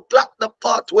way to block the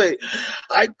pathway.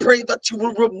 I pray that you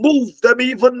will remove them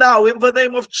even now in the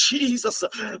name of Jesus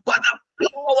by the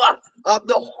power of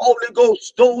the Holy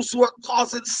Ghost. Those who are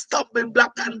causing stumbling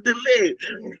block and delay.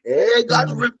 Hey, God,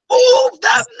 Mm. remove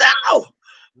them now.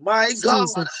 My God,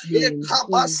 Jesus' name.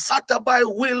 Mm. Ekabasata by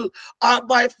will or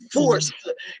by Mm. force,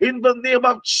 in the name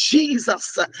of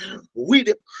Jesus, we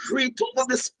decree over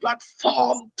this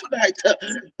platform tonight,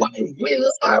 by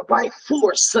will or by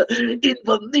force, in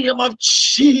the name of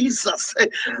Jesus.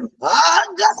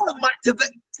 God Almighty,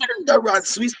 the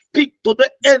endurance, we speak to the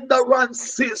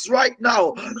endurances right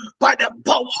now by the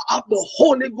power of the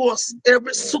Holy Ghost,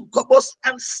 every succubus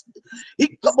and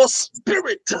incubus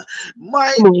spirit,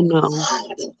 my Come on now.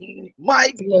 God,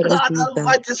 my Blood of God Jesus.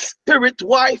 Almighty, spirit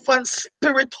wife and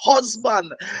spirit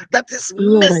husband that is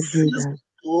Blood of missing. Jesus.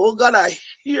 Oh God, I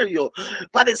hear you.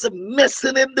 That is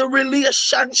missing in the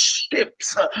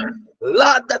relationships.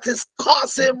 Lord, that is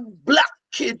causing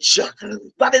blockage.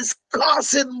 That is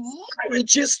causing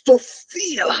marriages to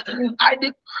fail. I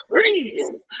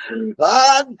decree,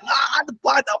 God,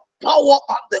 by the power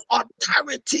of the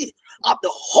authority of the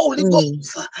Holy Mm.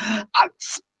 Ghost, I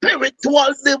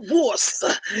spiritual divorce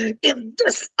in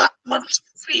this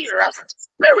atmosphere,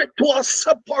 spiritual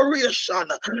separation.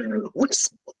 We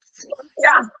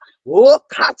yeah. Oh,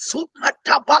 Katsuta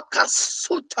Tabaka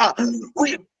Suta.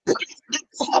 We break the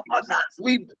covenant.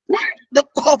 We break the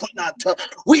covenant.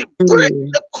 We break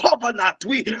Mm. the covenant.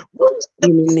 We break the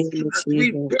In the name of covenant.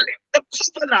 We Jesus. break the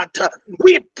covenant.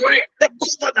 We break the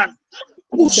covenant.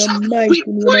 In the mighty We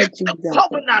name break of the Jesus.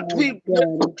 covenant. My We break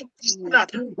God. the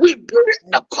covenant. We break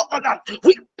the covenant.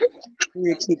 We break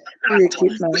Break it, we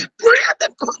man. break the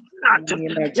In the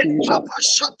covenant. name of Hey, Jesus. Papa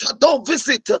Shatta, don't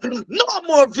visit. No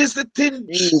more visiting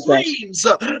Jesus. dreams.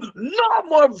 No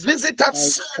more visit at My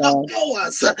certain God.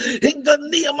 hours. In the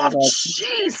name of Jesus.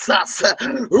 Jesus.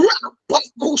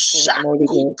 Holy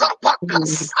Ghost.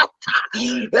 Mm.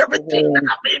 Rapakushatukapakasata. Everything that Him.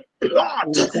 have been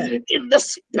planned Jesus. in the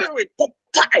spirit to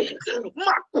die.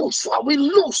 Makusa, we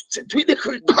loose it. We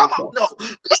decree, come out Jesus. now.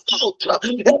 Come out.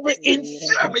 Every In the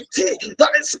name of infirmity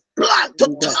that is planned to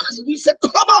Jesus. die. We say,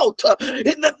 come out.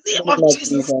 In the name Name of of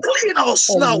Jesus, Jesus. clean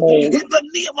us Come now. out. In the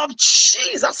name of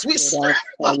Jesus, we With serve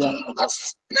that fire. a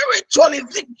spiritual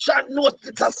eviction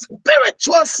notice, a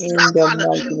spiritual In the summon.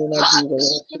 mighty name of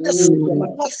Jesus. In the Praise the spirit man.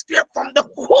 atmosphere from the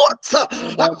courts of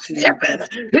Name of heaven. Jesus.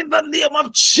 In the name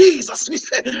of Jesus, we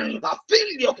say, I feel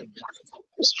you.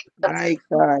 My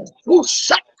God.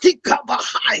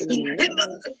 Ushatikabahai. In Mm. the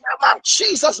name of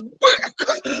Jesus, break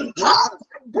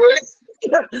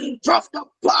from the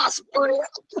past, break.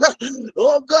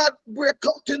 Oh God, break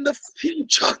out in the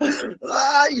future.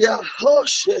 Ah, yeah, oh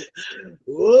shit.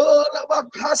 Oh,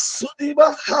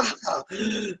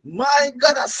 my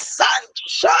God, a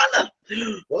sanction.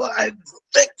 Oh,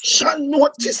 eviction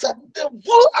notice of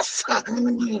divorce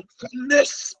from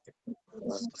this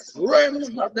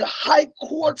realm of the high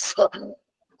courts of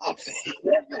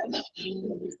heaven.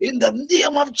 In the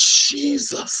name of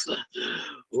Jesus.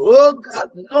 Oh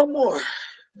God, no more.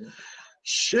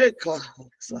 Shaker.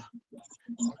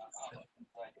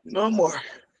 No more.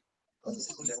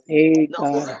 Hey No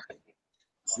God. more.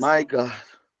 My God.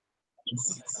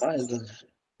 My God.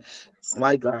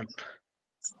 My God.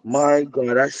 My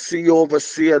God. I see you,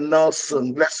 Overseer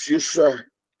Nelson. Bless you, sir.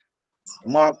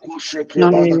 Marco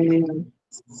Shekebaba. Hallelujah.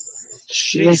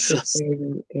 Bless your Jesus.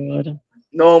 servant, God.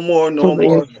 No more, no Cover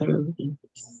your more. servant.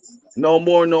 No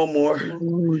more, no more. No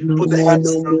more, no Put the more,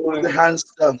 hands no down. Put the more. hands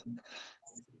down.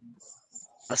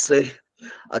 I say,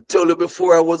 I told you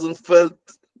before I wasn't felt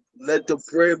led to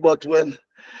pray, but when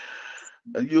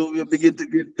you begin to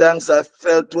give thanks, I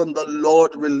felt when the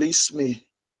Lord released me.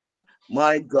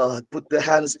 My God, put the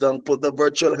hands down, put the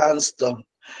virtual hands down.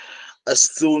 As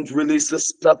soon release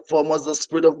this platform as the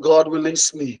Spirit of God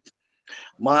released me.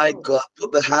 My God,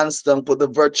 put the hands down, put the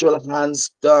virtual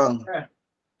hands down.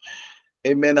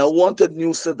 Amen. I want a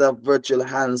new set of virtual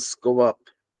hands go up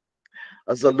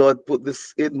as the Lord put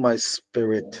this in my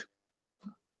spirit.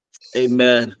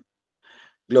 Amen.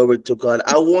 Glory to God.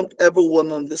 I want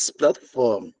everyone on this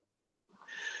platform.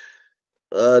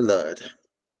 Oh Lord.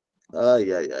 Ah,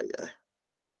 yeah, yeah, yeah.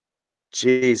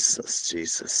 Jesus,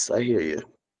 Jesus. I hear you.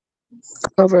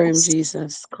 Cover him,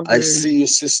 Jesus. I Cover him. see you,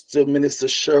 Sister Minister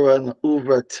Sharon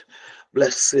Hubert.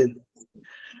 Blessing.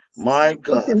 My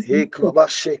God. Hey,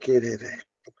 Kabashekere.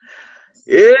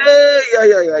 Yeah, yeah,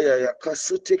 yeah, yeah, yeah, yeah.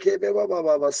 Kasutikebe baba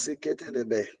baba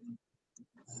siketebe.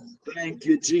 Thank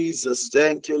you, Jesus.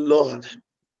 Thank you, Lord.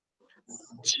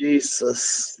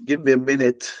 Jesus. Give me a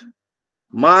minute.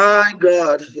 My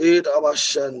God. Hey,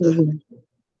 Abashanda.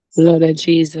 Lord of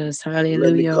Jesus.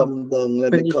 Let me Hallelujah. come down.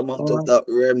 Let me Praise come out of God. that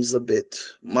realms a bit.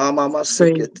 Mama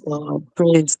Praise Masikit. God.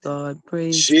 Praise God.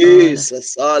 Praise God.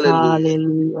 Jesus. Hallelujah.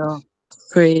 Hallelujah.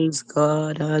 Praise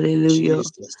God. Hallelujah.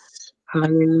 Jesus.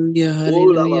 Hallelujah. Oh,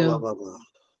 la, ba, ba, Hallelujah. ba, ba.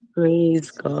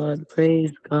 Praise God.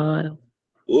 Praise God.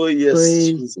 Oh, yes,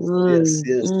 Praise. Jesus. Yes,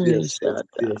 yes, yes, yes,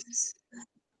 Shada. yes.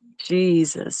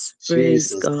 Jesus.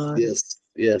 Praise Jesus. God. Yes,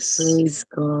 yes. Praise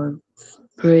God.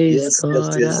 Praise Yes, yes,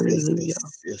 God. yes, yes, Hallelujah.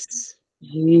 yes, yes.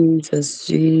 Jesus.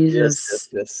 Yes, yes, Jesus.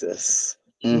 yes, yes.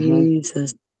 Mm-hmm.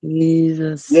 Jesus.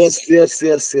 Jesus. Yes, yes,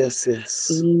 yes, yes,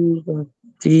 yes. Jesus.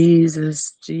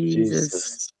 Jesus. Jesus.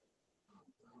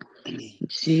 Jesus.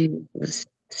 Jesus.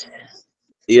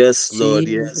 Yes, Lord.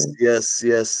 Yes, Jesus. yes,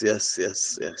 yes, yes,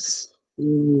 yes, yes.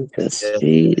 Jesus. Yes, yes.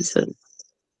 Jesus.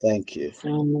 Thank you.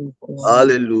 Oh God.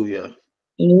 Hallelujah.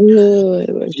 Oh,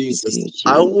 I worship Jesus. you,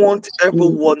 I Jesus. want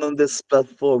everyone on this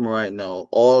platform right now,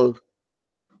 all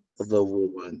of the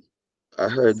women. I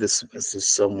heard this message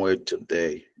somewhere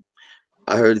today.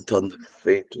 I heard it on the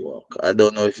faith walk. I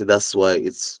don't know if that's why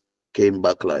it's came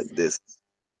back like this.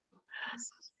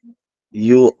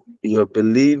 You're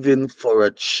believing for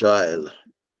a child.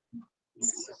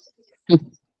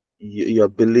 You're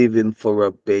believing for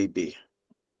a baby.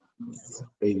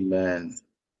 Amen.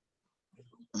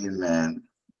 Amen.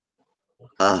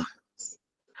 Ah,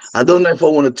 I don't know if I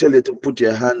want to tell you to put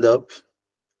your hand up.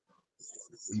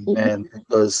 Amen.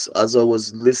 Because as I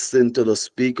was listening to the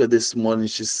speaker this morning,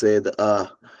 she said,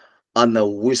 on a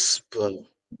whisper.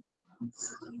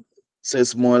 So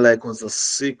it's more like it was a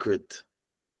secret.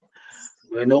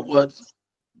 You know what?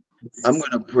 I'm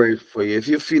gonna pray for you. If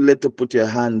you feel led to put your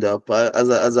hand up,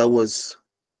 as I was,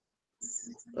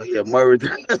 oh yeah, married.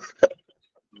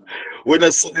 When I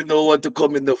suddenly don't want to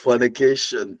come in the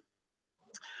fornication,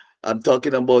 I'm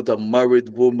talking about a married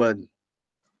woman.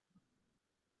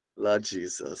 Lord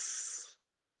Jesus.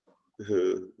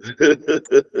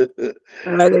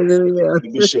 Hallelujah.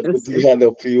 Bishop, put your hand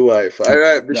up for your wife. All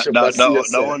right, That Bishop, I that see you,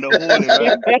 that, that sir. one the holy,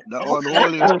 right? That one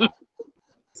holy.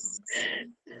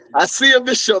 I see you,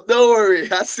 Bishop. Don't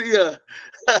worry. I see you.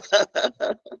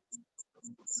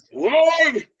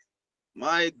 Whoa!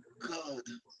 My God.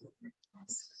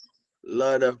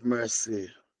 Lord of mercy.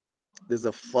 There's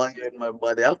a fire in my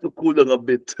body. I have to cool down a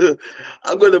bit.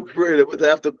 I'm gonna pray, but I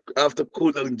have to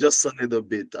cool down just a little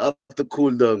bit. I have to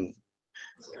cool down.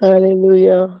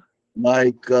 Hallelujah.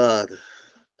 My God.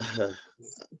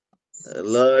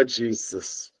 Lord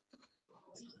Jesus.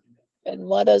 And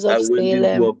mothers I of went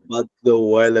into a Salem. battle a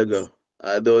while ago.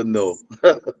 I don't know.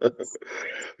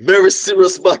 Very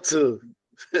serious battle.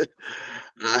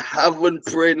 I haven't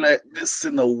prayed like this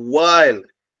in a while.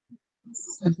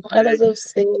 Mothers of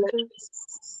Salem.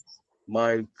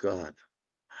 My God.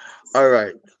 All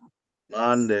right.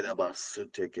 Mande da basu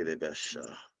teke de besha.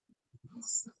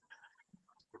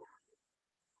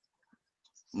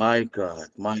 My God.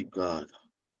 My God.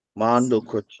 Mando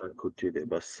kocha kuti de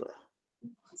basa.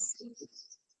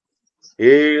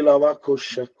 E la wa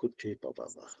kosha kuti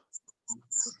bababa.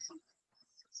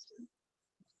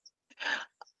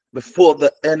 Before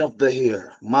the end of the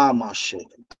year, Mama said,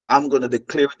 I'm going to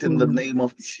declare it in the Mm. name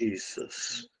of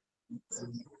Jesus.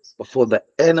 Before the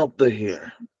end of the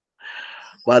year,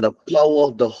 by the power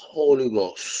of the Holy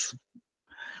Ghost,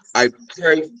 I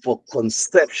pray for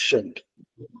conception.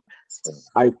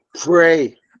 I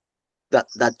pray that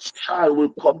that child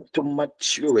will come to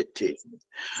maturity.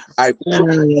 I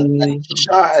pray that that Hallelujah.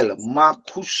 child,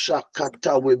 Makusha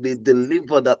Kata, will be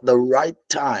delivered at the right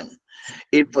time.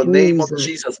 In the name of Jesus.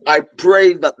 Jesus, I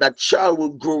pray that that child will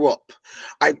grow up.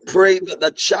 I pray that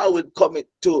that child will come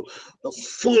into a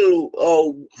full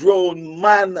grown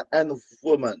man and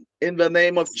woman. In the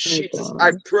name of My Jesus,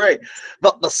 I God. pray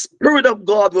that the Spirit of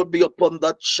God will be upon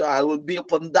that child, will be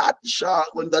upon that child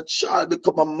when that child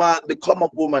become a man, become a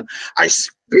woman. I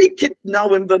speak it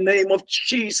now in the name of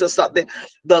Jesus that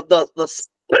the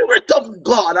Spirit of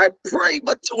God, I pray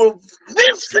that you will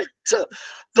visit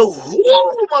the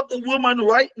womb of the woman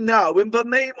right now in the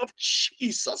name of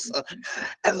Jesus.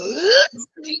 And let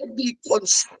there be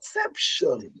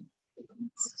conception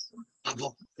of the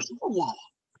power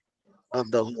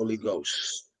of the Holy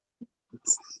Ghost.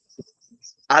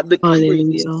 I decree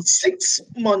Hallelujah. 6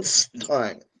 months'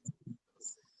 time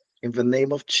in the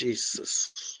name of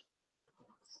Jesus.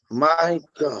 My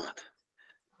God,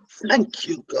 thank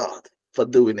you, God, for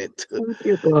doing it. Thank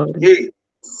you, God. Hey,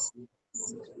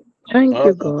 Thank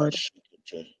you, God.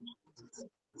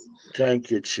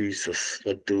 thank you, Jesus,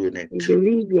 for doing We it.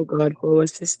 believe you, God, for our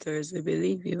sisters. We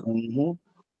believe you. Mhm.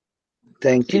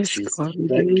 Thank you, Yes, Jesus. God, we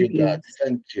Thank you, believe God. you.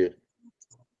 Thank you.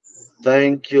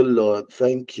 Thank you, Lord.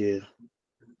 Thank you.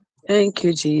 Thank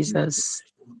you, Jesus.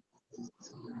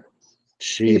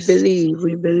 We Jesus. believe,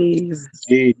 we believe.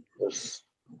 Jesus.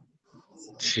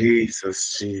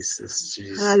 Jesus. Jesus.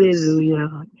 Jesus. Hallelujah.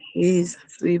 Jesus,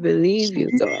 we believe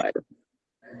you, God.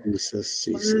 Jesus.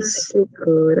 Jesus. Mighty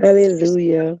God.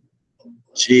 Hallelujah.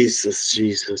 Jesus.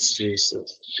 Jesus.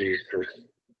 Jesus. Jesus.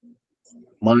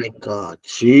 My God.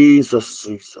 Jesus.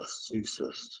 Jesus.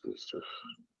 Jesus. Jesus.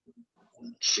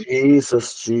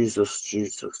 Jesus. Jesus.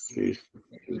 Jesus.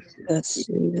 Jesus. Yes,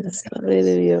 Jesus. Jesus.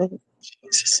 Hallelujah.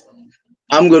 Jesus.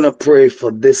 I'm gonna pray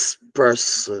for this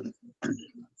person.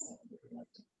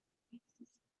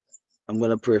 I'm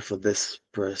gonna pray for this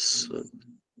person.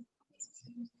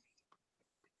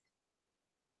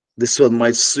 This one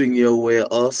might swing your way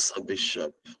also,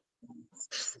 Bishop.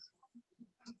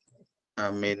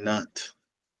 I may not.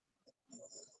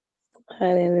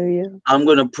 Hallelujah. I'm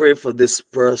gonna pray for this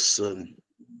person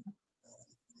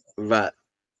that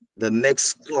the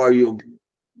next car you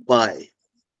buy,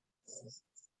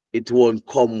 it won't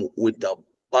come with a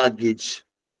baggage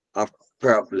of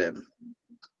problem.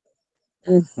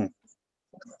 Mm. Hmm.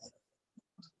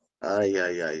 Ay,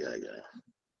 ay, ay, ay, ay.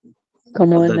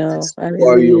 Come That on the now. next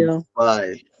car you Hallelujah.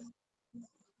 buy,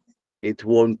 It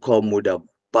won't come with a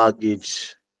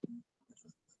baggage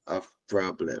of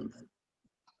problem.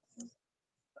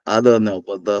 I don't know,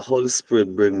 but the Holy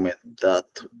Spirit bring me that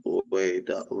way,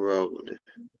 that road.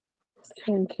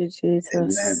 Thank you,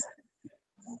 Amen. Jesus.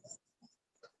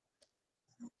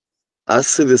 I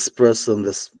see this person,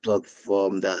 this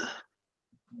platform that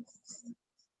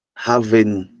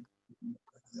having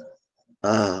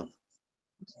a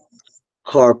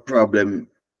car problem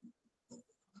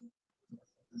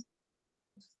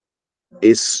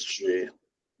history,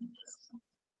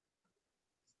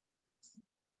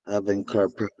 having car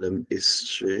problem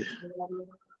history,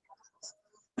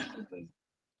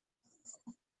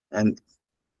 and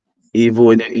even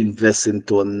when you invest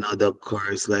into another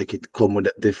car, it's like it come with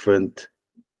a different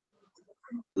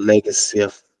legacy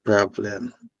of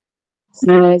problem.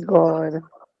 My God.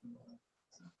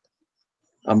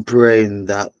 I'm praying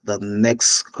that the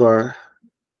next car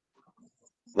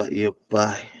that you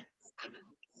buy,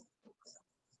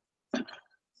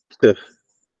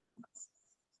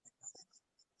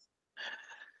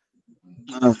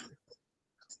 uh,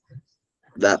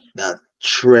 that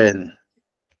trend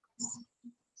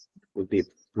will be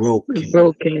broken.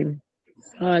 Broken.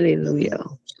 Hallelujah.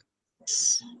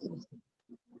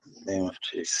 Name of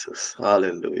Jesus.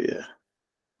 Hallelujah.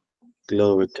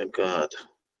 Glory to God.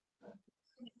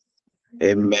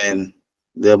 Amen.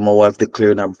 Then my wife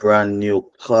declaring a brand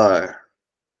new car.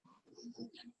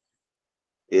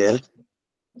 Yeah.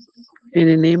 In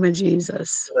the name of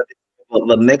Jesus. But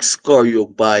the next car you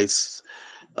buy is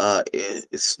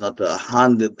it's not a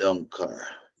handed down car,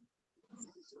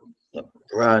 a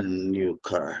brand new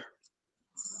car.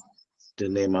 The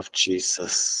name of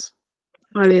Jesus.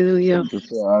 Hallelujah. Thank you,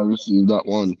 sir. I received that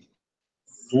one.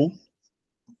 Hmm?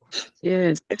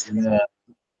 Yes. Amen.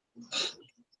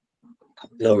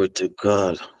 Glory to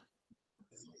God.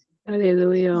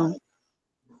 Hallelujah.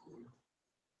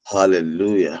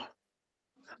 Hallelujah.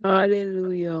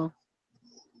 Hallelujah.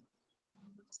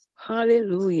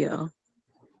 Hallelujah.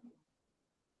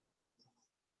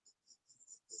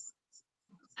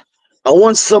 I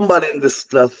want somebody in this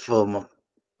platform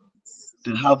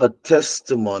to have a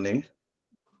testimony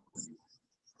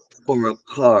for a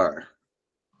car.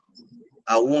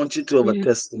 I want you to have a Yes.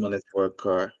 testimony for a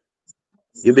car.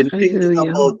 You've been thinking Hallelujah.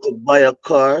 about to buy a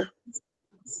car,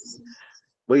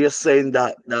 but you're saying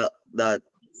that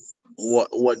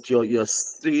what you're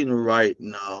seeing right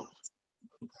now,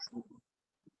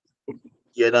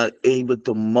 you're not able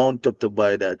to mount up to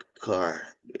buy that car.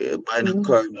 Buying a Mm.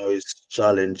 car now is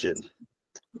challenging.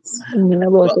 I'm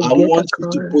about But to I get a want you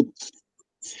to car. put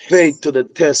faith to the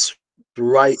test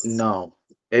right now.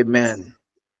 Amen.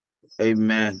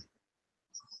 Amen.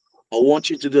 I want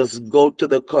you to just go to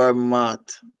the car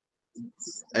lot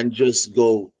and just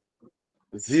go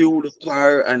view the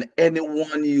car, and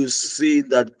anyone you see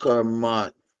that car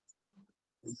lot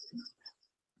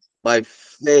by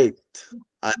faith.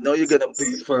 I know you're gonna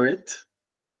pay for it,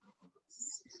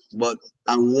 but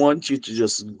I want you to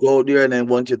just go there and I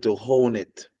want you to own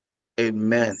it.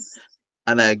 Amen.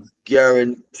 And I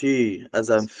guarantee, as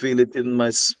I feel it in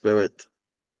my spirit,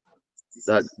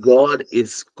 that God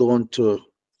is going to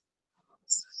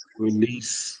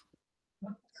release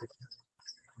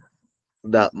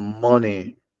that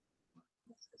money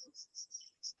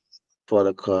for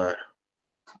the car.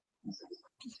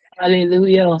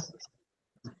 Hallelujah.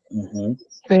 Hmm.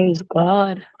 Praise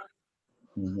God.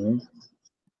 Hmm.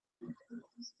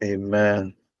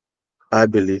 Amen. I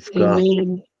believe God.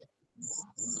 Amen.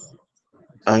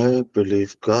 I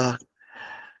believe God.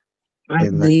 I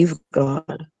Amen. believe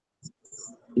God.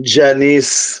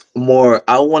 Janice Moore,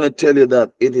 I want to tell you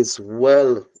that it is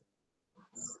well.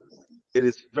 It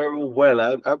is very well.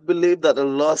 I believe that the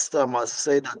last time I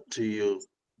said that to you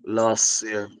last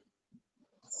year,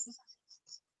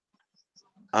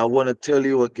 I want to tell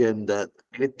you again that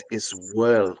it is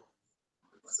well.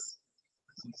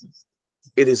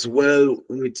 It is well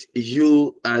with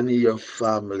you and your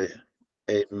family.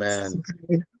 Amen.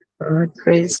 Praise God. It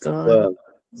Praise is God. well.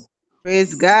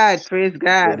 Praise God. Praise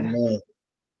God. Amen.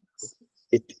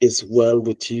 It is well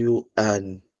with you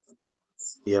and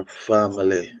your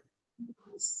family.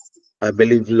 I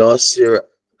believe last year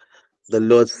the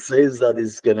Lord says that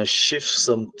He's gonna shift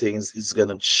some things, He's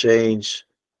gonna change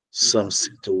some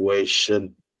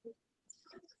situation,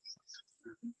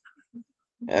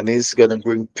 and He's gonna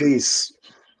bring peace.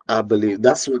 I believe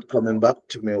that's what coming back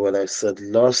to me when I said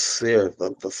last year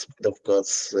that the Spirit of God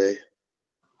say.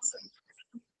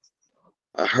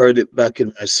 I heard it back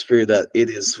in my spirit that it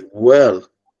is well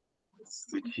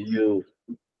with you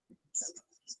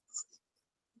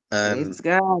and Praise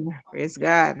God. Praise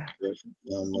God. your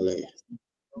family.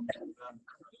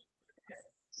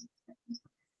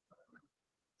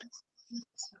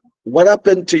 What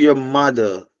happened to your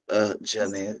mother,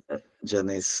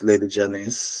 Janice, Lady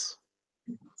Janice?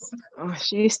 Oh,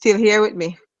 she's still here with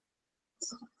me.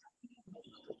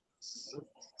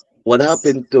 What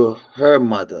happened to her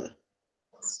mother?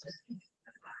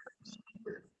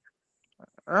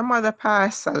 Her mother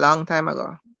passed a long time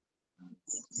ago.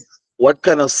 What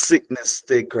kind of sickness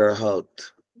take her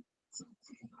out?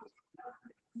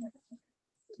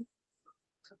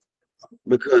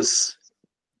 Because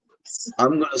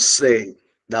I'm gonna say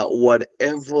that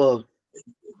whatever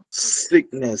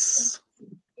sickness,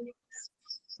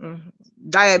 Mhm.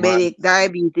 my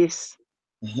Diabetes.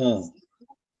 hmm,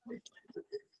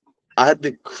 I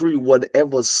decree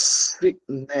whatever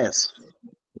sickness,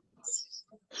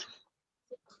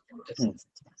 hmm,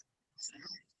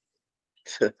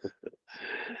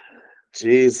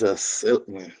 Jesus help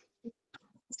me.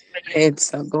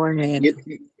 It's go ahead. You,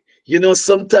 you know,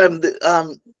 sometimes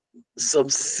some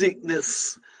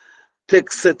sickness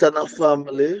takes it on a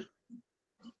family,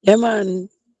 Yeah, man.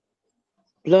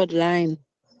 Bloodline.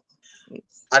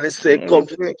 and it say Yeah, we come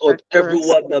to break take out that curse.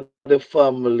 everyone in the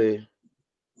family.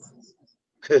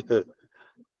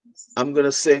 I'm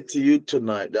gonna say to you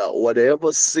tonight that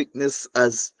whatever sickness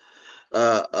has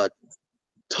a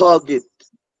target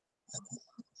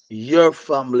your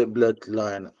family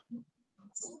bloodline,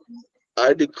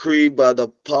 I decree by the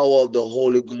power of the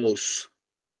Holy Ghost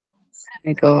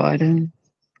My God.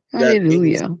 that it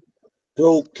is Hallelujah.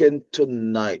 broken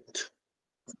tonight.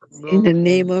 In the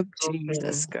name Broken. of Broken.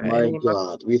 Jesus In the My Christ. name of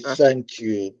God, we Jesus. thank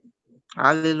you.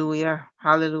 Hallelujah.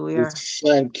 We Hallelujah.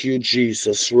 thank you,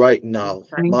 Jesus, right We now.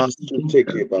 thank Thank you. Master, you, take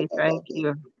Jesus. it, ba, We ba, ba, thank ba.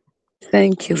 you.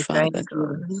 Thank you, We thank Father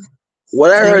you. God.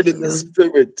 What I heard Thank in the you.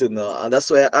 spirit, and that's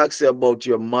why I asked you about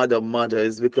your mother,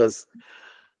 is because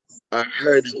I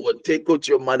heard what take out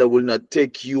your mother will not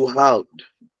take you out.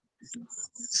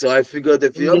 So I figured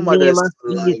if In your the mother name is of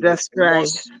alive, Jesus it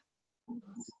Christ. must,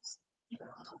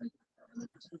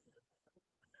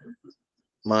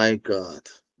 my God.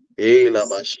 Eh, la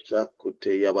ba sha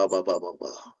kute ya ba ba ba ba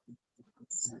ba.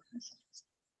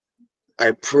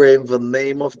 I pray in the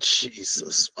name of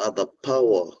Jesus by the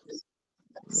power.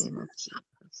 In the name of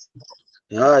Jesus.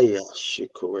 Ah, yeah,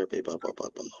 shikore be ba ba ba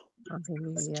ba.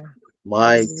 Hallelujah.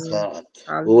 My Hallelujah. God.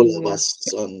 Ola ba Hallelujah.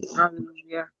 sanda.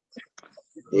 Hallelujah.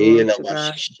 Eh, Glory la to ba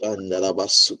God. shanda la ba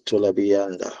suto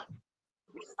biyanda.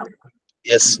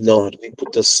 Yes, Lord, we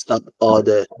put a stop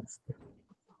order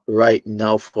right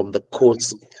now from the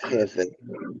courts of heaven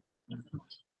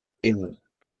in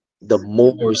the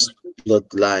Moore's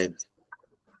bloodline.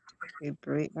 We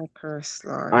break that curse,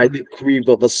 Lord. I decree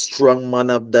of a strong man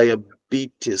of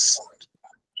diabetes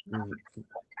n-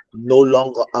 no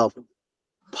longer have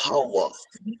power.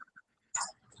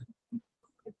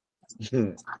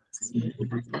 Lord,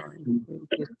 we break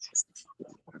it.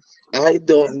 I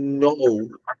don't know.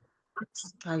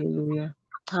 Hallelujah.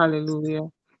 Hallelujah.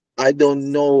 I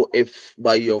don't know if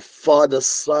by your father's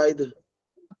side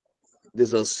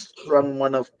there's a strong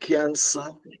man of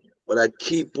cancer, but I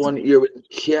keep on hearing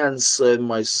cancer in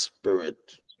my spirit.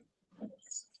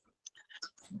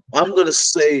 I'm going to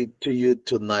say to you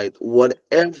tonight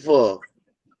whatever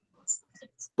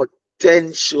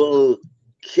potential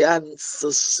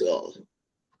cancer cell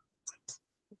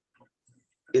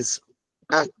is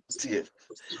active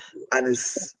and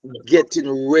is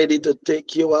getting ready to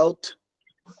take you out,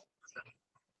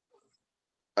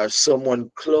 or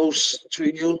someone close to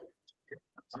you,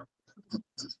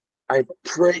 I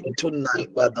pray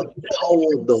tonight by the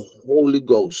power of the Holy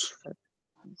Ghost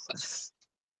Jesus.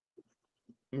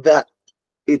 that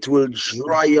it will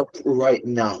dry up right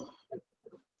now.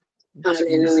 In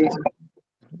Jesus. Hallelujah.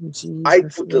 In I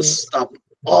Jesus' put a name. stop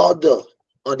order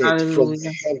on it from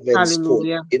Hallelujah. heaven's court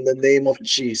Hallelujah. in the name of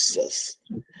Jesus.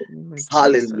 In the name of Jesus.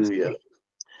 Hallelujah.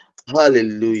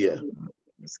 Hallelujah.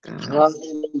 Praise God.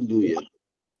 Hallelujah.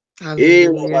 Eh, Hallelujah.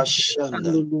 Rabashanda.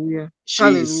 Hallelujah.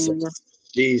 Hallelujah. Jesus.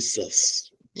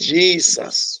 Jesus. Glory to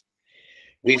God. Jesus.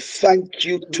 We thank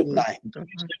you Glory tonight. to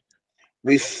God.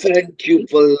 We thank you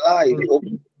for life. Thank Open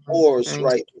you, Lord. doors Thank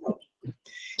right now.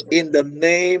 In the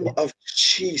name of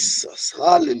Jesus.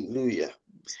 Hallelujah.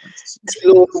 you.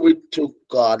 Glory to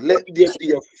God. Let there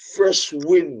be a fresh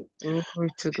wind Glory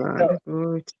to God.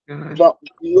 Glory to God. that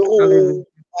blow, Hallelujah.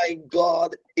 my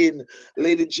God, in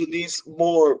Lady Janice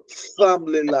Moore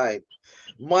family line.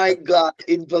 My God,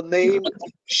 in the name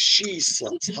of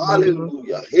Jesus. In the name of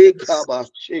Hallelujah. Jesus.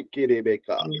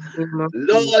 Hekabashikirebeka. In the name of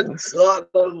Lord Jesus. God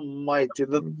Almighty,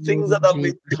 the In the things name that of have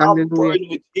been Jesus. Hallelujah. tampering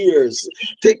with ears,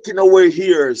 taking away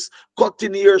ears,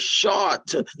 cutting ears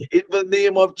short, in the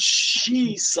name of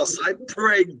Jesus, I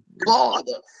pray, God.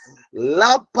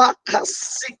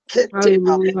 Lapakasikete.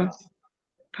 Hallelujah.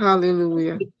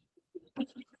 Hallelujah.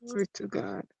 Glory to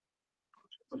God.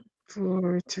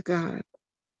 Glory to God.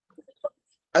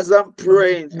 As I'm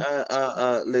praying,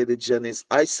 Lady Janice,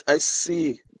 I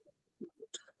see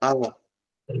uh,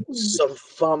 some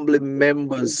family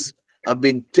members have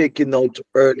been taken out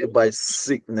early by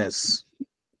sickness.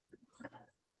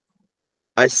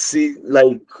 I see,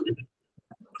 like,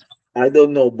 I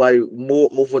don't know, by more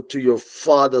over to your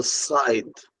father's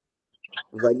side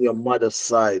than your mother's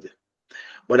side.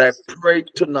 But I pray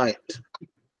tonight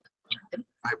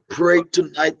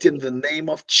in the name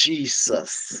of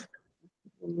Jesus,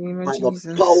 In the name of by the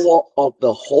Jesus. power of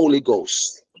the Holy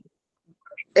Ghost.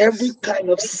 Every kind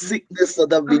of sickness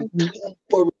that have been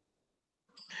tampering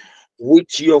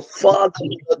with your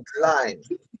father's bloodline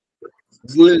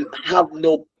will have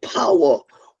no power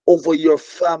over your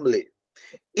family.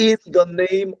 In the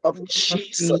name of Of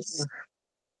Jesus. Jesus.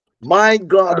 My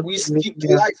God, we speak Hallelujah.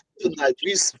 life tonight.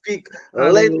 We speak length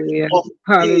Hallelujah. of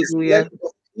days, Hallelujah. length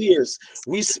of years.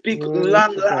 We speak Glory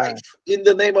long to God. life in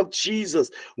the name of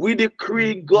Jesus. We In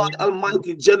decree, the God name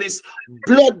Almighty, Jenny's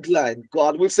bloodline,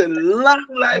 God. We say, long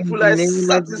life will I of Jesus.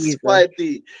 satisfy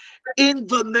thee in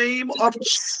the name of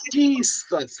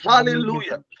Jesus. In the name of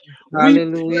Hallelujah. Jesus. We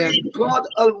Hallelujah. pray, God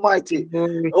Almighty,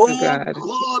 Glory to oh God.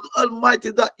 God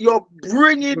Almighty, that you're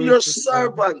bringing Glory your to God.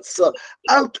 servants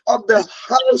out of the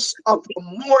house of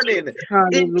mourning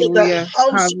into the Hallelujah.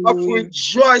 house of Hallelujah.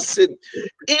 rejoicing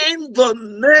in the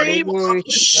name of Glory to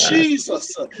God.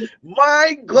 Jesus.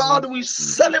 My Glory God, we to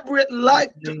Jesus. celebrate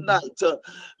life Name. tonight.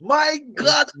 My Yes,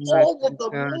 God, God. over Yes, the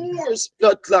God. Moors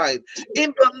bloodline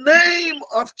in the name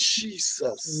of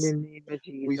In the Jesus. name of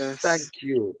We thank Jesus.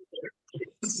 you.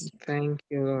 We thank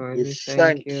you, Lord. We We thank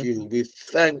thank you. you. We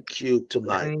thank you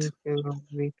tonight. Thank you, Lord.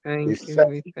 We We thank you. thank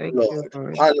We you, thank you, Lord.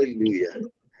 Lord. Hallelujah.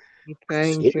 We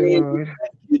thank you, Hey, we Lord. thank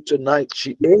you tonight.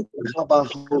 God,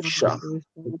 Kabahosha. praise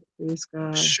God. Praise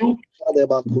God.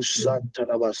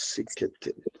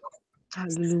 Shukalebakusantanabasiket.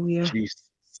 Hallelujah. Jesus.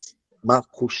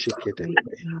 Makushikete. Praise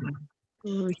God.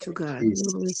 Glory to God.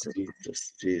 Glory Jesus, to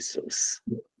Jesus, Jesus.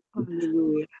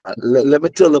 Hallelujah. Let me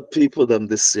tell the people them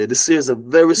this year. This year is a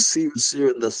very serious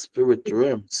year in the spirit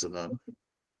realms, you know.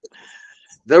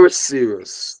 Very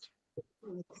serious.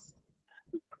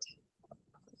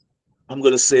 I'm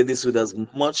gonna say this with as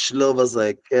much love as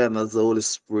I can, as the Holy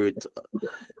Spirit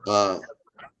uh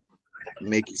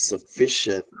make it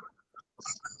sufficient.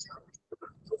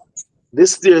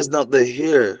 This year is not the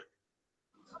here.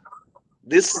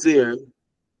 This year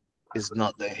is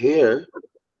not the here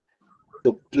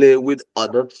to play with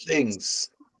other things.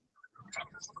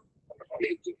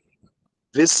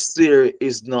 This year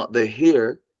is not the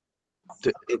here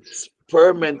to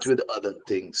experiment with other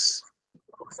things.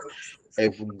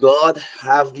 If God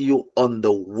have you on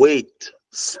the wait,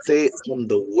 stay on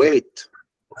the wait.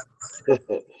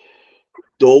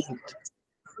 Don't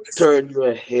turn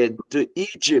your head to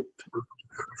Egypt.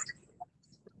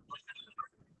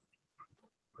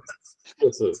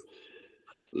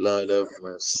 Lord of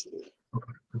mercy.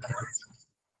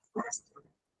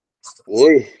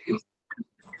 Boy,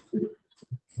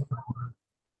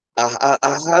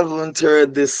 I haven't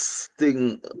heard this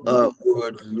thing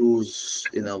word lose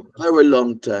in a very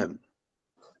long time.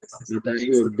 Yet I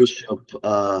hear Bishop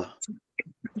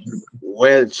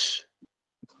Welch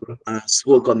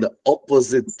spoke on the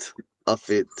opposite of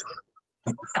it.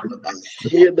 But I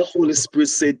hear the Holy Spirit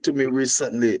say to me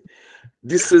recently,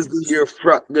 this is the year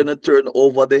frack gonna turn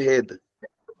over the head.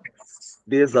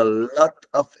 There's a lot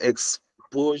of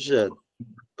exposure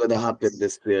gonna happen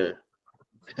this year.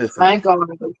 My God.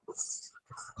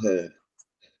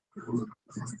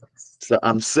 So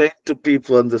I'm saying to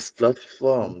people on this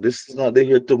platform, this is not the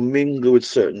here to mingle with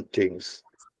certain things.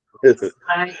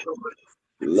 My God.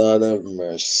 Lord of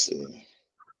mercy.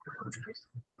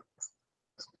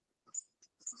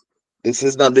 This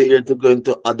is not the year to go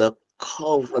into other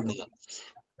covenants.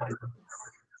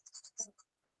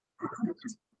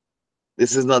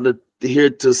 This is not the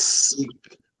here to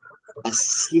seek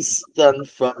assistance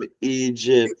from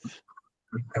Egypt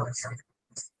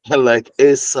like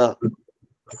Asa.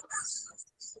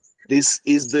 This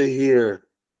is the year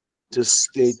to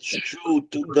stay true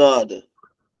to God.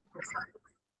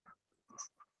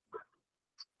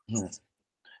 Hmm.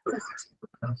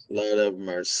 Lord of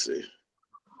mercy.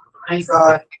 My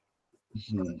God.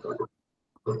 Hmm.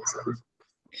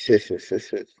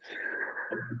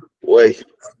 Wait,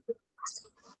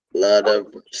 Lord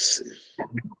of mercy.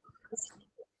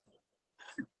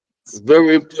 It's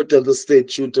very important to stay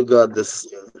true to God this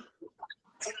year.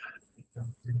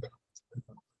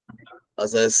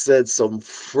 As I said, some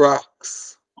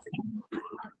frocks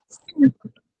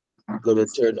gonna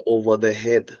turn over the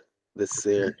head. this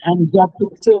year. And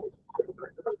jacket too.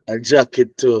 And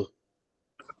jacket too.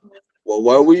 Well,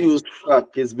 why we use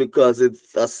frock is because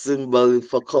it's a symbol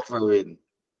for covering.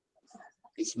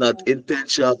 It's not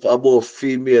intentional about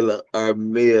female or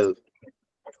male.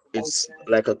 It's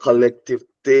like a collective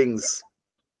things.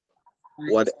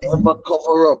 Whatever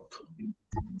cover up,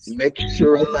 make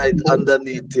sure a light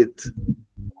underneath it.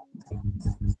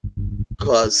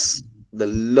 Cause the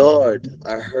Lord,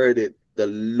 I heard it, the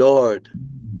Lord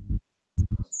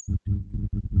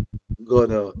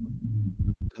gonna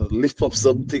lift up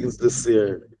some things this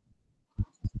year.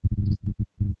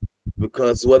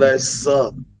 Because what I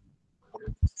saw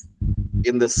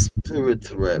in the spirit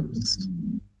realms,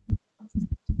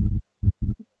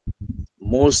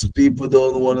 most people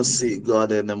don't want to see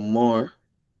God anymore,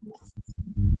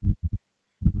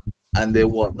 and they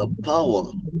want the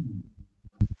power,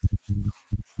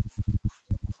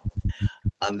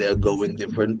 and they're going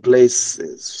different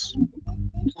places.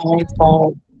 My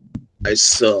God. I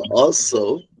saw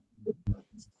also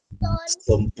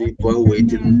some people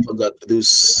waiting for God to do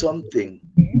something,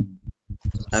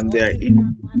 and they're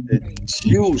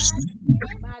introduced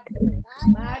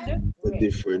to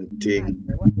different things.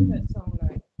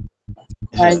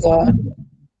 My God.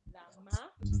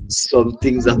 Some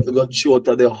things have to go through out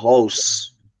of the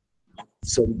house.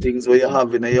 Some things where you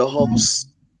have in your house,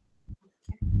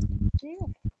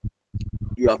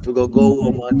 you have to go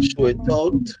home and show it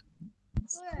out.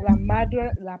 La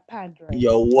madre, la padre.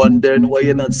 You're wondering why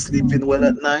you're not sleeping well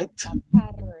at night. La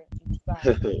padre.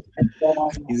 Exactly.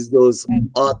 It's those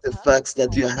artifacts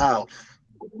that you have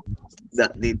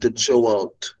that need to show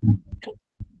out.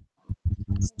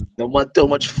 No matter how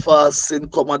much fasting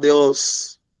come at the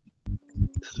house,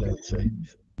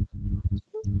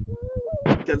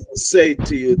 can say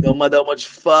to you, no matter how much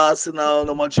fasting or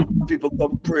how much people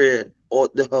come pray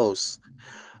out the house,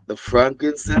 the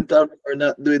frankincense are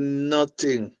not doing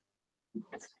nothing.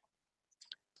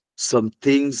 Some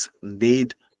things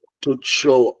need to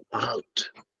show out.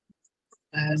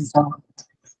 My God.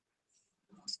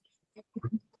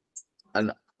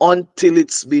 And until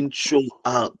it's been shown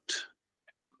out,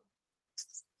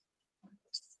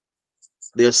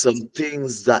 there's some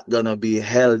things that gonna be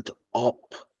held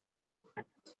up.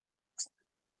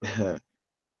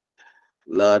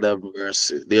 Lord of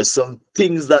mercy. There's some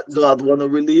things that God wanna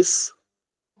release,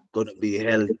 gonna be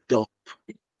held up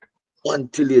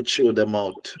until you throw them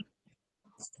out.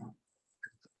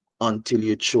 Until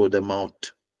you throw them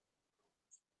out.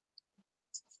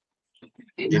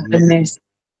 Amen. Goodness.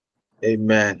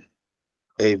 Amen.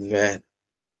 Amen.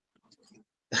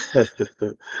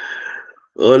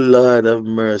 Oh Lord of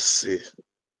mercy.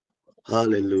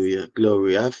 Hallelujah.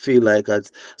 Glory. I feel like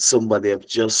somebody have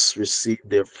just received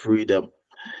their freedom.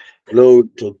 Glory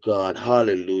to God.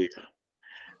 Hallelujah.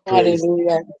 Praise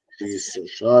Hallelujah.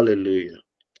 Jesus. Hallelujah.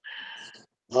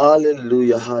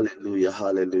 Hallelujah. Hallelujah.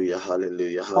 Hallelujah.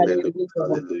 Hallelujah. Hallelujah. Hallelujah.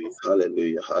 Hallelujah.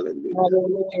 Hallelujah. Hallelujah.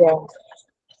 Hallelujah.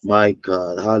 My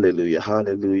God. Hallelujah.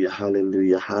 Hallelujah.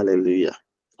 Hallelujah. Hallelujah.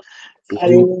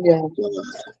 Glory Hallelujah. to God.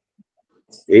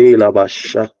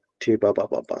 Elabashakti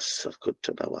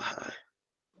babababasakutadawahai.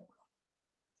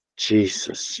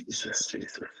 Jesus, Jesus,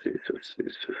 Jesus, Jesus,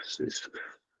 Jesus, Jesus.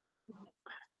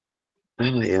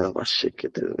 Oh, yeah,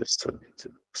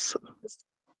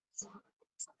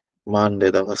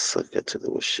 Monday, that was second to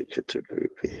the worship to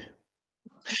be.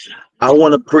 I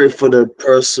want to pray for the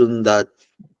person that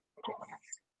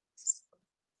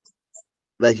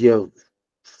you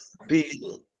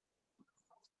feel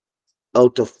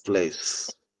out of place.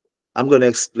 I'm going to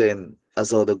explain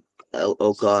as how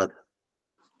how God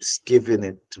is giving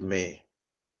it to me.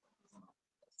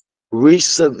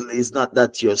 Recently, it's not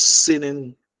that you're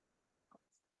sinning,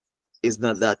 it's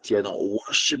not that you're not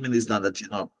worshiping, it's not that you're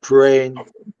not praying,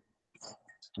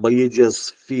 but you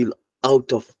just feel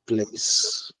out of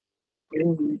place.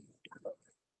 Mm.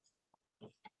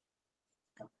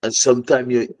 And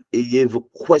sometimes you have a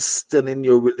question in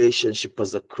your relationship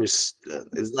as a Christian.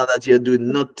 It's not that you're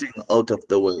doing nothing out of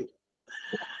the way,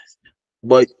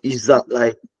 but is that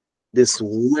like this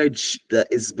wedge that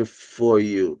is before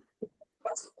you?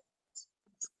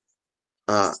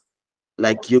 Uh,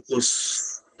 like you go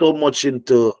so much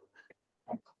into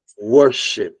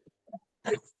worship,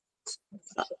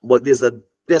 but there's a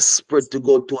desperate to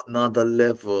go to another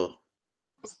level,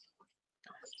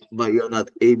 but you're not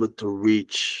able to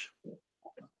reach.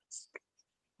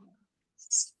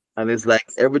 And it's like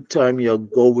every time you're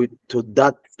going to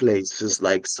that place, it's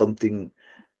like something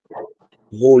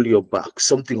hold your back,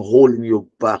 something holding you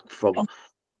back from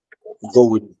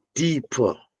going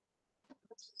deeper.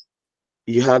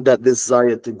 You have that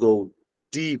desire to go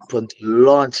deep and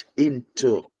launch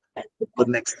into. the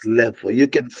next level. You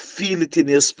can feel it in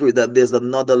your spirit that there's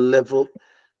another level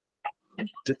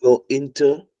to go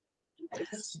into,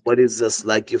 but it's just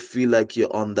like you feel like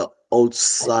you're on the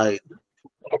outside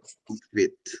of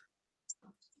it.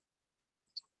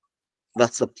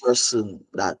 That's a person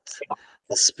that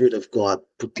the Spirit of God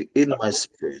put in my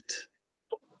spirit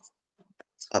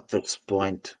at this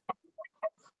point.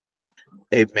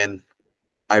 Amen.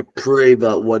 I pray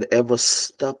that whatever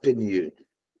stopping you,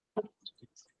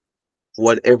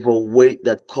 whatever weight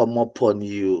that come upon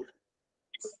you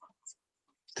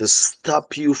to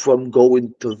stop you from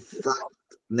going to that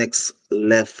next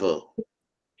level,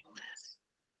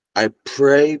 I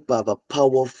pray by the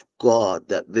power of God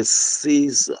that this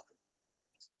season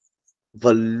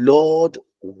the Lord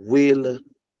will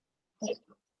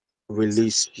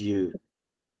release you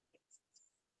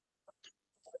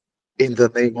in the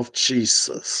name of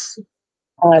Jesus.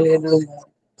 Hallelujah.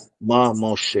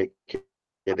 Mama shekere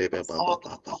baba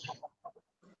baba.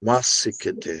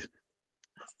 Masikete.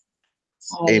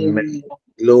 Amen. Hallelujah.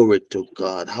 Glory to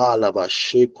God. Halaba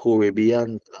shekore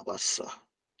basa.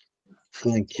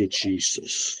 Thank you,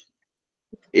 Jesus.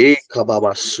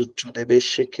 Ekababa sutu debe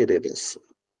shekere besa.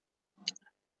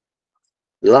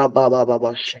 La baba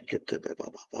baba shekete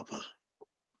baba baba.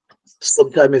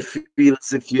 Sometimes it feels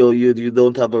as if you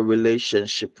don't have a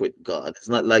relationship with God. It's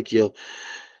not like you.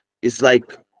 It's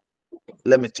like,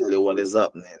 let me tell you what is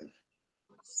happening.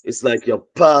 It's like your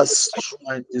past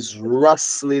is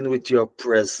wrestling with your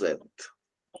present.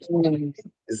 Mm.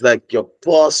 It's like your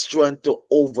past trying to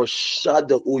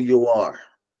overshadow who you are.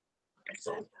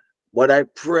 But I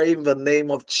pray in the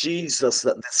name of Jesus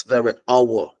at this very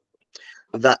hour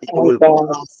that you My will God.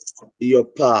 pass your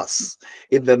past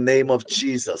in the name of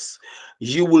Jesus.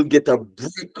 You will get a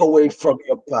breakaway from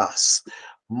your past.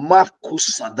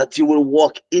 Makusa, that you will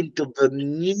walk into the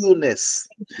newness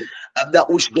and that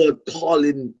which God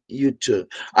calling you to.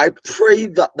 I pray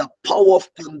that the power of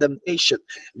condemnation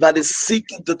that is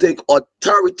seeking to take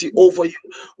authority over you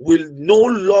will no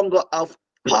longer have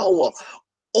power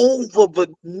over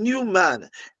the new man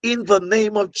in the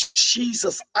name of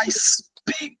Jesus. I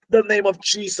speak the name of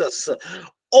Jesus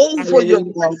over your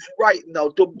Hallelujah. life right now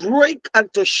to break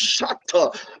and to shatter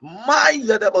my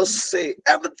never say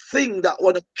everything that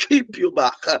want to keep you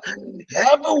back,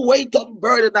 every weight and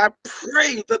burden. I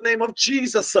pray in the name of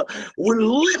Jesus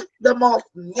will lift them off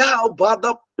now by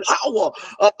the power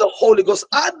of the Holy Ghost.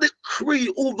 I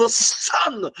decree who the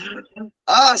Son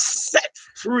are set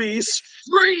free is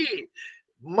free.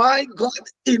 My God,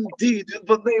 indeed, in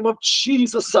the name of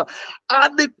Jesus, I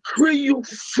decree you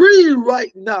free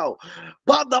right now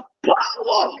by the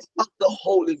power of the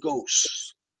Holy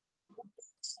Ghost.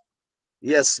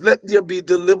 Yes, let there be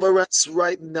deliverance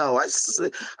right now. I say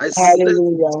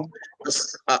Hallelujah.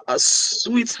 a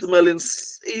sweet smelling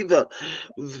savor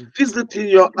visiting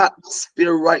your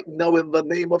atmosphere right now in the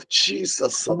name of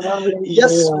Jesus.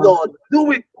 Yes, Hallelujah. Lord,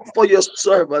 do it for your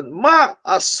servant.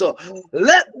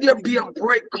 Let there be a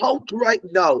breakout right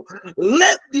now.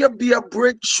 Let there be a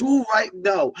breakthrough right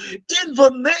now in the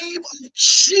name of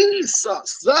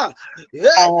Jesus. Yeah,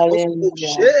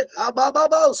 Hallelujah.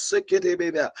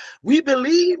 we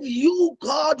believe you,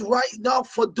 God, right now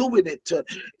for doing it.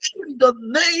 In the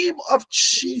name of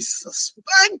Jesus.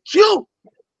 Thank you,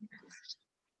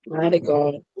 Mighty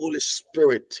God. Holy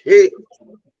Spirit. Hey,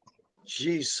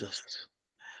 Jesus.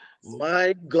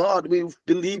 My God, we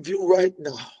believe you right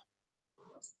now.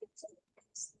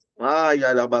 Aye,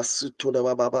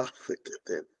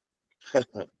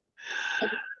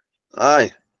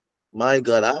 my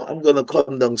God, I'm gonna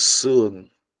come down soon.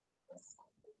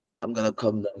 I'm gonna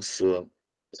come down soon.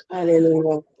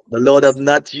 Hallelujah. The Lord have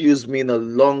not used me in a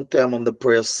long time on the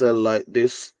prayer cell like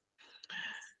this.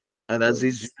 And as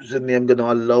He's using me, I'm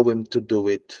gonna allow Him to do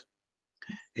it.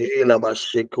 Hey,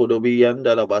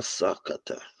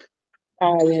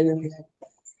 Hallelujah.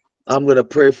 I'm gonna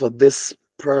pray for this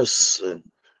person.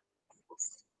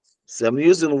 See, I'm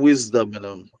using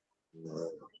wisdom,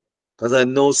 because I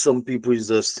know some people is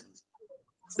just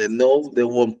they know they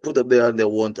won't put up there and they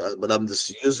won't, but I'm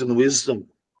just using wisdom.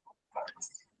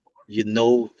 You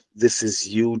know, this is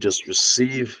you. Just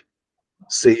receive,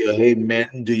 say your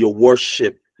amen, do your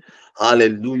worship.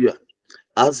 Hallelujah.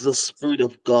 As the Spirit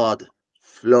of God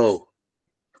flow.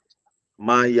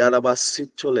 My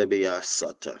yarabasito lebeya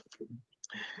sata.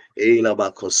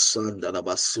 Elabakosanda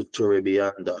labasuto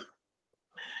rebianda.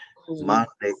 Mm.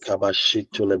 Mane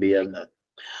kabashito lebianda.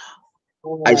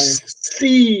 I Amen.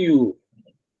 see you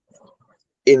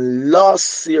in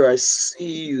last year. I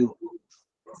see you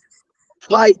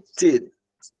fighting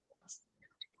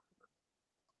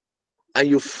and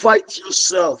you fight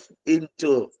yourself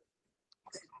into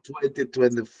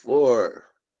 2024.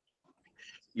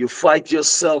 You fight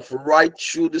yourself right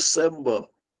through December.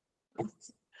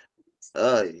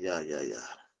 Yeah, yeah, yeah.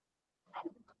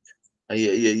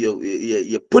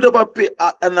 You put up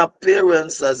an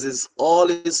appearance as is all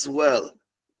is well,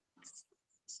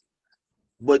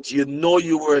 but you know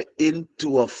you were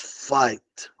into a fight.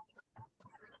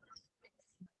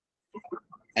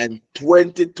 And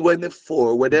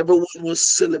 2024, when everyone was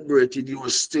celebrating, you were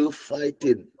still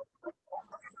fighting.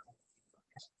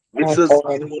 My This has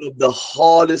God. been one of the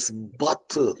hardest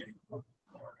battle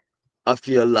of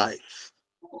your life.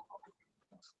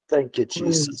 Thank you, Mm.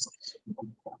 Jesus.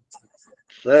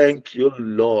 Thank you,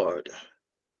 Lord.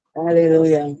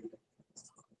 Hallelujah.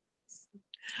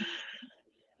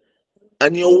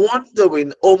 And you're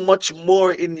wondering how much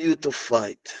more in you to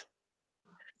fight.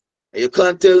 You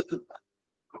can't tell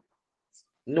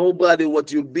nobody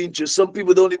what you've been through. Some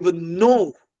people don't even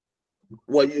know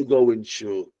what you're going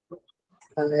through.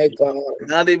 My God.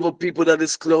 Not even people that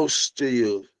is close to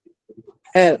you.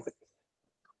 Help.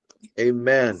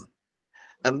 Amen.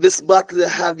 And this battle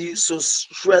have you so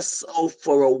stressed out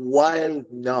for a while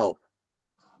now.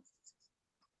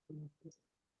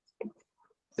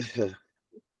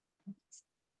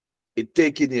 It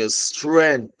taking your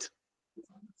strength,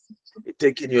 it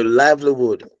taking your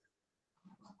livelihood,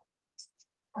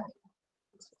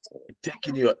 it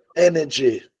taking your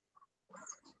energy.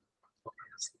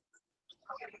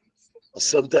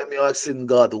 Sometimes you're asking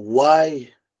God, why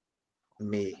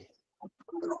me?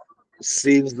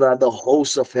 Seems like the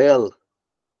host of hell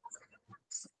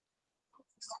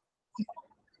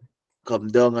come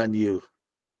down on you.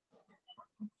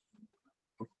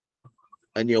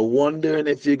 And you're wondering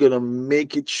if you're gonna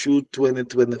make it through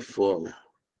 2024.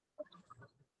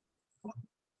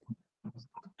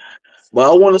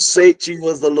 But I want to say to you,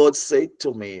 as the Lord said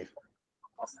to me,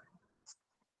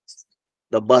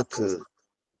 the battle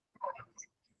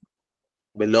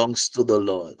belongs to the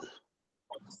Lord.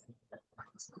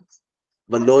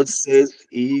 The Lord says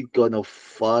He's gonna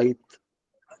fight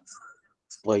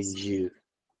for you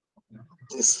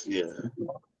this year.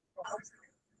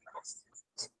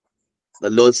 The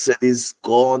Lord said He's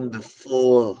gone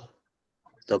before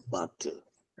the battle.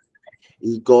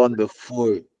 He's gone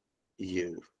before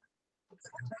you.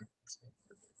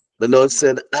 The Lord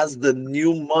said, as the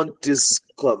new month is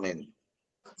coming,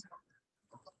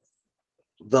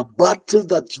 the battle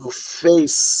that you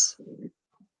face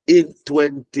in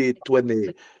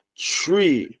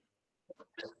 2023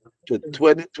 to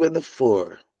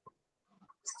 2024,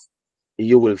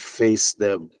 you will face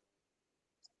them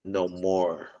no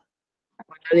more.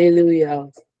 Hallelujah.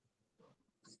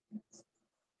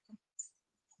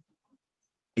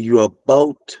 You're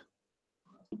about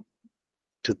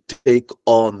to take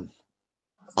on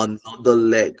another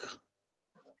leg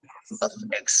of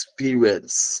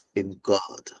experience in God.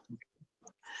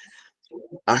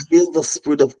 I hear the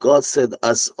Spirit of God said,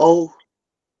 as oh,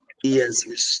 He has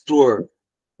restored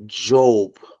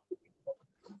Job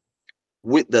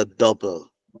with the double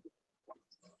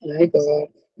My God.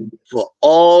 for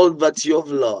all that you have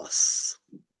lost.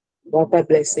 What a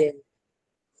blessing.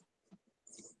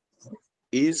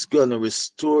 He's gonna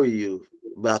restore you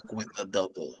back with the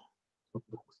double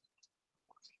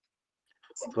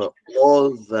for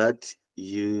all that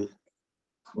you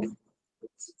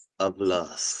have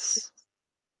lost.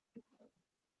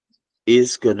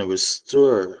 He's gonna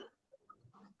restore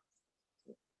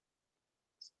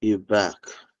you back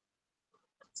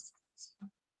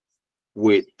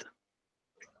with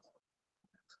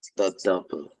the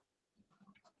double.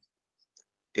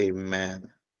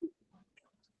 Amen.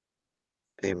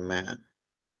 Amen.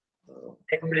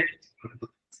 Amen.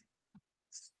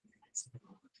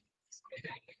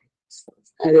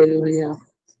 Hallelujah.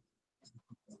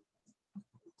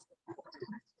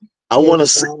 I want to Yes,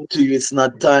 say God. to you, it's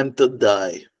not time to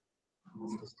die.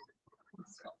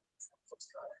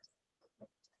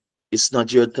 It's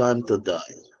not your time to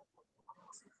die.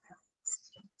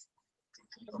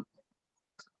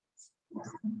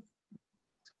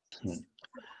 Hmm.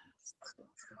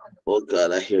 Oh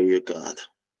God, I hear you, God.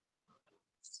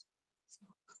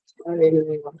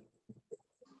 Hallelujah.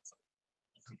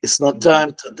 It's not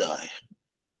time to die.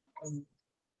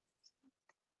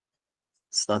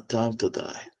 It's not time to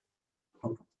die.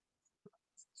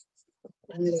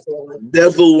 Hallelujah.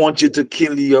 Devil wants you to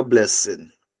kill your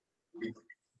blessing,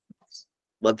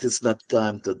 but it's not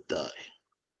time to die.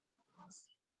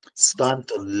 It's time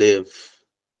to live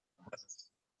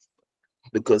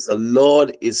because the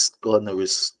Lord is gonna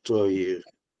restore you.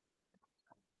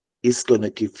 He's gonna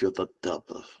give you the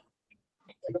double.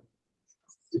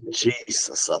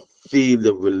 Jesus, I feel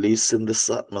the release in this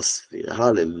atmosphere.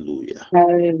 Hallelujah.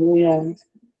 Hallelujah.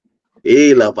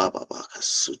 Ela baba baka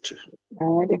sutra.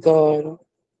 Mighty God.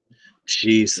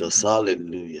 Jesus,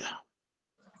 hallelujah.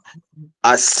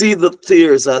 I see the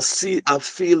tears, I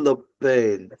feel the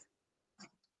pain,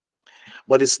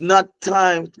 but it's not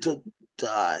time to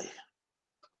die.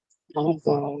 My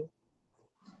God.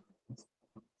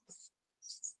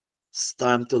 It's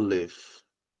time to live.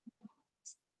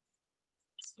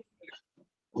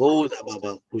 Hold up,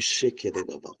 baba, kushike de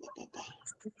baba, baba.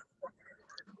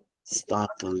 It's time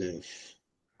to live.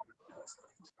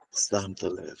 It's time to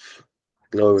live.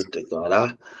 Glory to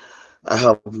God. I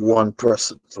have one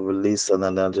person to release, and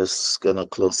then I'm just gonna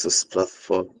close this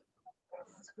platform.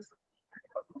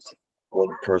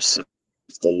 One person.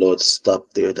 If the Lord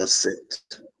stop there, that's it.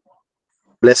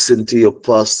 Blessing to your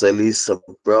pastor, Lisa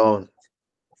Brown.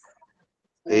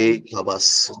 Hey,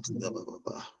 kabasutu baba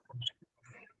baba.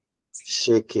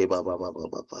 Shake baba baba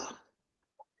baba.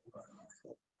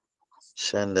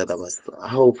 Shanda baba. I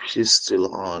hope she's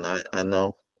still on. I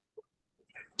know.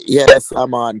 Yes,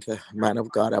 I'm on, man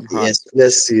of God. I'm on. Yes,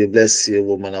 bless you,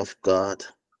 woman of God.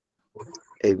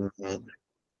 Amen.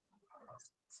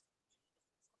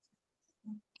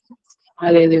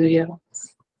 Hallelujah.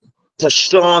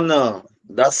 Tashana,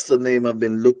 that's the name I've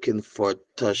been looking for.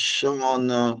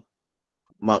 Tashana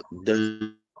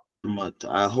McDermott.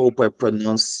 I hope I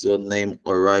pronounced your name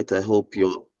all right. I hope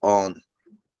you're on.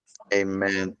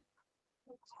 Amen.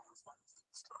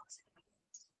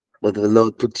 But the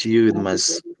Lord put you in my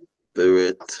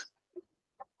spirit.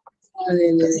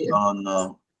 Hallelujah.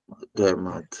 Tashana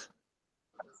McDermott.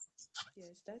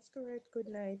 Yes, that's correct. Good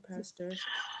night, Pastor.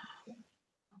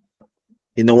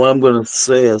 You know what I'm going to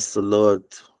say as the Lord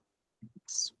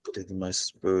put it in my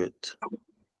spirit?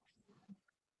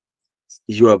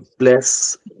 You are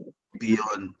blessed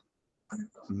beyond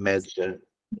measure.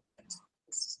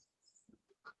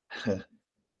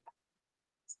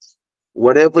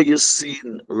 Whatever you're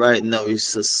seeing right now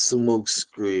is a smoke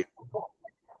screen.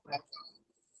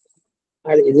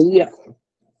 Hallelujah.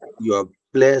 You are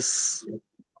blessed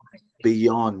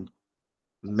beyond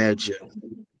measure.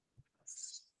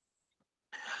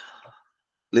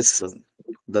 Listen,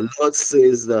 the Lord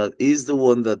says that He's the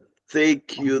one that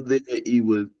take you there. He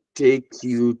will take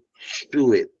you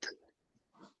through it.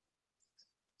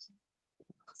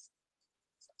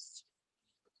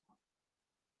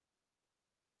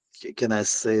 Can I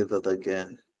say that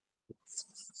again?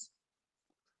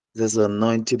 There's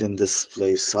anointing in this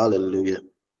place. Hallelujah.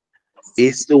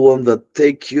 He's the one that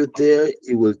take you there.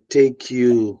 He will take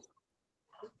you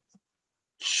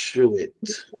through it.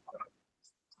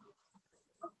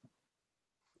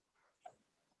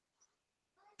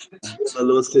 The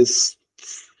Lord says,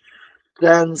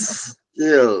 stand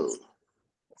still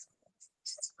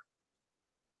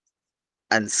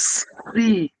and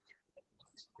see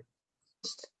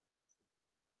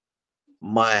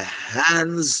my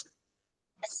hands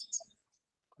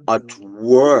at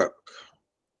work.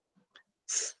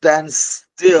 Stand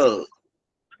still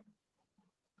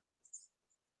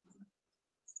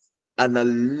and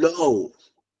allow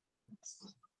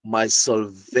my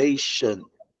salvation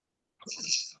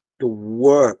to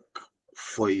work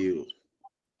for you.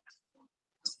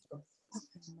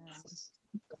 Amen.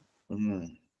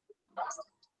 Mm.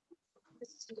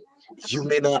 You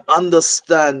may not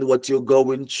understand what you're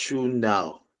going through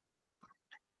now,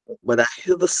 but I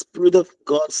hear the Spirit of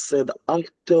God said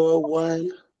after a while,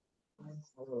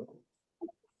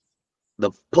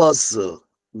 the puzzle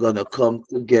gonna come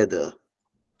together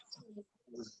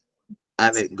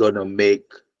and it gonna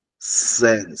make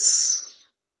sense.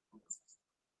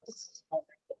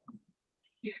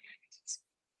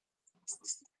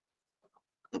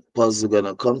 The puzzle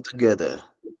gonna come together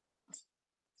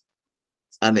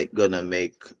and it gonna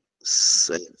make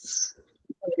sense.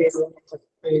 Hallelujah.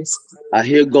 Praise I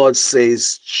hear God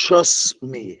says, trust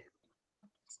me,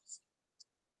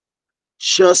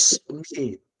 trust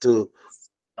me to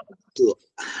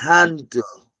handle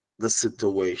the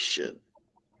situation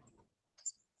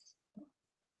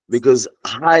because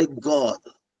I God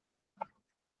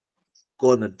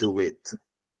gonna do it.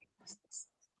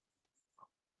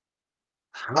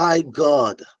 I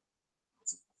God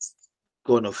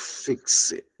gonna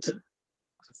fix it.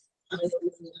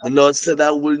 The Lord said,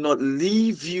 I will not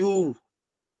leave you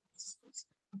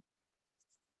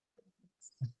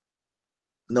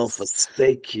nor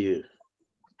forsake you.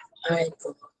 my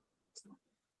God.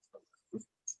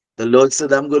 The Lord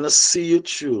said, I'm gonna see you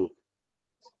through.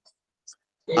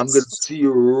 I'm gonna Yes. see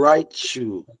you right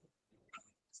through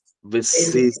this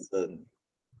Amen. season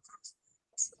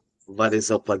that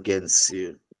is up against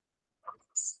you.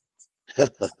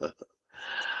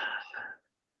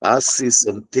 I see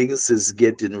some things is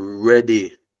getting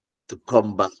ready to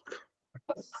come back.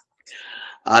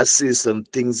 I see some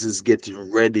things is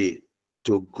getting ready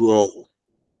to grow.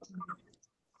 Amen.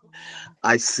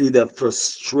 I see that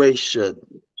frustration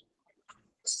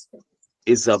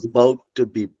is about to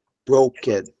be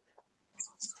broken.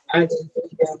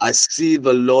 Hallelujah. I see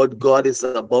the Lord God is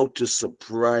about to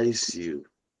surprise you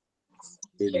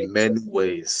Thank you, in Thank Jesus. many you.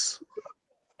 ways.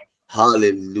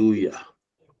 Hallelujah.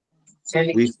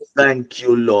 Thank We you. thank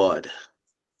you, Lord.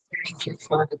 Thank you,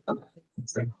 Father God.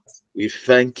 We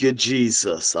thank you,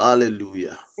 Jesus.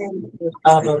 Hallelujah. Thank you,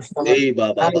 Abba Father. Eh,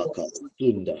 ba, ba, ba, Hallelujah. ka,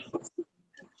 sunda.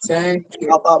 Thank you.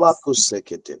 Ba, ba, ba, ku,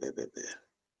 sekete, be, be, be.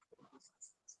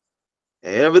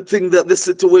 Everything that the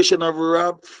situation have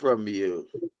robbed from you,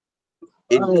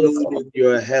 Hallelujah. including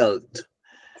your health,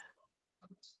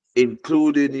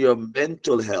 including your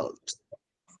mental health,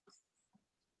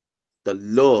 the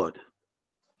Lord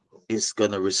is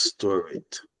going to restore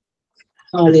it.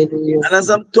 Hallelujah. And as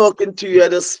I'm talking to you, I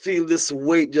just feel this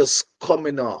weight just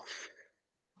coming off.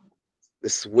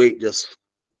 This weight just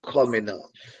coming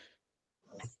off.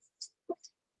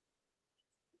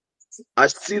 I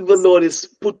see the Lord is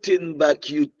putting back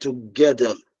you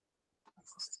together.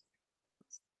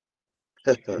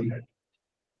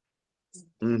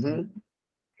 Mhm.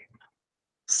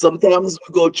 Sometimes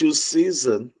we go through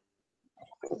season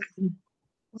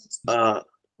uh,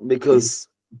 because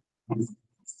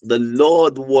the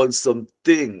Lord wants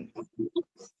something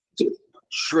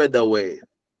shred away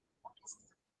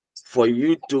for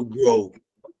you to grow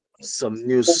some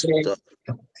new stuff.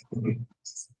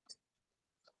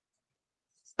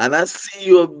 And I see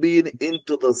you have been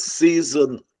into the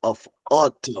season of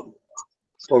autumn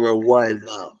for a while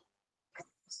now.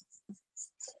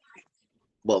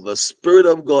 But the Spirit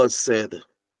of God said,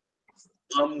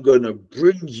 I'm going to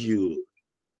bring you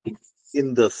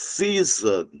in the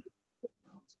season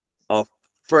of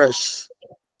fresh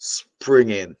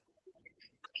springing.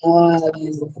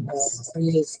 Hallelujah.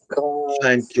 Praise God.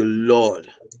 Thank you,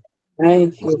 Lord.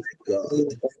 Thank you.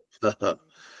 My God.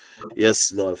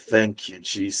 Yes, Lord. Thank you,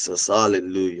 Jesus.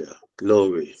 Hallelujah.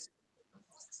 Glory.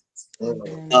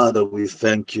 Amen. Father, we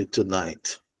thank you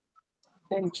tonight.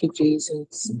 Thank you,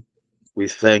 Jesus. We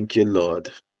thank you,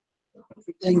 Lord.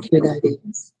 Thank you, Daddy.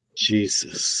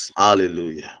 Jesus.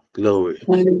 Hallelujah. Glory.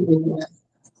 Hallelujah.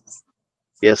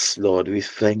 Yes, Lord. We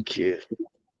thank you,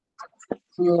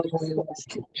 Hallelujah.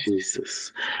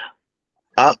 Jesus.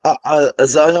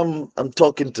 As I'm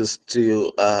talking to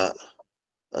you,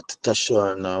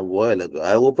 Tashana a while ago.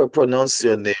 I hope I pronounce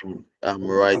your name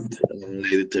right,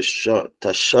 Lady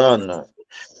Tashana.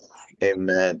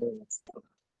 Amen.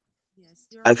 Yes,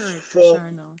 you're I correct, felt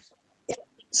Tasharna.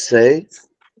 say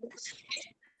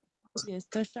Yes,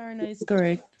 Tasharna is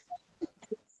correct.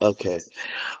 okay.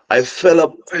 I felt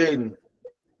a pain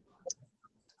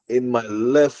in my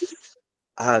left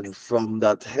hand from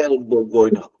that elbow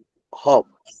going up,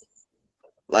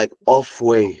 like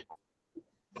halfway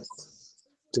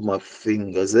to my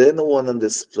fingers. Anyone on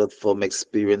this platform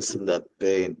experiencing that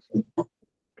pain?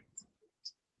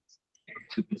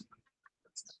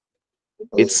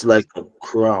 It's like a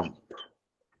cramp.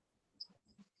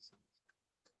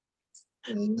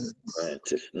 Right.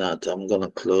 If not, I'm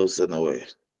gonna close anyway.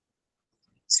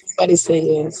 Somebody say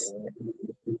yes.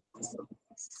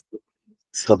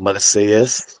 Somebody say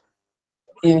yes.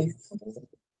 Yes.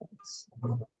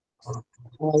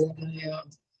 Hallelujah.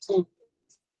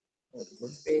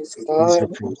 Praise Who's the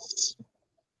God. person?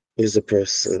 Who's the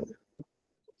person?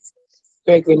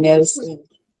 Gregory Nelson.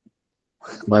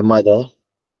 My mother.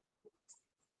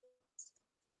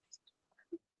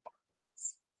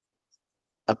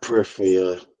 I pray for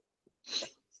you.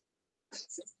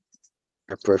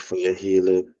 I pray for your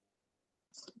healing.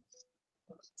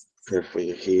 Pray for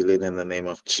your healing in the name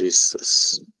of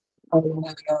Jesus.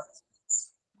 Hallelujah.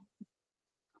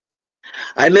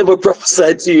 I never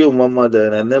prophesied to you, my mother,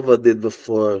 and I never did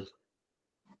before.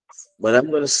 But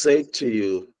I'm gonna say to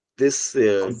you, this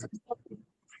year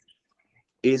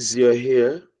is your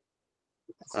year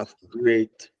of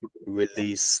great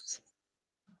release.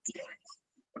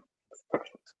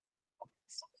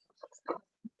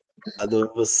 I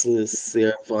don't ever see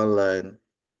her online.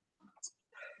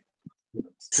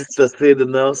 Sister Theda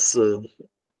Nelson,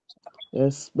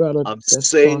 Yes, brother. I'm Yes,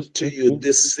 saying to Pastor. you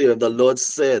this year, the Lord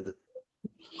said,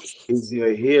 is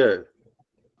your year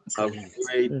of Yeah.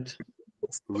 great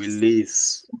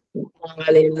release.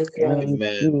 Hallelujah. Thank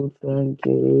Amen. you. Thank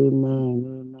you. Amen.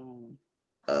 Amen.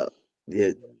 Uh,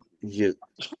 yeah, you,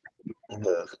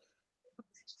 uh,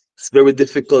 it's very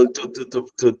difficult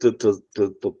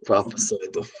to prophesy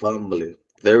to family.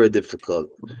 Very difficult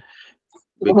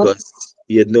because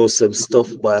you know some stuff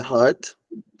by heart.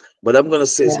 But I'm going to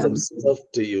say Yeah. some stuff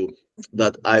to you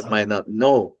that I might not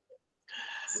know.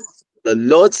 The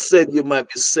Lord said you might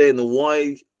be saying,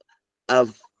 why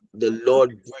have the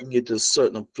Lord bring you to a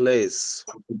certain place?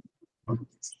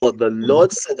 But the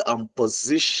Lord said, I'm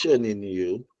positioning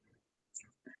you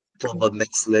for the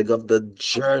next leg of the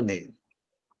journey.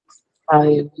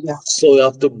 Hallelujah. So I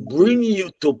have to bring you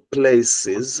to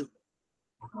places,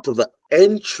 to the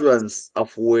entrance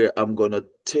of where I'm going to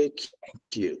take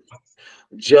you.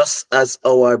 Just as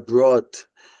how I brought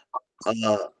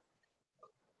uh,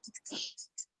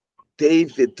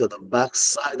 David to the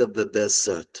backside of the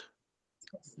desert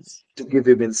to give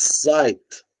him insight,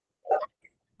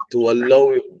 to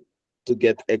allow him to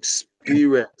get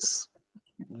experience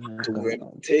My to where I'm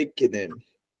God. taking him.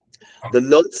 The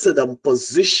Lord said, I'm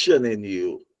positioning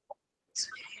you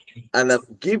and I'm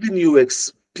giving you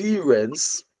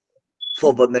experience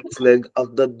for the next leg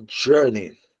of the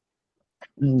journey.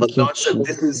 The Thank you, Lord said,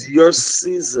 this is Jesus. your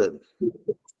season.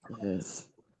 Yes.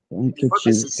 Thank you,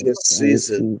 This is your Jesus. I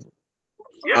season. receive.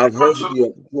 I've heard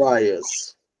your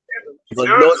prayers. The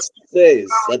Lord says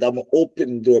that I'm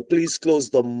open door. Please close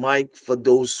the mic for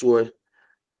those who are,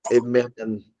 amen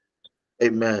and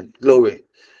amen. Glory.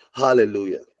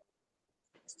 Hallelujah.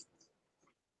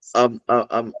 I'm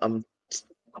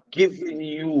giving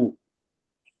you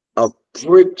a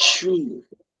breakthrough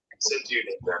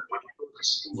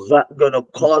that gonna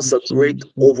Thank cause you, a great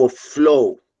Jesus.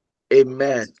 overflow.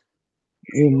 Amen.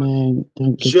 Amen.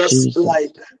 Thank you, Just Jesus.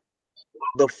 like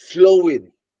the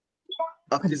flowing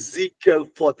of Ezekiel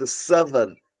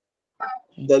 47,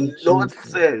 Thank you, the Lord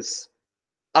Jesus. says,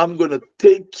 I'm gonna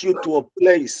take you to a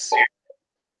place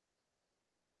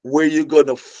where you're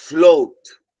gonna float.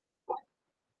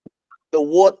 The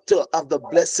water of the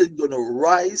blessing gonna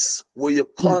rise where you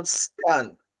can't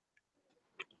stand,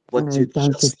 but you And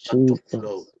thank you, just got to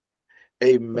float. Jesus.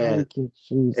 Amen. Thank you,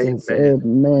 Jesus. Amen.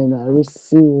 Amen. I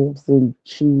receive in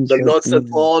The Jesus' Lord said,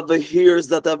 for name. all the years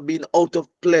that have been out of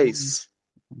place,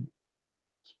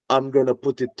 I'm gonna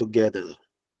put it together.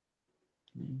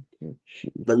 Thank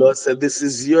you, The Lord Jesus. said, this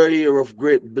is your year of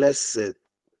great blessing.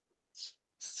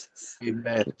 Thank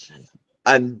Amen. you, Jesus.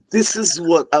 And this is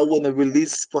what I want to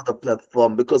release for the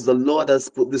platform because the Lord has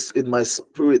put this in my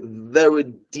spirit very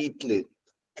deeply.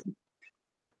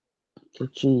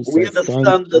 Thank you, We Jesus. Thank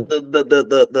understand you.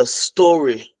 the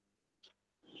story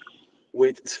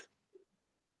with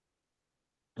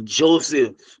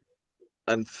Joseph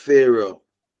and Pharaoh.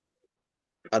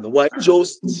 And why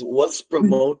Joseph was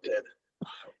promoted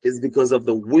is because of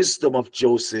the wisdom of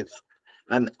Joseph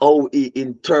and how he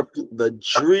interpreted the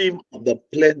dream of the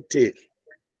plenty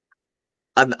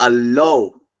and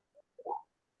allow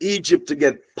Egypt to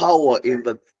get power in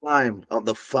the time of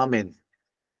the famine.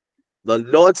 The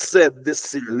Lord said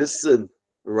this here, listen,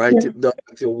 write it down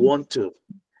if you want to.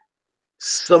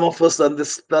 Some of us on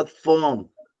this platform,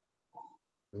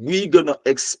 we're gonna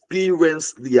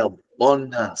experience the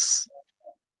abundance.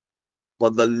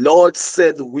 But the Lord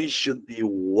said we should be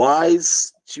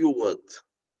wise steward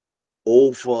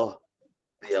over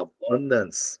the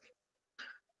abundance.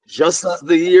 Just as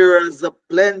the years of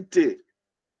plenty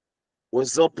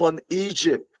was upon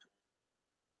Egypt,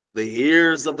 the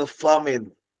years of the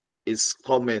famine is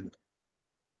coming.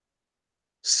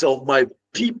 So my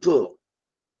people,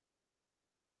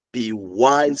 be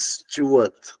wise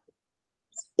steward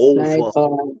My over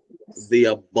God. the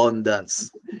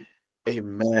abundance.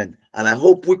 Amen. And I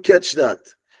hope we catch that.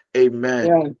 Amen.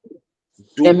 Yeah.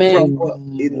 Do Amen. proper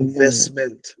Amen.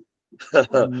 investment.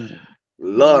 Amen.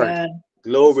 Lord, Amen.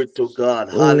 glory to God.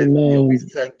 Hallelujah. We Amen.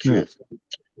 thank Amen. you.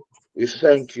 We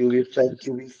thank you. We thank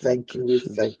you. We Thank thank you, you. We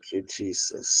Jesus. thank you,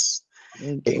 Jesus.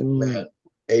 Thank you, Amen. Lord.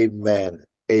 Amen.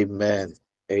 Amen.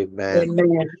 Amen.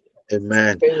 Amen.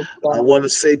 Amen. Praise I God. want to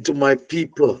say to my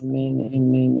people, Amen.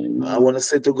 Amen. I Amen. want to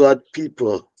say to God,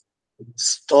 people,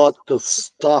 start to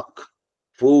stock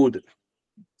food,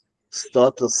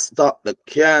 start to stock the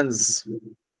cans,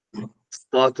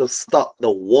 start to stock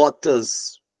the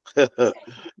waters.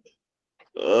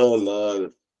 Oh,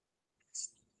 Lord.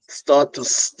 Start to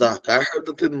stock. I heard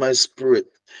it in my spirit.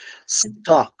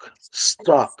 Stock,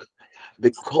 stock,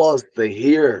 because they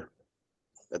hear,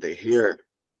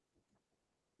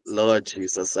 Lord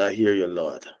Jesus, I hear you,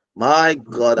 Lord. My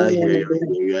God, I hear you, I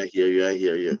Amen. hear you, I hear you, I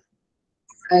hear you.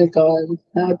 My God.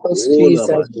 Help us, Oh, Jesus.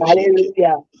 Lord,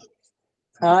 Hallelujah.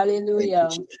 thank you, Hallelujah.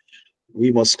 Jesus.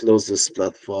 We must close this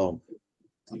platform.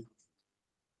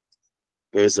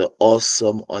 There's an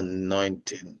awesome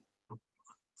anointing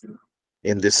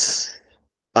in this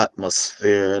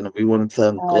atmosphere, and we want to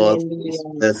thank God for His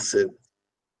Hallelujah. blessing.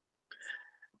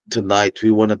 tonight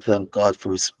we want to thank God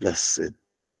for his blessing.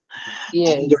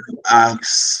 I'm Yes. going to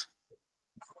ask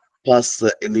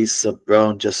Pastor Elisa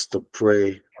Brown just to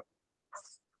pray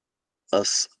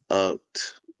us out.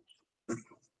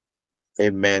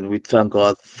 Amen. We thank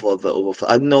God for the overflow.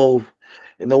 I know,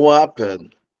 you know what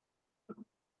happened?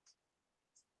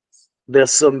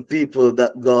 There's some people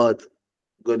that God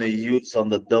gonna use on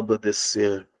the double this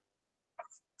year.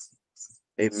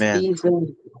 Amen.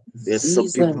 Season. There's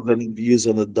some people Season. gonna be used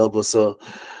on the double. So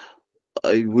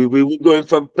we going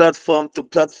from platform to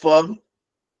platform.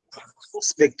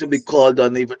 Expect to be called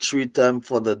on even 3 times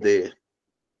for the day.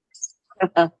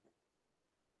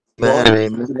 God Man, is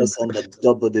amen. putting us on the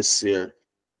double this year.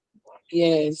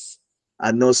 Yes.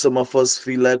 I know some of us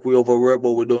feel like we overwork,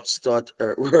 but we don't start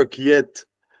our work yet.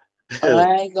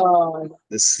 My God.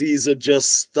 The season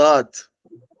just start.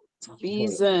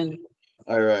 Season.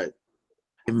 All right.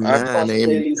 Our Amen.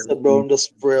 Pastor Amen. Elisa Brown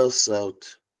just pray us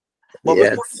out. But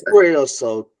before you Yes. pray us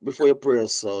out,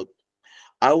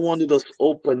 I wanted us to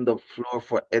open the floor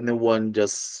for anyone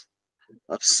just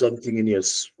have something in your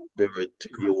spirit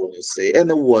you want to say.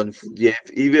 Anyone, yeah,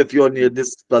 even if you're near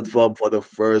this platform for the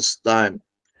first time,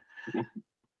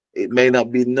 it may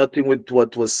not be nothing with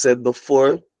what was said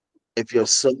before. If you have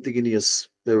something in your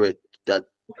spirit that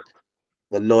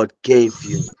the Lord gave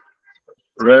you,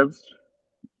 Rev,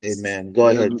 amen. Go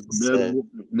there's, ahead, there's, sir.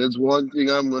 there's one thing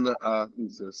I'm going to ask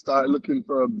is start looking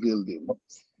for a building.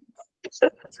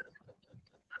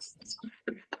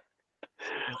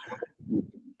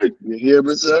 You hear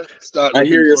me, sir? Start I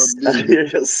hear looking you, for a I building. hear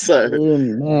you, sir.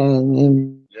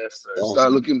 Amen. Yes, sir. Um,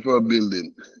 Start looking for a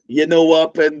building. you know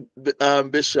what happened,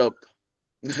 Bishop?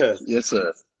 Yes,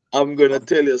 sir. I'm gonna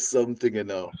tell you something,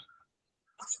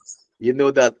 You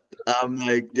know that I'm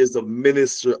like there's a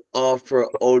ministry offer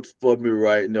out for me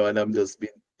right now, and I'm just been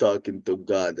talking to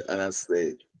God, and I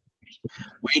say,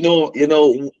 well,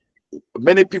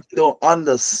 many people don't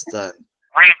understand.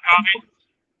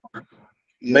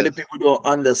 Many Yes. people don't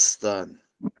understand.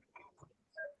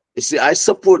 You see,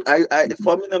 if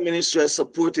I'm in a ministry, I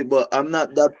support it, but I'm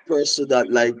not that person that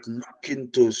like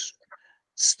looking to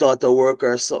start a work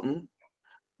or something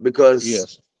because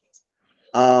Yes.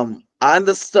 I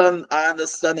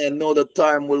know the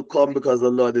time will come because the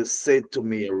Lord has said to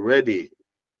me already.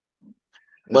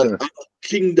 Yes, But sir. I'm a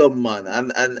kingdom man,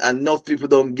 and enough people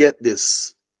don't get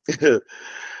this.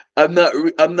 I'm not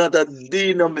a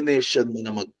denomination man.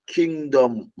 I'm a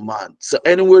kingdom man. So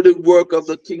anywhere the work of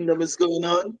the kingdom is going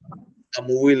on, I'm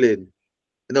willing.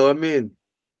 You know what I mean?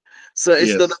 So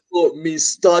it's not Yes. about me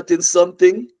starting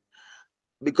something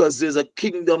because there's a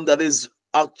kingdom that is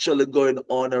actually going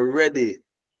on already.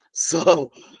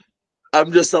 So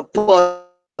I'm just a part of the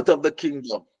kingdom.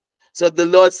 So if the Lord said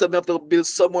me have to build somewhere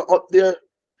up there,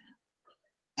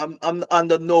 I'm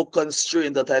under no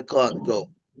constraint that I can't go.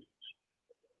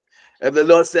 If the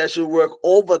Lord said I should work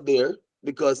over there,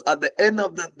 because at the end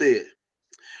of the day,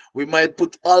 we might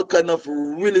put all kind of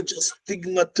religious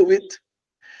stigma to it,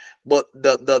 but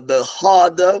the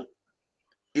harder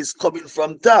is coming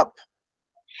from top.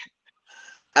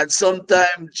 And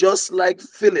sometimes, just like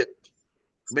Philip,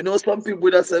 we know some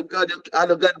people that say, God, I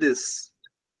don't got this.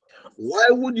 Why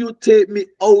would you take me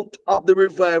out of the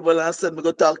revival and send me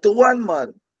go talk to one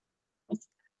man?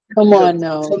 Come on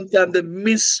now. Sometimes the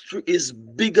mystery is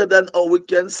bigger than how we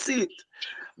can see it.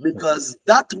 Because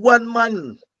that one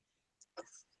man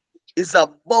is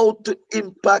about to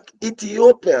impact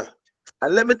Ethiopia.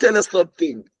 And let me tell you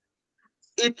something.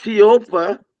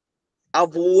 Ethiopia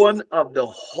have one of the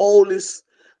holiest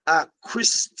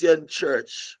Christian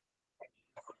church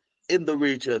in the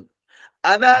region.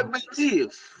 And I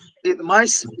believe in my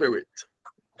spirit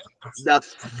that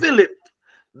Philip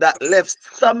that left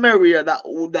Samaria,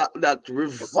 that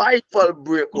revival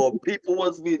break up, people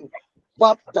was being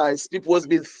baptized, people was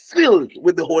being filled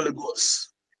with the Holy Ghost.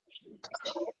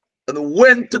 And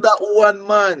went to that one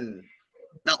man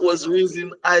that was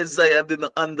reading Isaiah,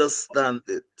 didn't understand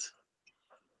it,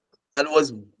 and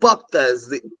was baptized,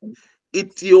 the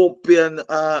Ethiopian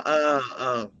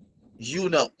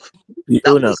eunuch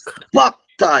that was Eunuch.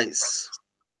 baptized.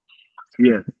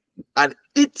 Yes. And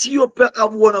Ethiopia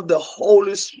have one of the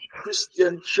holiest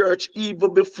Christian church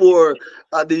even before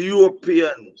the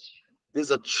European.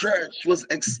 There's a church was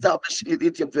established in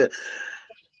Ethiopia.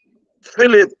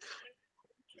 Philip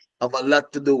have a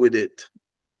lot to do with it.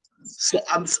 So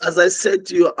as I said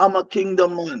to you, I'm a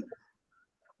kingdom man.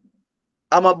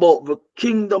 I'm about the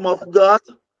kingdom of God,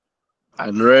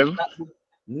 And Rev,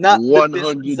 not the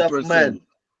business of man. 100%.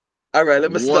 All right,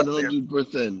 let me stop there.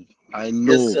 100%. I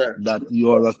Yes, know sir. that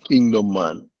you are a kingdom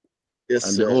man. Yes,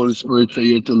 And the sir. Holy Spirit tell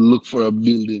you to look for a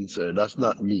building, sir. That's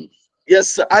not me. Yes,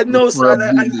 sir. I Look know, sir. for a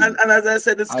And, building. and as I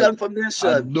said, it's I I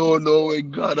confirmation. don't know what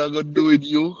God are gonna do with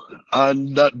you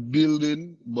and that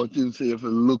building, but you say if you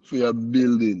look for your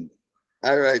building.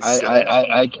 All right, I, sir.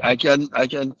 I, I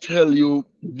can tell you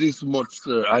this much,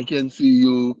 sir. I can see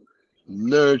you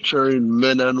nurturing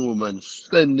men and women,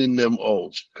 sending them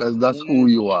out, because that's who Mm.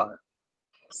 you are.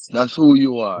 That's who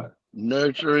you are.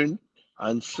 Nurturing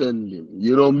and sending.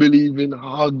 You don't believe in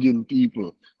hugging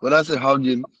people. When I say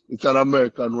hugging, it's an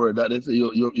American word that they say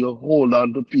you hold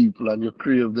on to people and you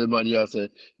crave them and you say,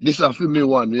 this is for me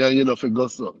one, yeah, you know, for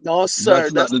gossip. No, sir.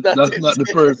 That's not That's it. not the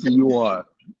person you are.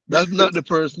 That's not the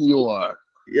person you are.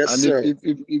 Yes, And if, sir. if,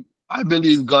 if, if I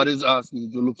believe God is asking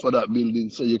you to look for that building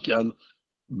so you can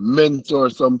mentor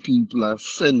some people and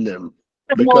send them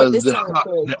Promote the because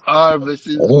circle. the harvest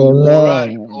is Amen.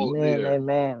 ripe out Amen. there.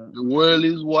 Amen. The world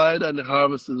is wide and the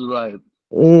harvest is ripe.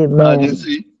 And you Amen.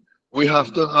 see, we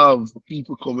have to have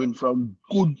people coming from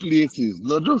good places,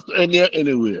 not just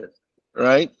anywhere,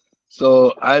 right?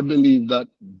 So I believe that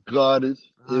God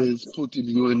is putting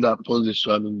you in that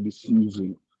position in this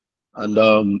season. And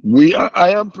I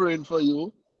am praying for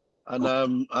you. And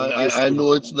Thank you, I sir.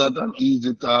 know it's not an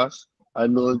easy task. I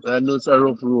know it's a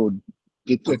rough road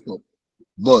to take up.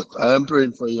 But I am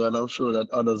praying for you, and I'm sure that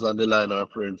others on the line are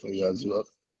praying for you as well.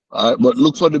 All right, but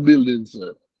look for the building,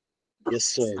 sir. Yes,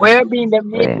 sir. Where being the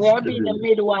mid? Yes. Where being the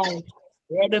midwife?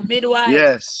 Where the midwife?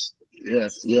 Yes,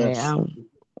 yes, I yes. am.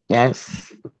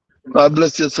 Yes. God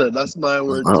bless you, sir. That's my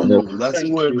word to Wow. you. That's the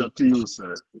Thank word you. to you,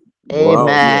 sir. Wow.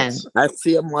 Amen. Yes. I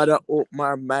see a mother open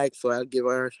her mic, so I'll give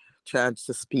her a chance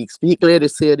to speak. Speak, Lady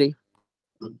Sadie.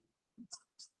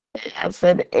 I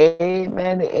said,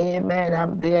 Amen. Amen.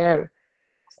 I'm there.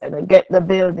 And I get the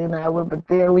building. I will be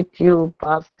there with you,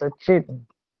 Pastor Chin.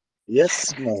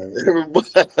 Yes, man. Everybody.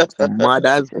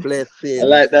 Mother's I blessings.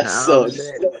 like that song.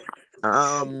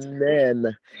 Amen.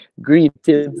 Amen.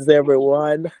 Greetings,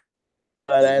 everyone.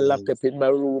 God, I locked up in my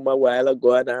room a while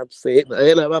ago and I'm saying,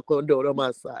 "Hey, never come down on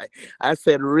my side." I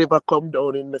said, river come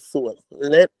down in the soul.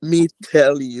 Let me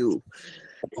tell you,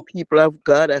 people of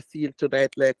God, I feel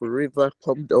tonight like river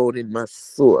come down in my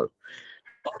soul.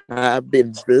 I've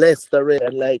been blessed already.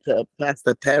 And like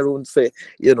Pastor Tyrone say,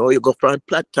 you go from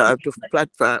platform to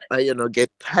platform and, get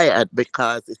tired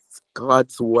because it's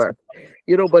God's work.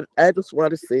 But I just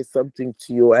want to say something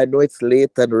to you. I know it's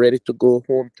late and ready to go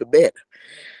home to bed.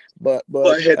 But Go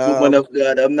but ahead, woman of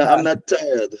God. I'm Pa- not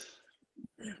tired.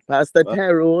 Pastor Huh?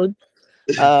 Tyrone,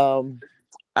 um,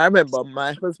 I remember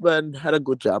my husband had a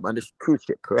good job on this cruise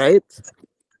ship, right?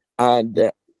 And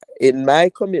in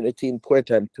my community in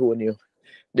Port Antonio,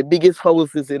 the biggest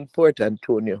houses in Port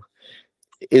Antonio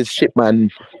is shipman.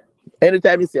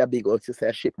 Anytime you see a big house, you say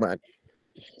a shipman.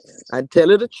 And tell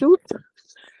you the truth,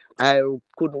 I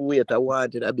couldn't wait. I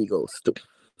wanted a big house too.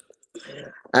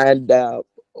 And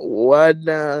when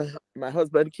my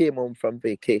husband came home from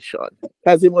vacation,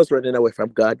 because he was running away from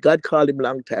God, God called him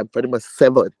long time for him was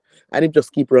 7, and he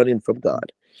just keep running from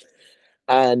God.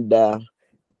 And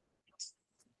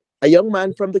a young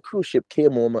man from the cruise ship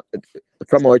came home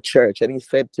from our church, and he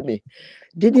said to me,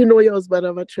 "Did you know your husband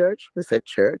have a church?" I said,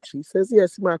 "Church?" He says,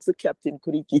 "Yes." He asked the captain,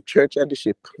 "Could he keep church on the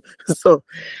ship?" So,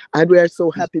 and we are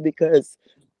so happy because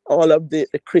all of the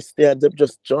Christians have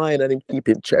just joined and him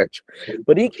keeping church.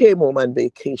 But he came home on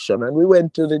vacation, and we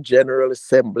went to the General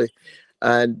Assembly,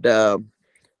 and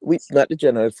we not the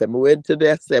General Assembly, we went to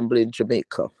the assembly in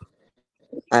Jamaica,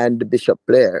 and the Bishop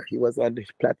Blair, he was on the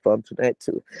platform tonight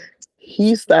too.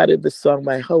 He started the song,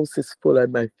 "My house is full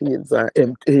and my fields are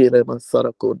empty, and my son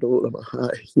of God, my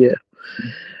heart." Yeah.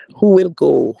 Who will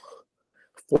go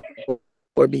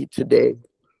for me today?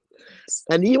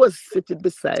 And he was sitting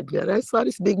beside me, and I saw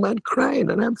this big man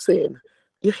crying, and I'm saying,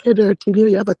 "Your head hurting you,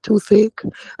 you have a toothache?"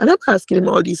 And I'm asking him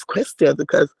all these questions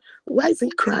because why is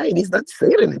he crying? He's not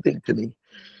saying anything to me.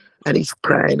 And he's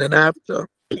crying. And after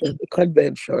the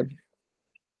convention,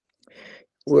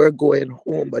 we're going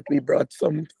home, but we brought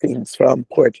some things from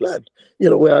Portland. We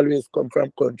always come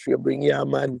from country, bring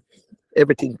yam and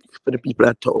everything for the people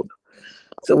at home.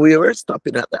 So we were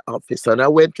stopping at the office, and I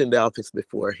went in the office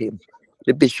before him.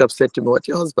 The bishop said to me, "What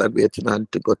your husband waiting on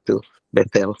to go to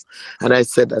Bethel?" And I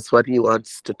said, "That's what he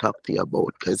wants to talk to you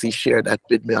about," because he shared that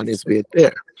with me on his way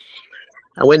there.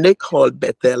 And when they called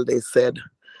Bethel, they said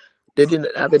they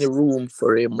didn't have any room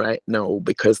for him right now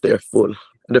because they're full.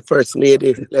 And the first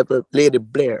lady, Lady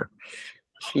Blair,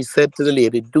 she said to the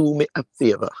lady, "Do me a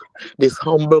favor. This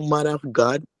humble man of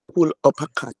God, pull up a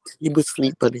cot. He will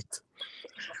sleep on it."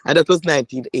 And that was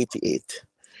 1988.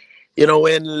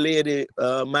 When Lady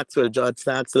Maxwell George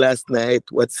asked last night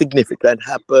what significant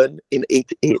happened in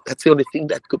 88, that's the only thing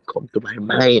that could come to my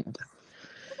mind.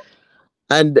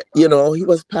 And, he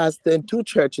was pastor in two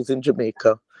churches in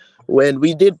Jamaica. When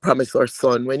we did promise our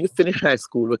son, when you finish high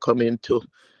school, we're coming to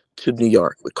New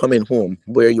York. We're coming home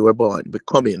where you were born. We're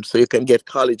coming so you can get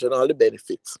college and all the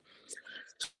benefits.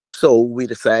 So we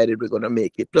decided we're going to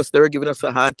make it. Plus, they were giving us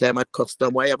a hard time at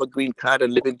custom. Why have a green card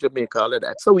and live in Jamaica, all of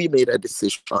that. So we made a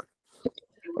decision.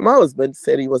 My husband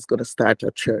said he was going to start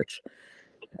a church.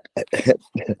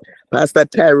 Pastor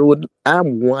Tyrone,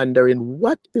 I'm wondering,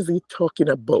 what is he talking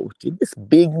about? In this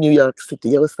big New York City,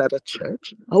 you will start a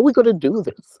church? How are we going to do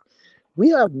this? We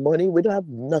have money, we don't have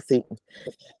nothing.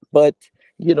 But,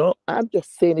 I'm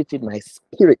just saying it in my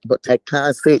spirit, but I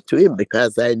can't say it to him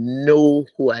because I know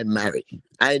who I marry.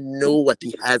 I know what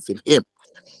he has in him.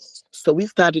 So we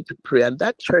started to pray, and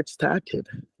that church started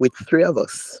with three of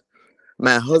us,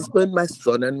 my husband, my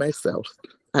son, and myself.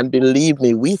 And believe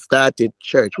me, we started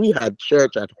church. We had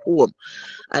church at home,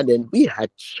 and then we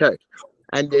had church.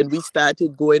 And then we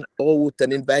started going out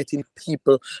and inviting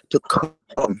people to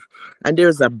come. And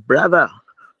there's a brother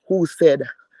who said,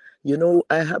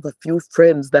 I have a few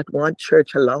friends that want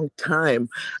church a long time,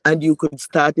 and you could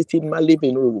start it in my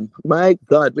living room. My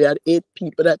God, we had 8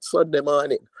 people that Sunday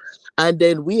morning. And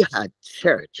then we had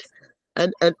church.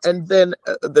 And then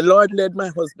the Lord led my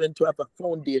husband to have a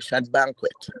foundation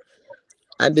banquet.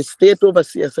 And the state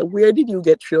overseer said, where did you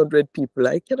get 300 people?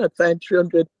 I cannot find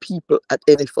 300 people at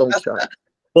any function.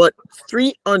 But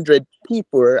 300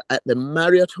 people were at the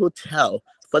Marriott Hotel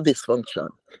for this function.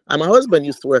 And my husband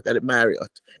used to work at the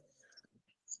Marriott.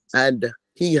 And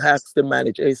he asked the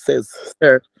manager, he says,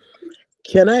 sir,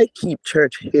 can I keep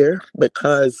church here?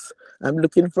 Because I'm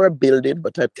looking for a building,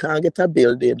 but I can't get a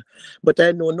building. But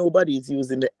I know nobody's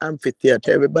using the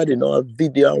amphitheater. Everybody know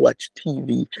video and watch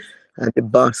TV. And the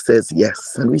boss says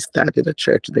yes. And we started a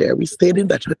church there. We stayed in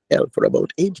that hotel for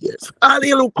about 8 years.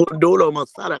 Hallelujah.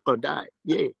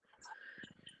 Yeah.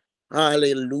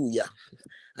 Hallelujah.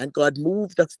 And God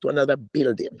moved us to another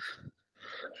building.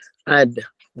 And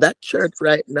that church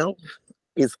right now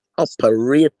is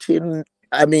operating,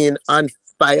 on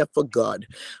fire for God.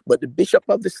 But the bishop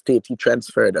of the state, he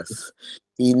transferred us.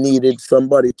 He needed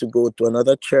somebody to go to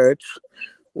another church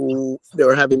who they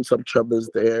were having some troubles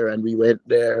there, and we went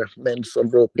there, mend some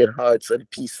broken hearts and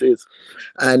pieces.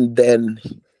 And then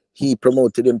he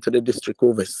promoted him to the district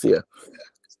overseer.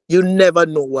 You never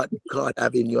know what God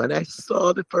have in you. And I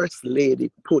saw the first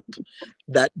lady put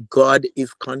that God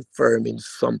is confirming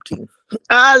something.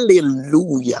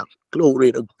 Hallelujah.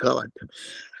 Glory to God.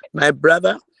 My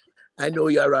brother, I know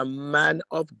you're a man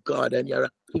of God and you're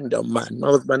a kingdom man. My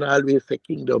husband always say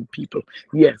kingdom people.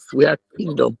 Yes, we are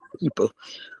kingdom people.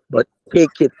 But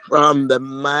take it from the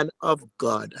man of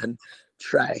God and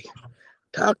try.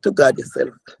 Talk to God yourself,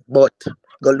 but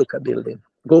go look at building.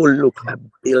 Go look at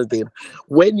building.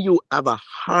 When you have a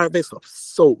harvest of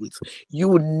souls,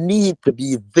 you need to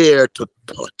be there to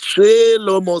touch.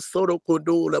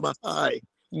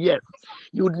 Yes,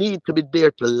 you need to be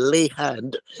there to lay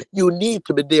hand. You need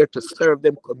to be there to serve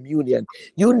them communion.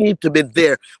 You need to be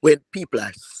there when people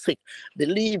are sick.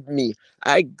 Believe me,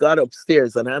 I got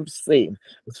upstairs and I'm saying,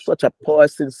 such a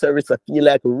passing service, I feel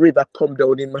like a river come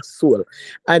down in my soul.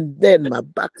 And then my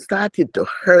back started to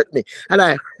hurt me. And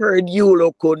I heard you,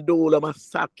 Lokondola,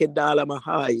 Masakendala,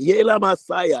 Mahai, Yela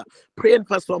Masaya, praying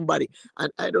for somebody.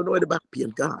 And I don't know where the back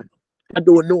pain gone. I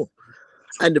don't know.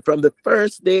 And from the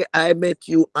first day I met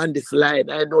you on this line,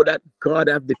 I know that God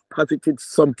have deposited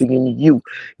something in you.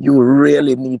 You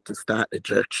really need to start the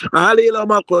church. Hallelujah,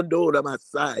 Makondola,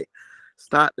 Masai.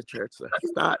 Start the church, sir.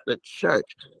 Start the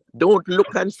church. Don't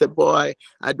look and say, boy,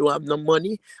 I don't have no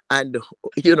money. And,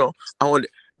 I want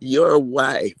your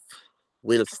wife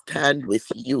will stand with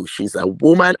you. She's a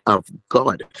woman of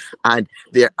God. And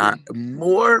there are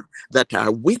more that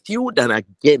are with you than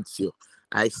against you.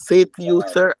 I say to you,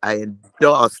 sir, I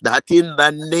endorse that in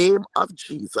the name of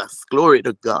Jesus. Glory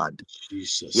to God.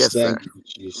 Jesus, Yes, sir. thank you,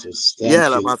 Jesus. Yeah,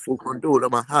 Thank you,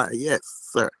 yes,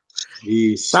 sir.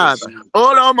 Jesus. Father.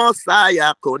 Ola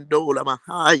Messiah Condola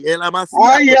Mahai, Ela Masia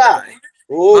Aya. Kodai.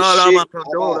 Oh Ola shit.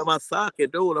 Macondola Masake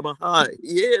Dola Mahai,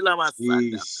 Yela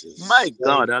Masanda. My Jesus. Thank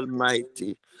God you,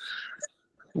 Almighty.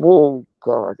 Oh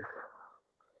God.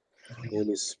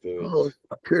 Holy Spirit. Oh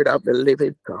Spirit of the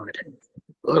living God.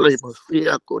 Ola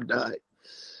Masia Kodai.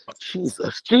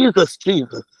 Jesus, Jesus,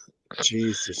 Jesus.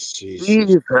 Jesus, Jesus.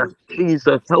 Jesus,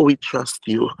 Jesus, how we trust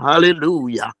you.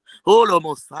 Hallelujah. Holy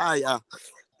Messiah.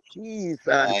 Jesus,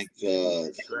 My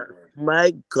God. Jesus,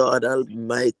 my God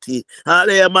Almighty.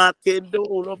 Hallelujah,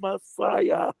 Kendora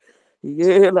Messiah.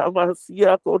 Yela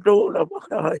Masia Kodola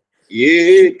Mahai.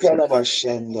 Ye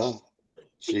Kalabashanda.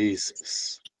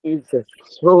 Jesus. Jesus.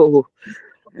 Oh,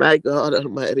 My God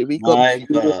Almighty, we come to My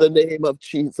you in God. the name of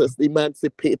Jesus, the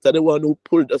emancipator, the one who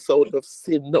pulled us out of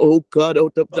sin, oh God,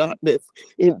 out of darkness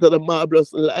into the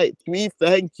marvelous light. We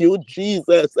thank you,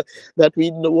 Jesus, that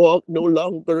we walk no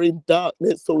longer in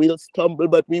darkness, so we'll stumble,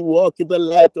 but we walk in the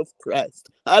light of Christ.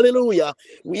 Hallelujah.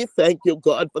 We thank you,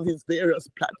 God, for these various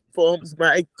platforms,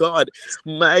 my God.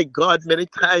 My God, many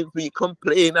times we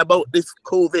complain about this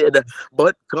COVID,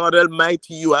 but God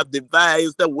Almighty, you have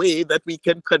devised a way that we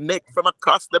can connect from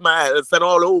across the miles and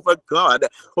all over, God.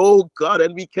 Oh God,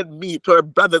 and we can meet our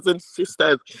brothers and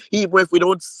sisters, even if we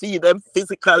don't see them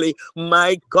physically.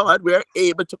 My God, we are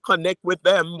able to connect with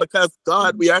them because,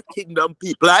 God, we are kingdom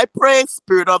people. I pray,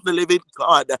 Spirit of the living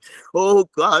God, oh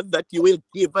God, that you will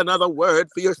give another word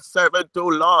for your servant, oh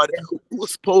Lord, who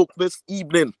spoke this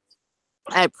evening.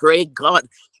 I pray, God,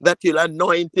 that you'll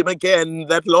anoint him again,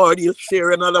 that, Lord, you'll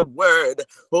share another word.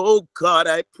 Oh, God,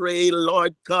 I pray,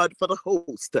 Lord God, for the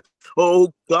host.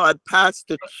 Oh, God,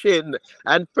 Pastor Chin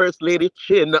and First Lady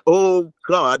Chin. Oh,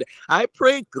 God, I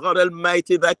pray, God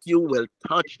Almighty, that you will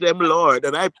touch them, Lord.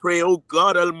 And I pray, oh,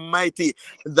 God Almighty,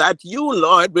 that you,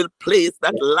 Lord, will place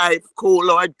that life coal,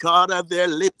 Lord God, on their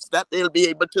lips, that they'll be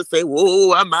able to say,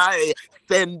 oh, am I?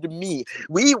 Send me.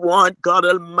 We want, God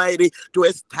Almighty, to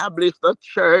establish the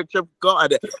church of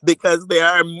God because there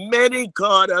are many,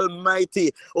 God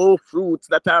Almighty, oh, fruits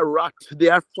that are rot. They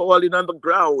are falling on the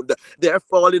ground. They are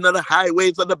falling on the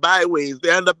highways and the byways. They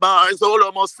are in the bars. Oh,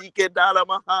 almost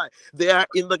they are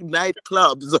in the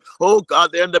nightclubs. Oh,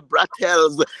 God, they're in the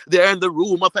brothels. They're in the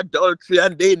room of adultery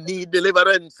and they need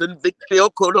deliverance and victory. Oh,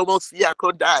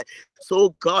 Kodomosiakodai.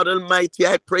 So, God Almighty,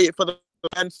 I pray for the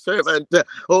man servant.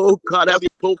 Oh God, have you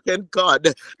spoken,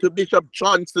 God, to Bishop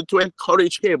Johnson to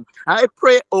encourage him? I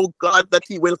pray, oh God, that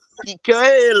he will seek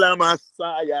the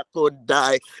Messiah could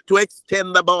die to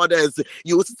extend the borders.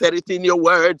 You said it in your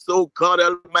words, oh God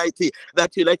Almighty,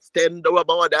 that you'll extend our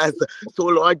borders. So,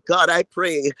 Lord God, I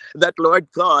pray that, Lord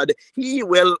God, he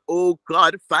will, oh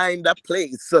God, find a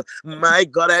place. My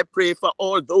God, I pray for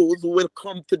all those who will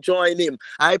come to join him.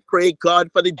 I pray,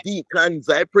 God, for the deacons.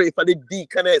 I pray for the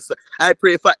deaconess. I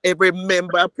pray for every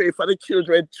member. I pray for the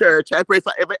children church. I pray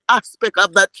for every aspect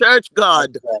of that church,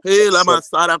 God. Hey, Lama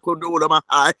Sara Kondo Lama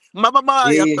Hai. Mama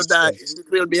Maya Kodai. Jesus.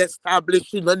 It will be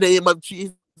established in the name of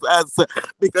Jesus.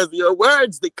 Because your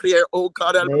words declare, oh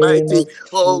God Name Almighty, of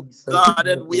oh Jesus. God,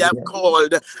 and we have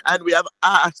called and we have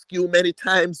asked you many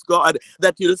times, God,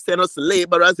 that you'll send us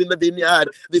laborers in the vineyard.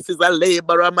 This is a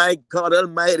laborer, my God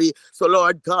Almighty. So,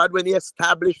 Lord God, when you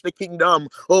establish the kingdom,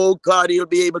 oh God, you'll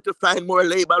be able to find more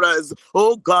laborers,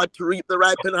 oh God, to reap the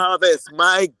ripened harvest.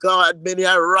 My God, many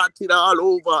are rotted all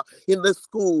over in the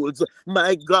schools,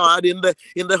 my God, in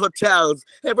the hotels,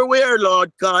 everywhere,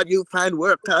 Lord God, you find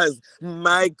workers.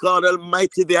 My God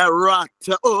Almighty, they are rot.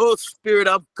 Oh, Spirit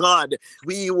of God,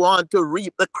 we want to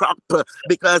reap the crop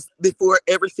because before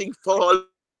everything falls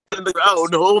in the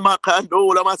ground, oh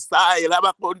Makandola Masai,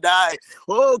 Labakondai,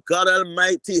 oh God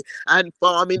Almighty, and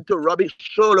form into rubbish,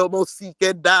 Sholomo seek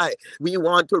and die. We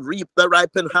want to reap the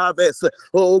ripened harvest.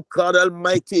 Oh God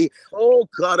Almighty, oh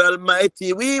God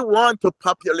Almighty, we want to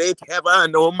populate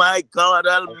heaven, oh my God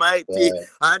Almighty, God.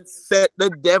 and set the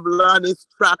devil on his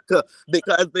track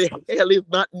because the hell is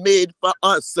not made for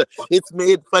us. It's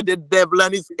made for the devil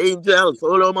and his angels.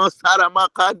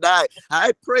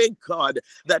 I pray, God,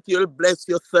 that you'll bless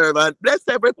your servant. Bless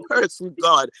every person,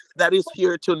 God, that is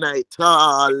here tonight.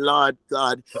 Ah, Lord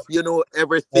God, you know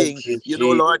everything. Thank you, You know,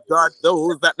 Jesus. Lord God,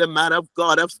 those that the man of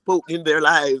God have spoken in their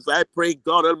lives. I pray,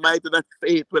 God Almighty, that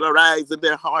faith will arise in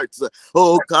their hearts.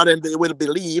 Oh, God, and they will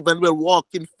believe and will walk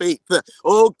in faith.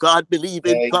 Oh, God, believe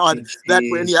in Thank God you, that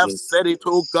when you have Jesus. said it,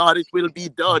 oh, God, it will be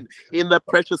done in the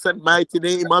precious and mighty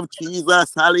name of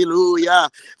Jesus. Hallelujah.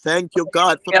 Thank you,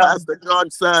 God, for Pastor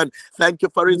Johnson. Thank you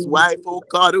for his wife, oh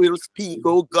God, who will speak,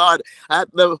 oh God, at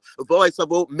the Voice of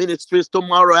Hope Ministries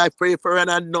tomorrow. I pray for an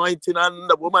anointing on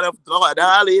the woman of God.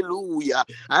 Hallelujah.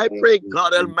 I Thank pray, you,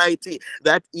 God Jesus. Almighty,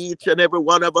 that each and every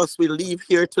one of us will leave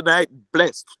here tonight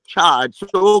blessed, charged,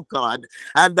 oh God,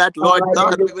 and that, Lord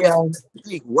God, we will Hallelujah.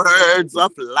 speak words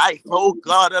of life, oh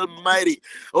God Almighty,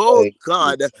 oh Thank you.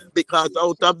 God, because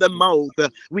out of the mouth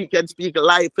we can speak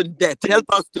life and death. Help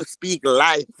us to speak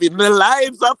life in the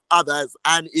lives of others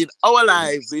and in our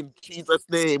lives. In Jesus'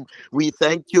 name, we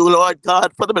thank you, Lord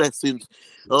God, for the blessings.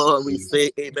 Oh, we Jesus.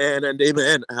 say amen and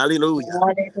amen. Hallelujah.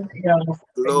 Hallelujah.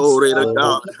 Praise Glory to God. Thank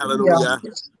God. you, Hallelujah. Hallelujah.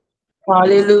 Jesus.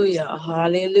 Hallelujah.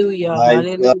 Hallelujah. My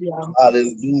God. Hallelujah.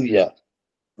 Hallelujah.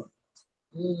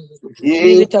 Mm.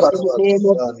 Seal Ye it up in the name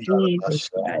of Jesus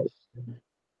Karabasandarabash. Christ.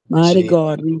 Mighty Jesus.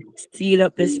 God, we seal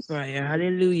up this prayer.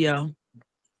 Hallelujah.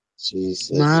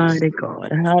 Jesus. Mighty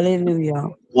God. Hallelujah.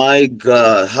 My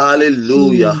God.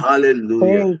 Hallelujah. Mm.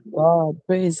 Hallelujah. Praise God.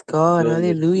 Praise God. Glory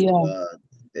to Hallelujah. God.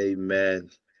 Amen.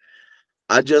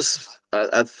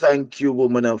 I thank you,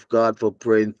 woman of God, for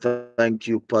praying. Thank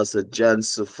you, Pastor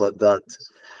Jansen, for that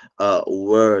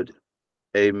word.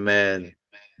 Amen.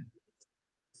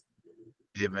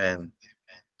 Amen.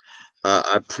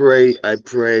 I pray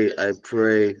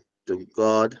to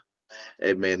God.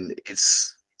 Amen.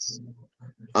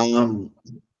 Um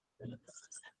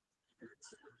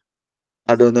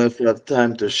I don't know if you have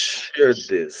time to share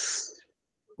this,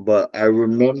 but I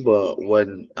remember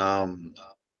when I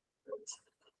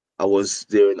was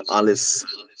there in Alice,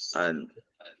 and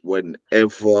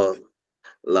whenever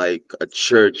like a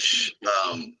church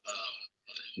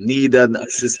need an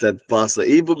assistant pastor,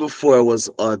 even before I was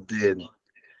ordained,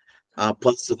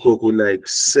 Pastor Cook would like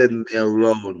send me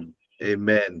around,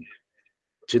 amen,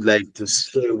 to like to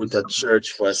stay with a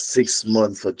church for 6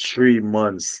 months, for 3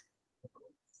 months.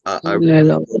 I Yeah,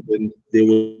 Lord. remember when there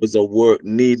was a work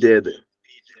needed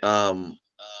um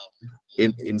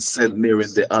in St. Mary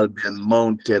in the Albion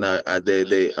Mountain.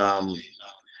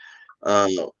 Uh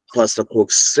Pastor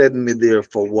Cook sent me there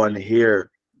for 1 year.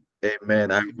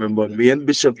 Amen. I remember me and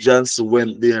Bishop Johnson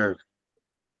went there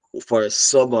for a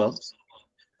summer.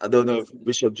 I don't know if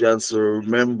Bishop Johnson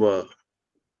remember.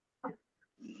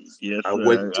 Yes, I sir.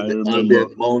 went to I the remember.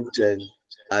 Albion Mountain,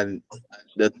 and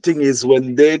the thing is,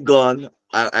 when they gone,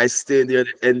 I stayed there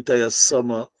the entire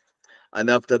summer, and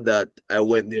after that, I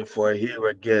went there for a year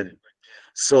again.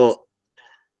 So,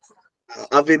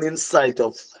 having insight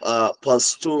of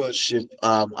pastoralship,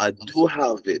 I do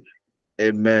have it.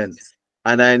 Amen.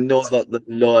 And I know that the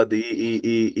Lord,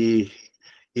 he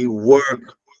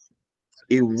work,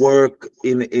 he work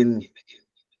in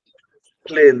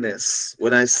plainness.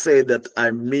 When I say that,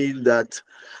 I mean that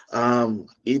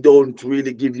he don't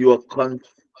really give you a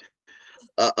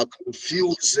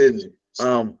confusing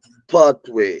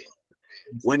pathway.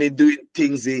 When he doing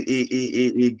things,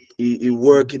 he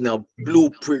work in a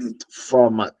blueprint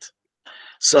format.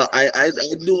 So I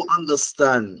do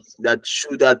understand that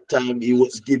through that time he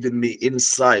was giving me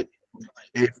insight.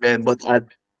 Amen. But I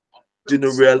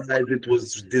didn't realize it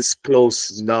was this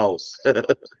close now.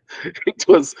 It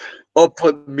was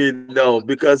upon me now,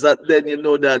 because then you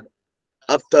know that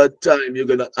after a time you're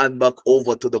gonna hand back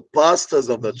over to the pastors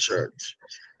of the church.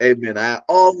 Amen. I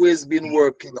always been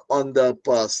working under a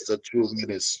pastor through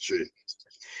ministry.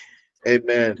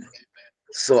 Amen.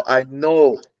 So I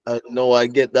know I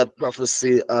get that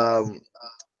prophecy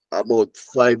about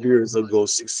 5 years ago,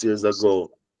 6 years ago.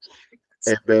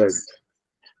 Amen.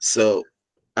 So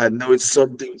I know it's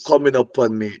something coming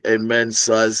upon me. Amen.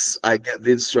 So as I get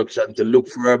the instruction to look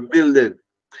for a building.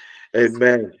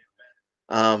 Amen.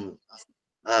 Um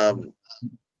um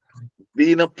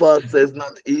Being a pastor is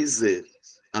not easy.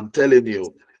 I'm telling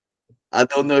you. I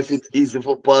don't know if it's easy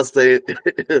for Pastor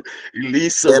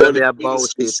Elisa, Tell but me the about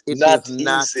ministry it. is It is not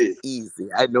not easy. easy.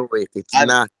 I know it. It's And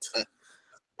not.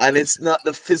 and it's not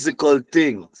the physical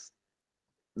things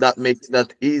that make it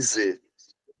not easy.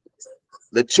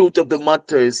 The truth of the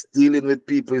matter is dealing with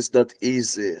people is not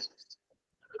easy.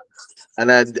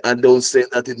 And I don't say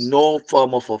that in no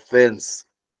form of offense.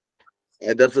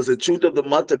 And that is the truth of the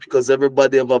matter, because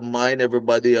everybody have a mind,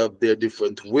 everybody have their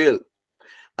different will.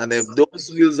 And if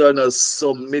those wills are not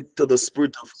submit to the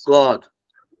Spirit of God,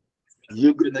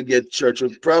 you're gonna get church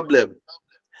with problem.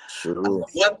 True.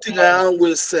 One thing I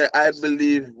always say, I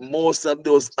believe most of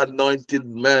those anointed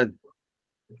men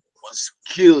was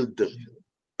killed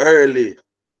early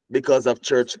because of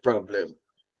church problem.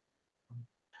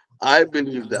 I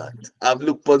believe that. I've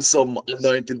looked on some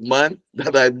anointed man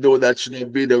that I know that shouldn't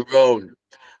have been around.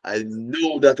 I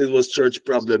know that it was church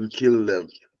problem kill them,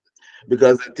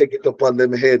 because they take it upon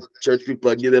them head. Church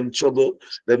people give them trouble.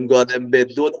 Them go on them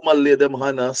bed. Don't them lay them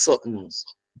hand or something.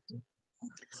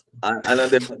 And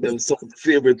them some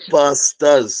favorite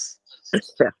pastors.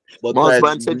 But Most I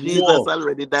man say Jesus know.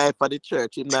 already died for the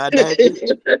church. Him not die for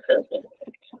you.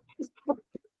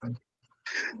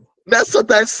 That's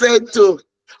what I said too.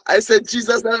 I said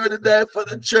Jesus already died for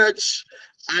the church.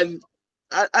 And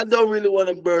I don't really want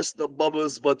to burst the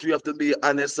bubbles, but we have to be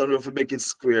honest and we have to make it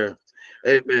square.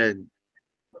 Amen.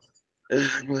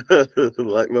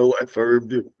 Like my wife, I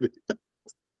rebuke me.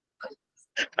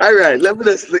 All right, let me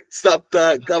just stop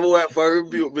that. Come on, wife, I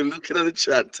rebuke me. Looking at the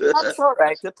chat. That's all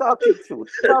right. You're talking truth.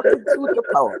 Talking truth to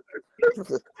power.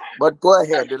 But go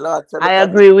ahead. The Lord said, I look at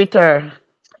agree with her.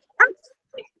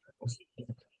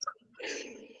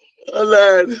 Oh,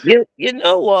 Lord. You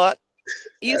know what?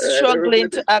 All He's right, struggling everybody.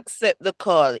 to accept the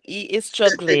call. He is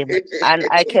struggling, and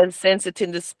I can sense it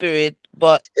in the spirit,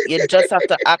 but you just have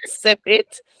to accept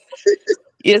it.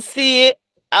 You see,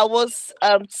 I was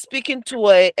speaking to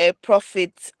a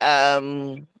prophet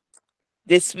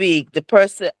this week. The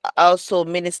person also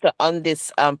minister on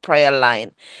this prayer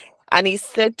line. And he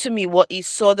said to me, what he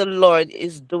saw the Lord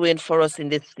is doing for us in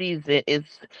this season is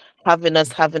having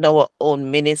us having our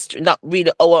own ministry, not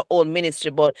really our own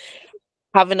ministry, but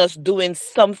having us doing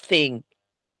something,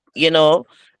 you know.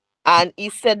 And he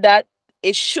said that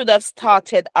it should have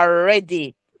started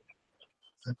already.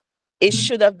 It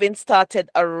should have been started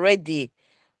already.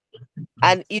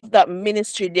 And if that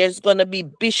ministry, there's going to be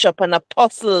bishop and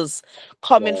apostles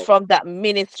coming Wow. from that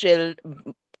ministry,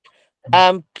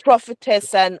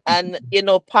 prophetess and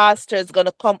pastors going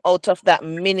to come out of that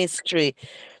ministry.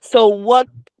 So what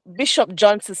Bishop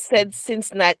Johnson said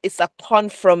since night is a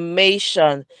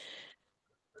confirmation.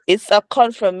 It's a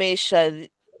confirmation.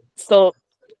 So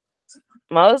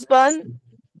my husband,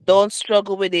 don't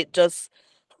struggle with it. Just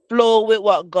flow with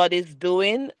what God is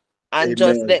doing and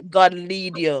just Amen. let God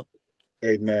lead you.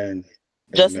 Amen.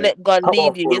 Just Amen. let God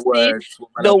lead you. You Powerful see, words,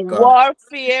 woman the of God.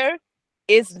 warfare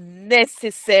is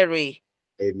necessary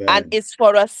and Amen. it's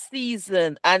for a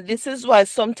season. And this is why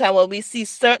sometimes when we see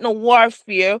certain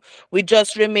warfare, we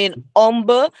just remain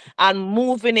humble and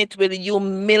moving it with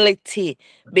humility.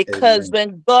 Because Amen.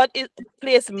 when God is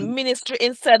place ministry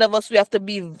inside of us, we have to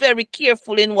be very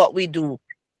careful in what we do.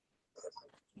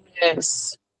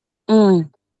 Yes. Mm,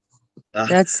 A,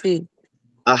 that's it.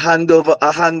 a hand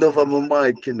over my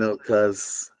mic,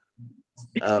 because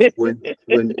when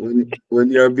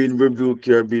you're being rebuked,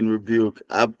 you're being rebuked.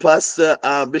 Pastor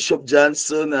Bishop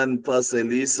Johnson and Pastor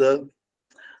Elisa,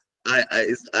 I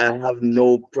have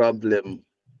no problem.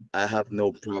 I have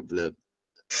no problem.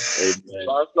 Amen.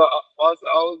 Pastor, I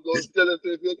was going to tell you,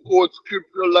 if you quote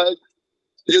scripture like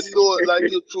you know it,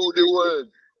 like you through the word.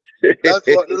 That's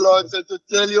what the Lord said to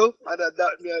tell you, and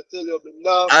that me I tell you, but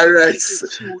now All right, this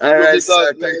is truth all you right,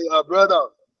 because sir. me and your brother,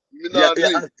 me Yeah, not yeah,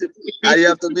 do I it.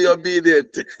 have to be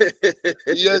obedient.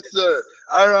 Yes, sir.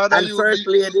 I rather And you First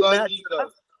be Lady than Nadra,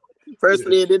 Jesus. First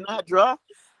Lady Nadra,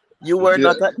 you were Yeah.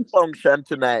 not at the function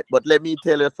tonight, but let me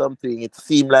tell you something. It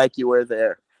seemed like you were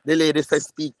there. The lady said,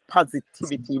 speak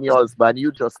positivity in your husband.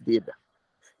 You just did.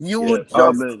 You Yes.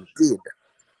 just Amen. did.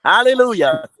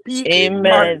 Hallelujah. Speak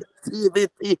Amen. Amen.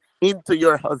 positivity into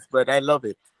your husband. I love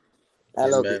it. I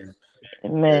love it. Amen.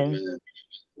 Amen. Amen.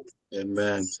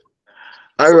 Amen.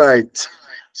 All right.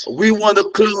 We want to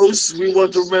close. We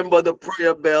want to remember the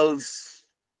prayer bells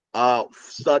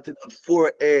starting at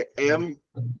 4 a.m.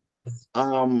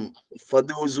 For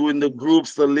those who in the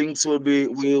groups, the links will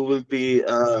be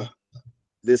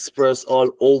dispersed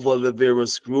all over the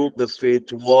various group, the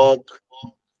Faith Walk,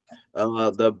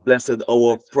 the Blessed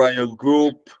Hour Prayer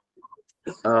group,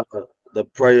 uh, the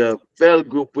Prayer Bell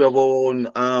group. We have our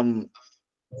own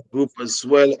group as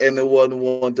well. Anyone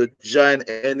who want to join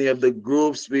any of the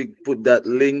groups, we put that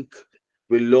link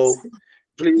below.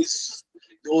 Please,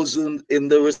 those in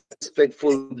the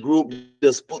respectful group,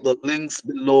 just put the links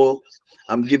below.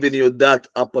 I'm giving you that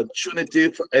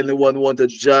opportunity for anyone who want to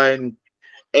join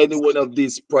any one of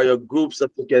these prayer groups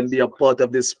that you can be a part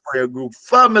of this prayer group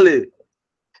family.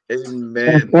 That's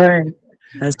Amen. right.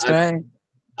 That's And right.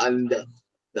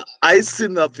 the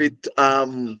icing of it,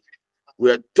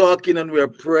 we're talking and we're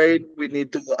praying. We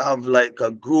need to have like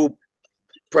a group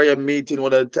prayer meeting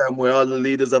one at a time where all the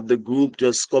leaders of the group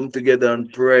just come together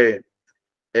and pray.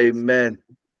 Amen.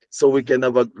 So we can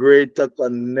have a greater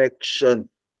connection.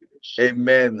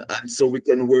 Amen. And so we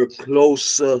can work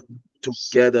closer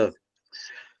together.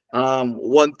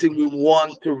 One thing we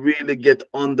want to really get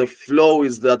on the flow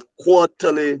is that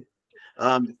quarterly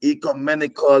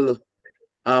ecumenical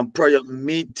prayer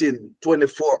meeting,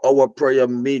 24-hour prayer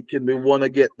meeting. We want to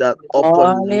get that up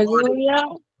and running. Hallelujah.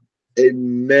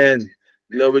 Amen.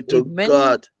 Glory to Amen.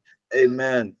 God.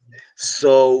 Amen.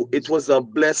 So it was a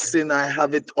blessing. I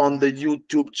have it on the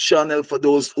YouTube channel for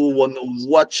those who want to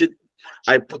watch it.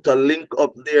 I put a link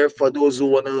up there for those who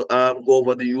want to go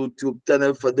over the YouTube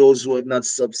channel. For those who are not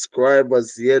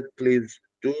subscribers yet, please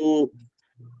do.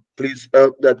 Please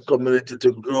help that community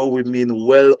to grow. We mean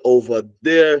well over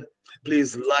there.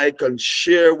 Please like and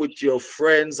share with your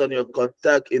friends and your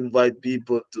contact. Invite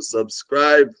people to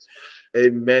subscribe.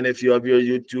 Amen. If you have your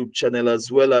YouTube channel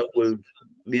as well, I will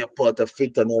be a part of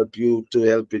it and help you to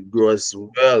help it grow as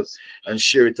well and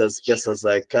share it as best as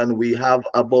I can. We have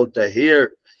about a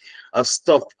year of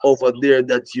stuff over there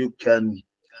that you can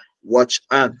watch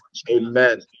and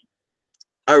amen.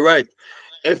 All right.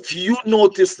 If you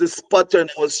notice this pattern,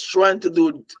 I was trying to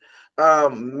do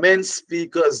men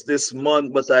speakers this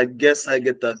month, but I guess I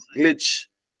get a glitch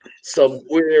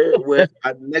somewhere where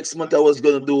next month I was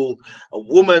gonna do a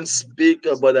woman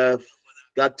speaker, but I've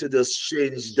got to just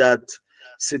change that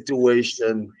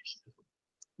situation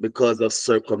because of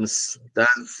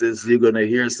circumstances. You're gonna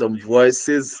hear some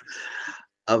voices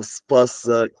of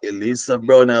Pastor Elisa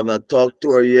Brown. I have not talked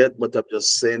to her yet, but I'm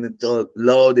just saying it out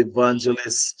loud.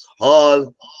 Evangelist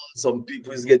Hall. Some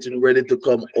people is getting ready to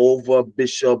come over.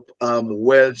 Bishop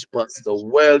Welch, Pastor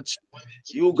Welch.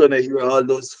 You're gonna hear all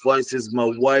those voices.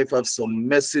 My wife have some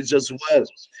message as well.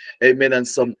 Amen. And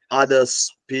some other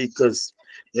speakers.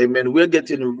 Amen. We're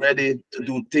getting ready to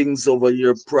do things over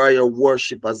here, prior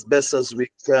worship as best as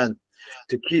we can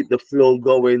to keep the flow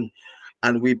going.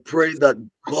 And we pray that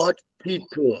God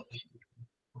people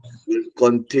will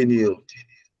continue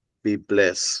be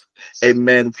blessed.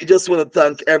 Amen. We just want to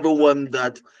thank everyone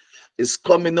that is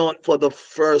coming on for the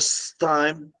first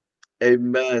time.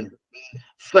 Amen.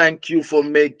 Thank you for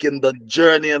making the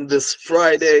journey on this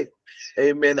Friday.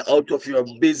 Amen. Out of your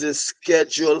busy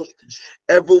schedule.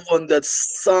 Everyone that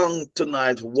sang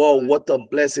tonight. Wow, what a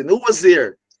blessing. Who was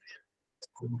here?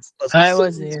 I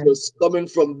was Songs here. was coming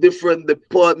from different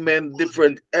department,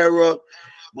 different era,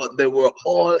 but they were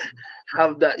all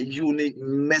have that unique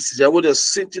message. I would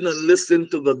just sitting and listen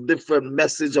to the different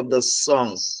message of the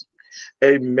song.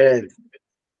 Amen.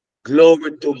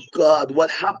 Glory to God.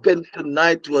 What happened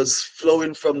tonight was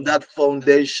flowing from that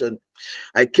foundation.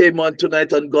 I came on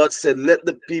tonight and God said, let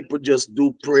the people just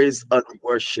do praise and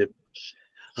worship.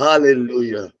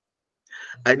 Hallelujah.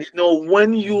 And you know,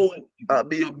 when you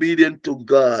be obedient to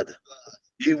God,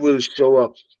 He will show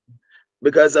up.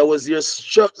 Because I was here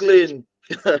struggling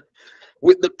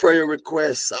with the prayer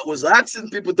requests. I was asking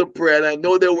people to pray, and I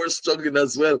know they were struggling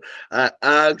as well. I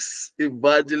asked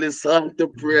Evangelist how to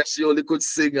pray. She only could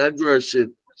sing and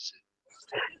worship.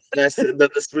 And I said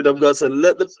that the Spirit of God said,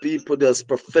 let the people just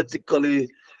prophetically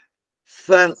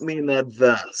thank me in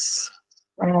advance.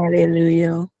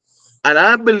 Hallelujah. And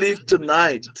I believe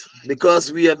tonight,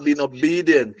 because we have been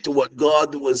obedient to what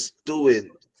God was doing,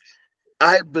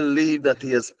 I believe that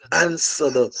He has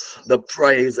answered the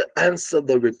praise, answered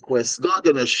the request. God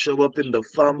gonna show up in the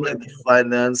family, the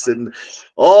finance, and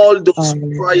all those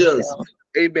prayers. Hallelujah.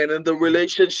 Amen. In the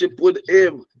relationship with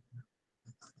Him.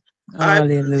 I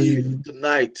believe Hallelujah.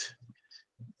 tonight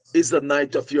is a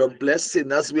night of your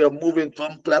blessing as we are moving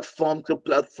from platform to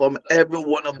platform. Every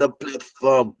one of the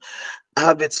platform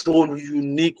have its own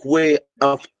unique way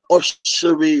of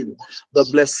ushering the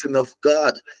blessing of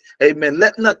God. Amen.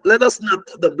 Let us not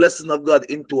put the blessing of God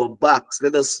into a box.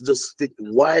 Let us just think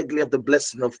widely of the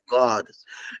blessing of God.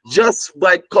 Just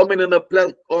by coming on a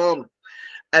platform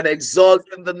and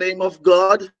exalting the name of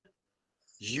God,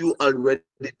 you already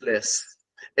blessed.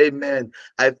 Amen.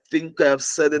 I think I have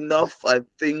said enough. I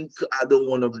think I don't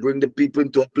want to bring the people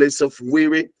into a place of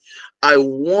weary. I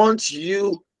want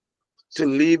you to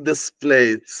leave this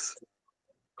place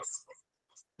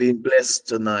being blessed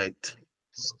tonight.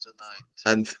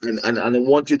 And I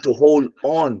want you to hold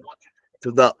on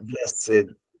to that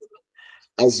blessing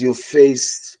as you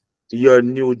face your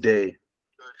new day.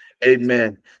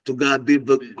 Amen. To God be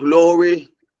the glory,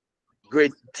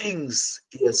 great things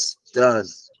He has done.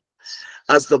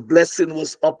 As the blessing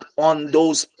was up on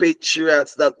those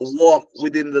patriots that walk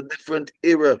within the different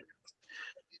era,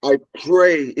 I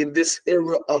pray in this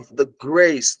era of the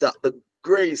grace that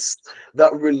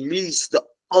release the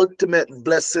ultimate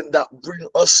blessing that bring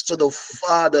us to the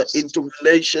Father into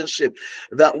relationship,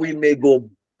 that we may go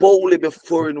boldly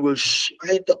before and will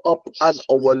shine up on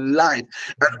our life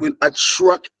and will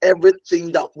attract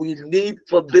everything that we need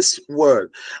for this world.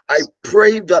 I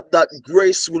pray that that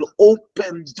grace will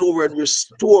open door and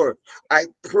restore. I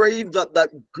pray that that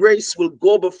grace will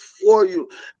go before you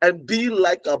and be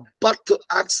like a battle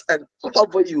axe and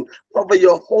cover your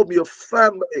home, your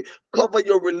family, cover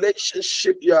your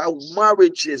relationship, your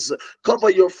marriages,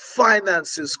 cover your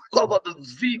finances, cover the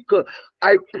vehicle.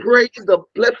 I pray the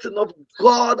blessing of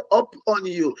God upon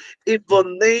you in the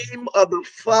name of the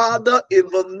Father, in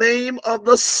the name of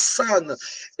the Son,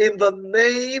 in the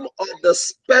name of the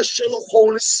special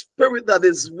Holy Spirit that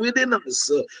is within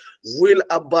us, will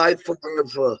abide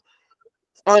forever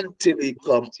until He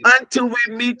come, until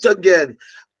we meet again.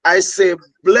 I say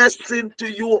blessing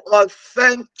to you all.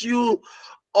 Thank you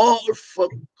all for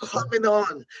coming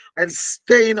on and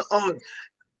staying on,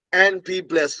 and be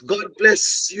blessed. God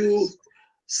bless you.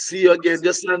 See you again.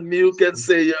 Just unmute and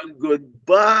say your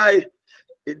goodbye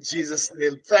in Jesus'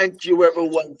 name. Thank you,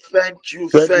 everyone. Thank you,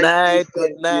 Good thank you, night,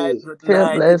 good thank night, you. good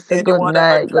God night. If bless you. Good anyone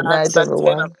have a night. Good night, chance at 10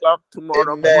 everyone. o'clock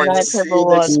tomorrow Good Amen. morning, night, See you everyone.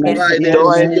 next Night, Peace good be Friday. with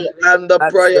night, May join you. you night. hand the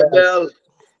at prayer 12. bell.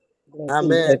 Blessings,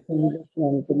 Amen.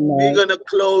 blessings, good We're night. gonna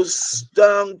close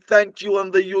down. Thank you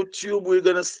on the YouTube. We're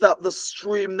gonna stop the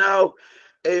stream now.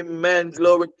 Amen.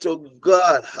 Glory to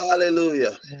God.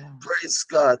 Hallelujah. Praise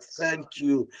God. Thank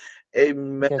you.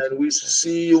 Amen. Thank you, We Jesus.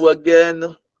 see you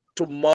again tomorrow.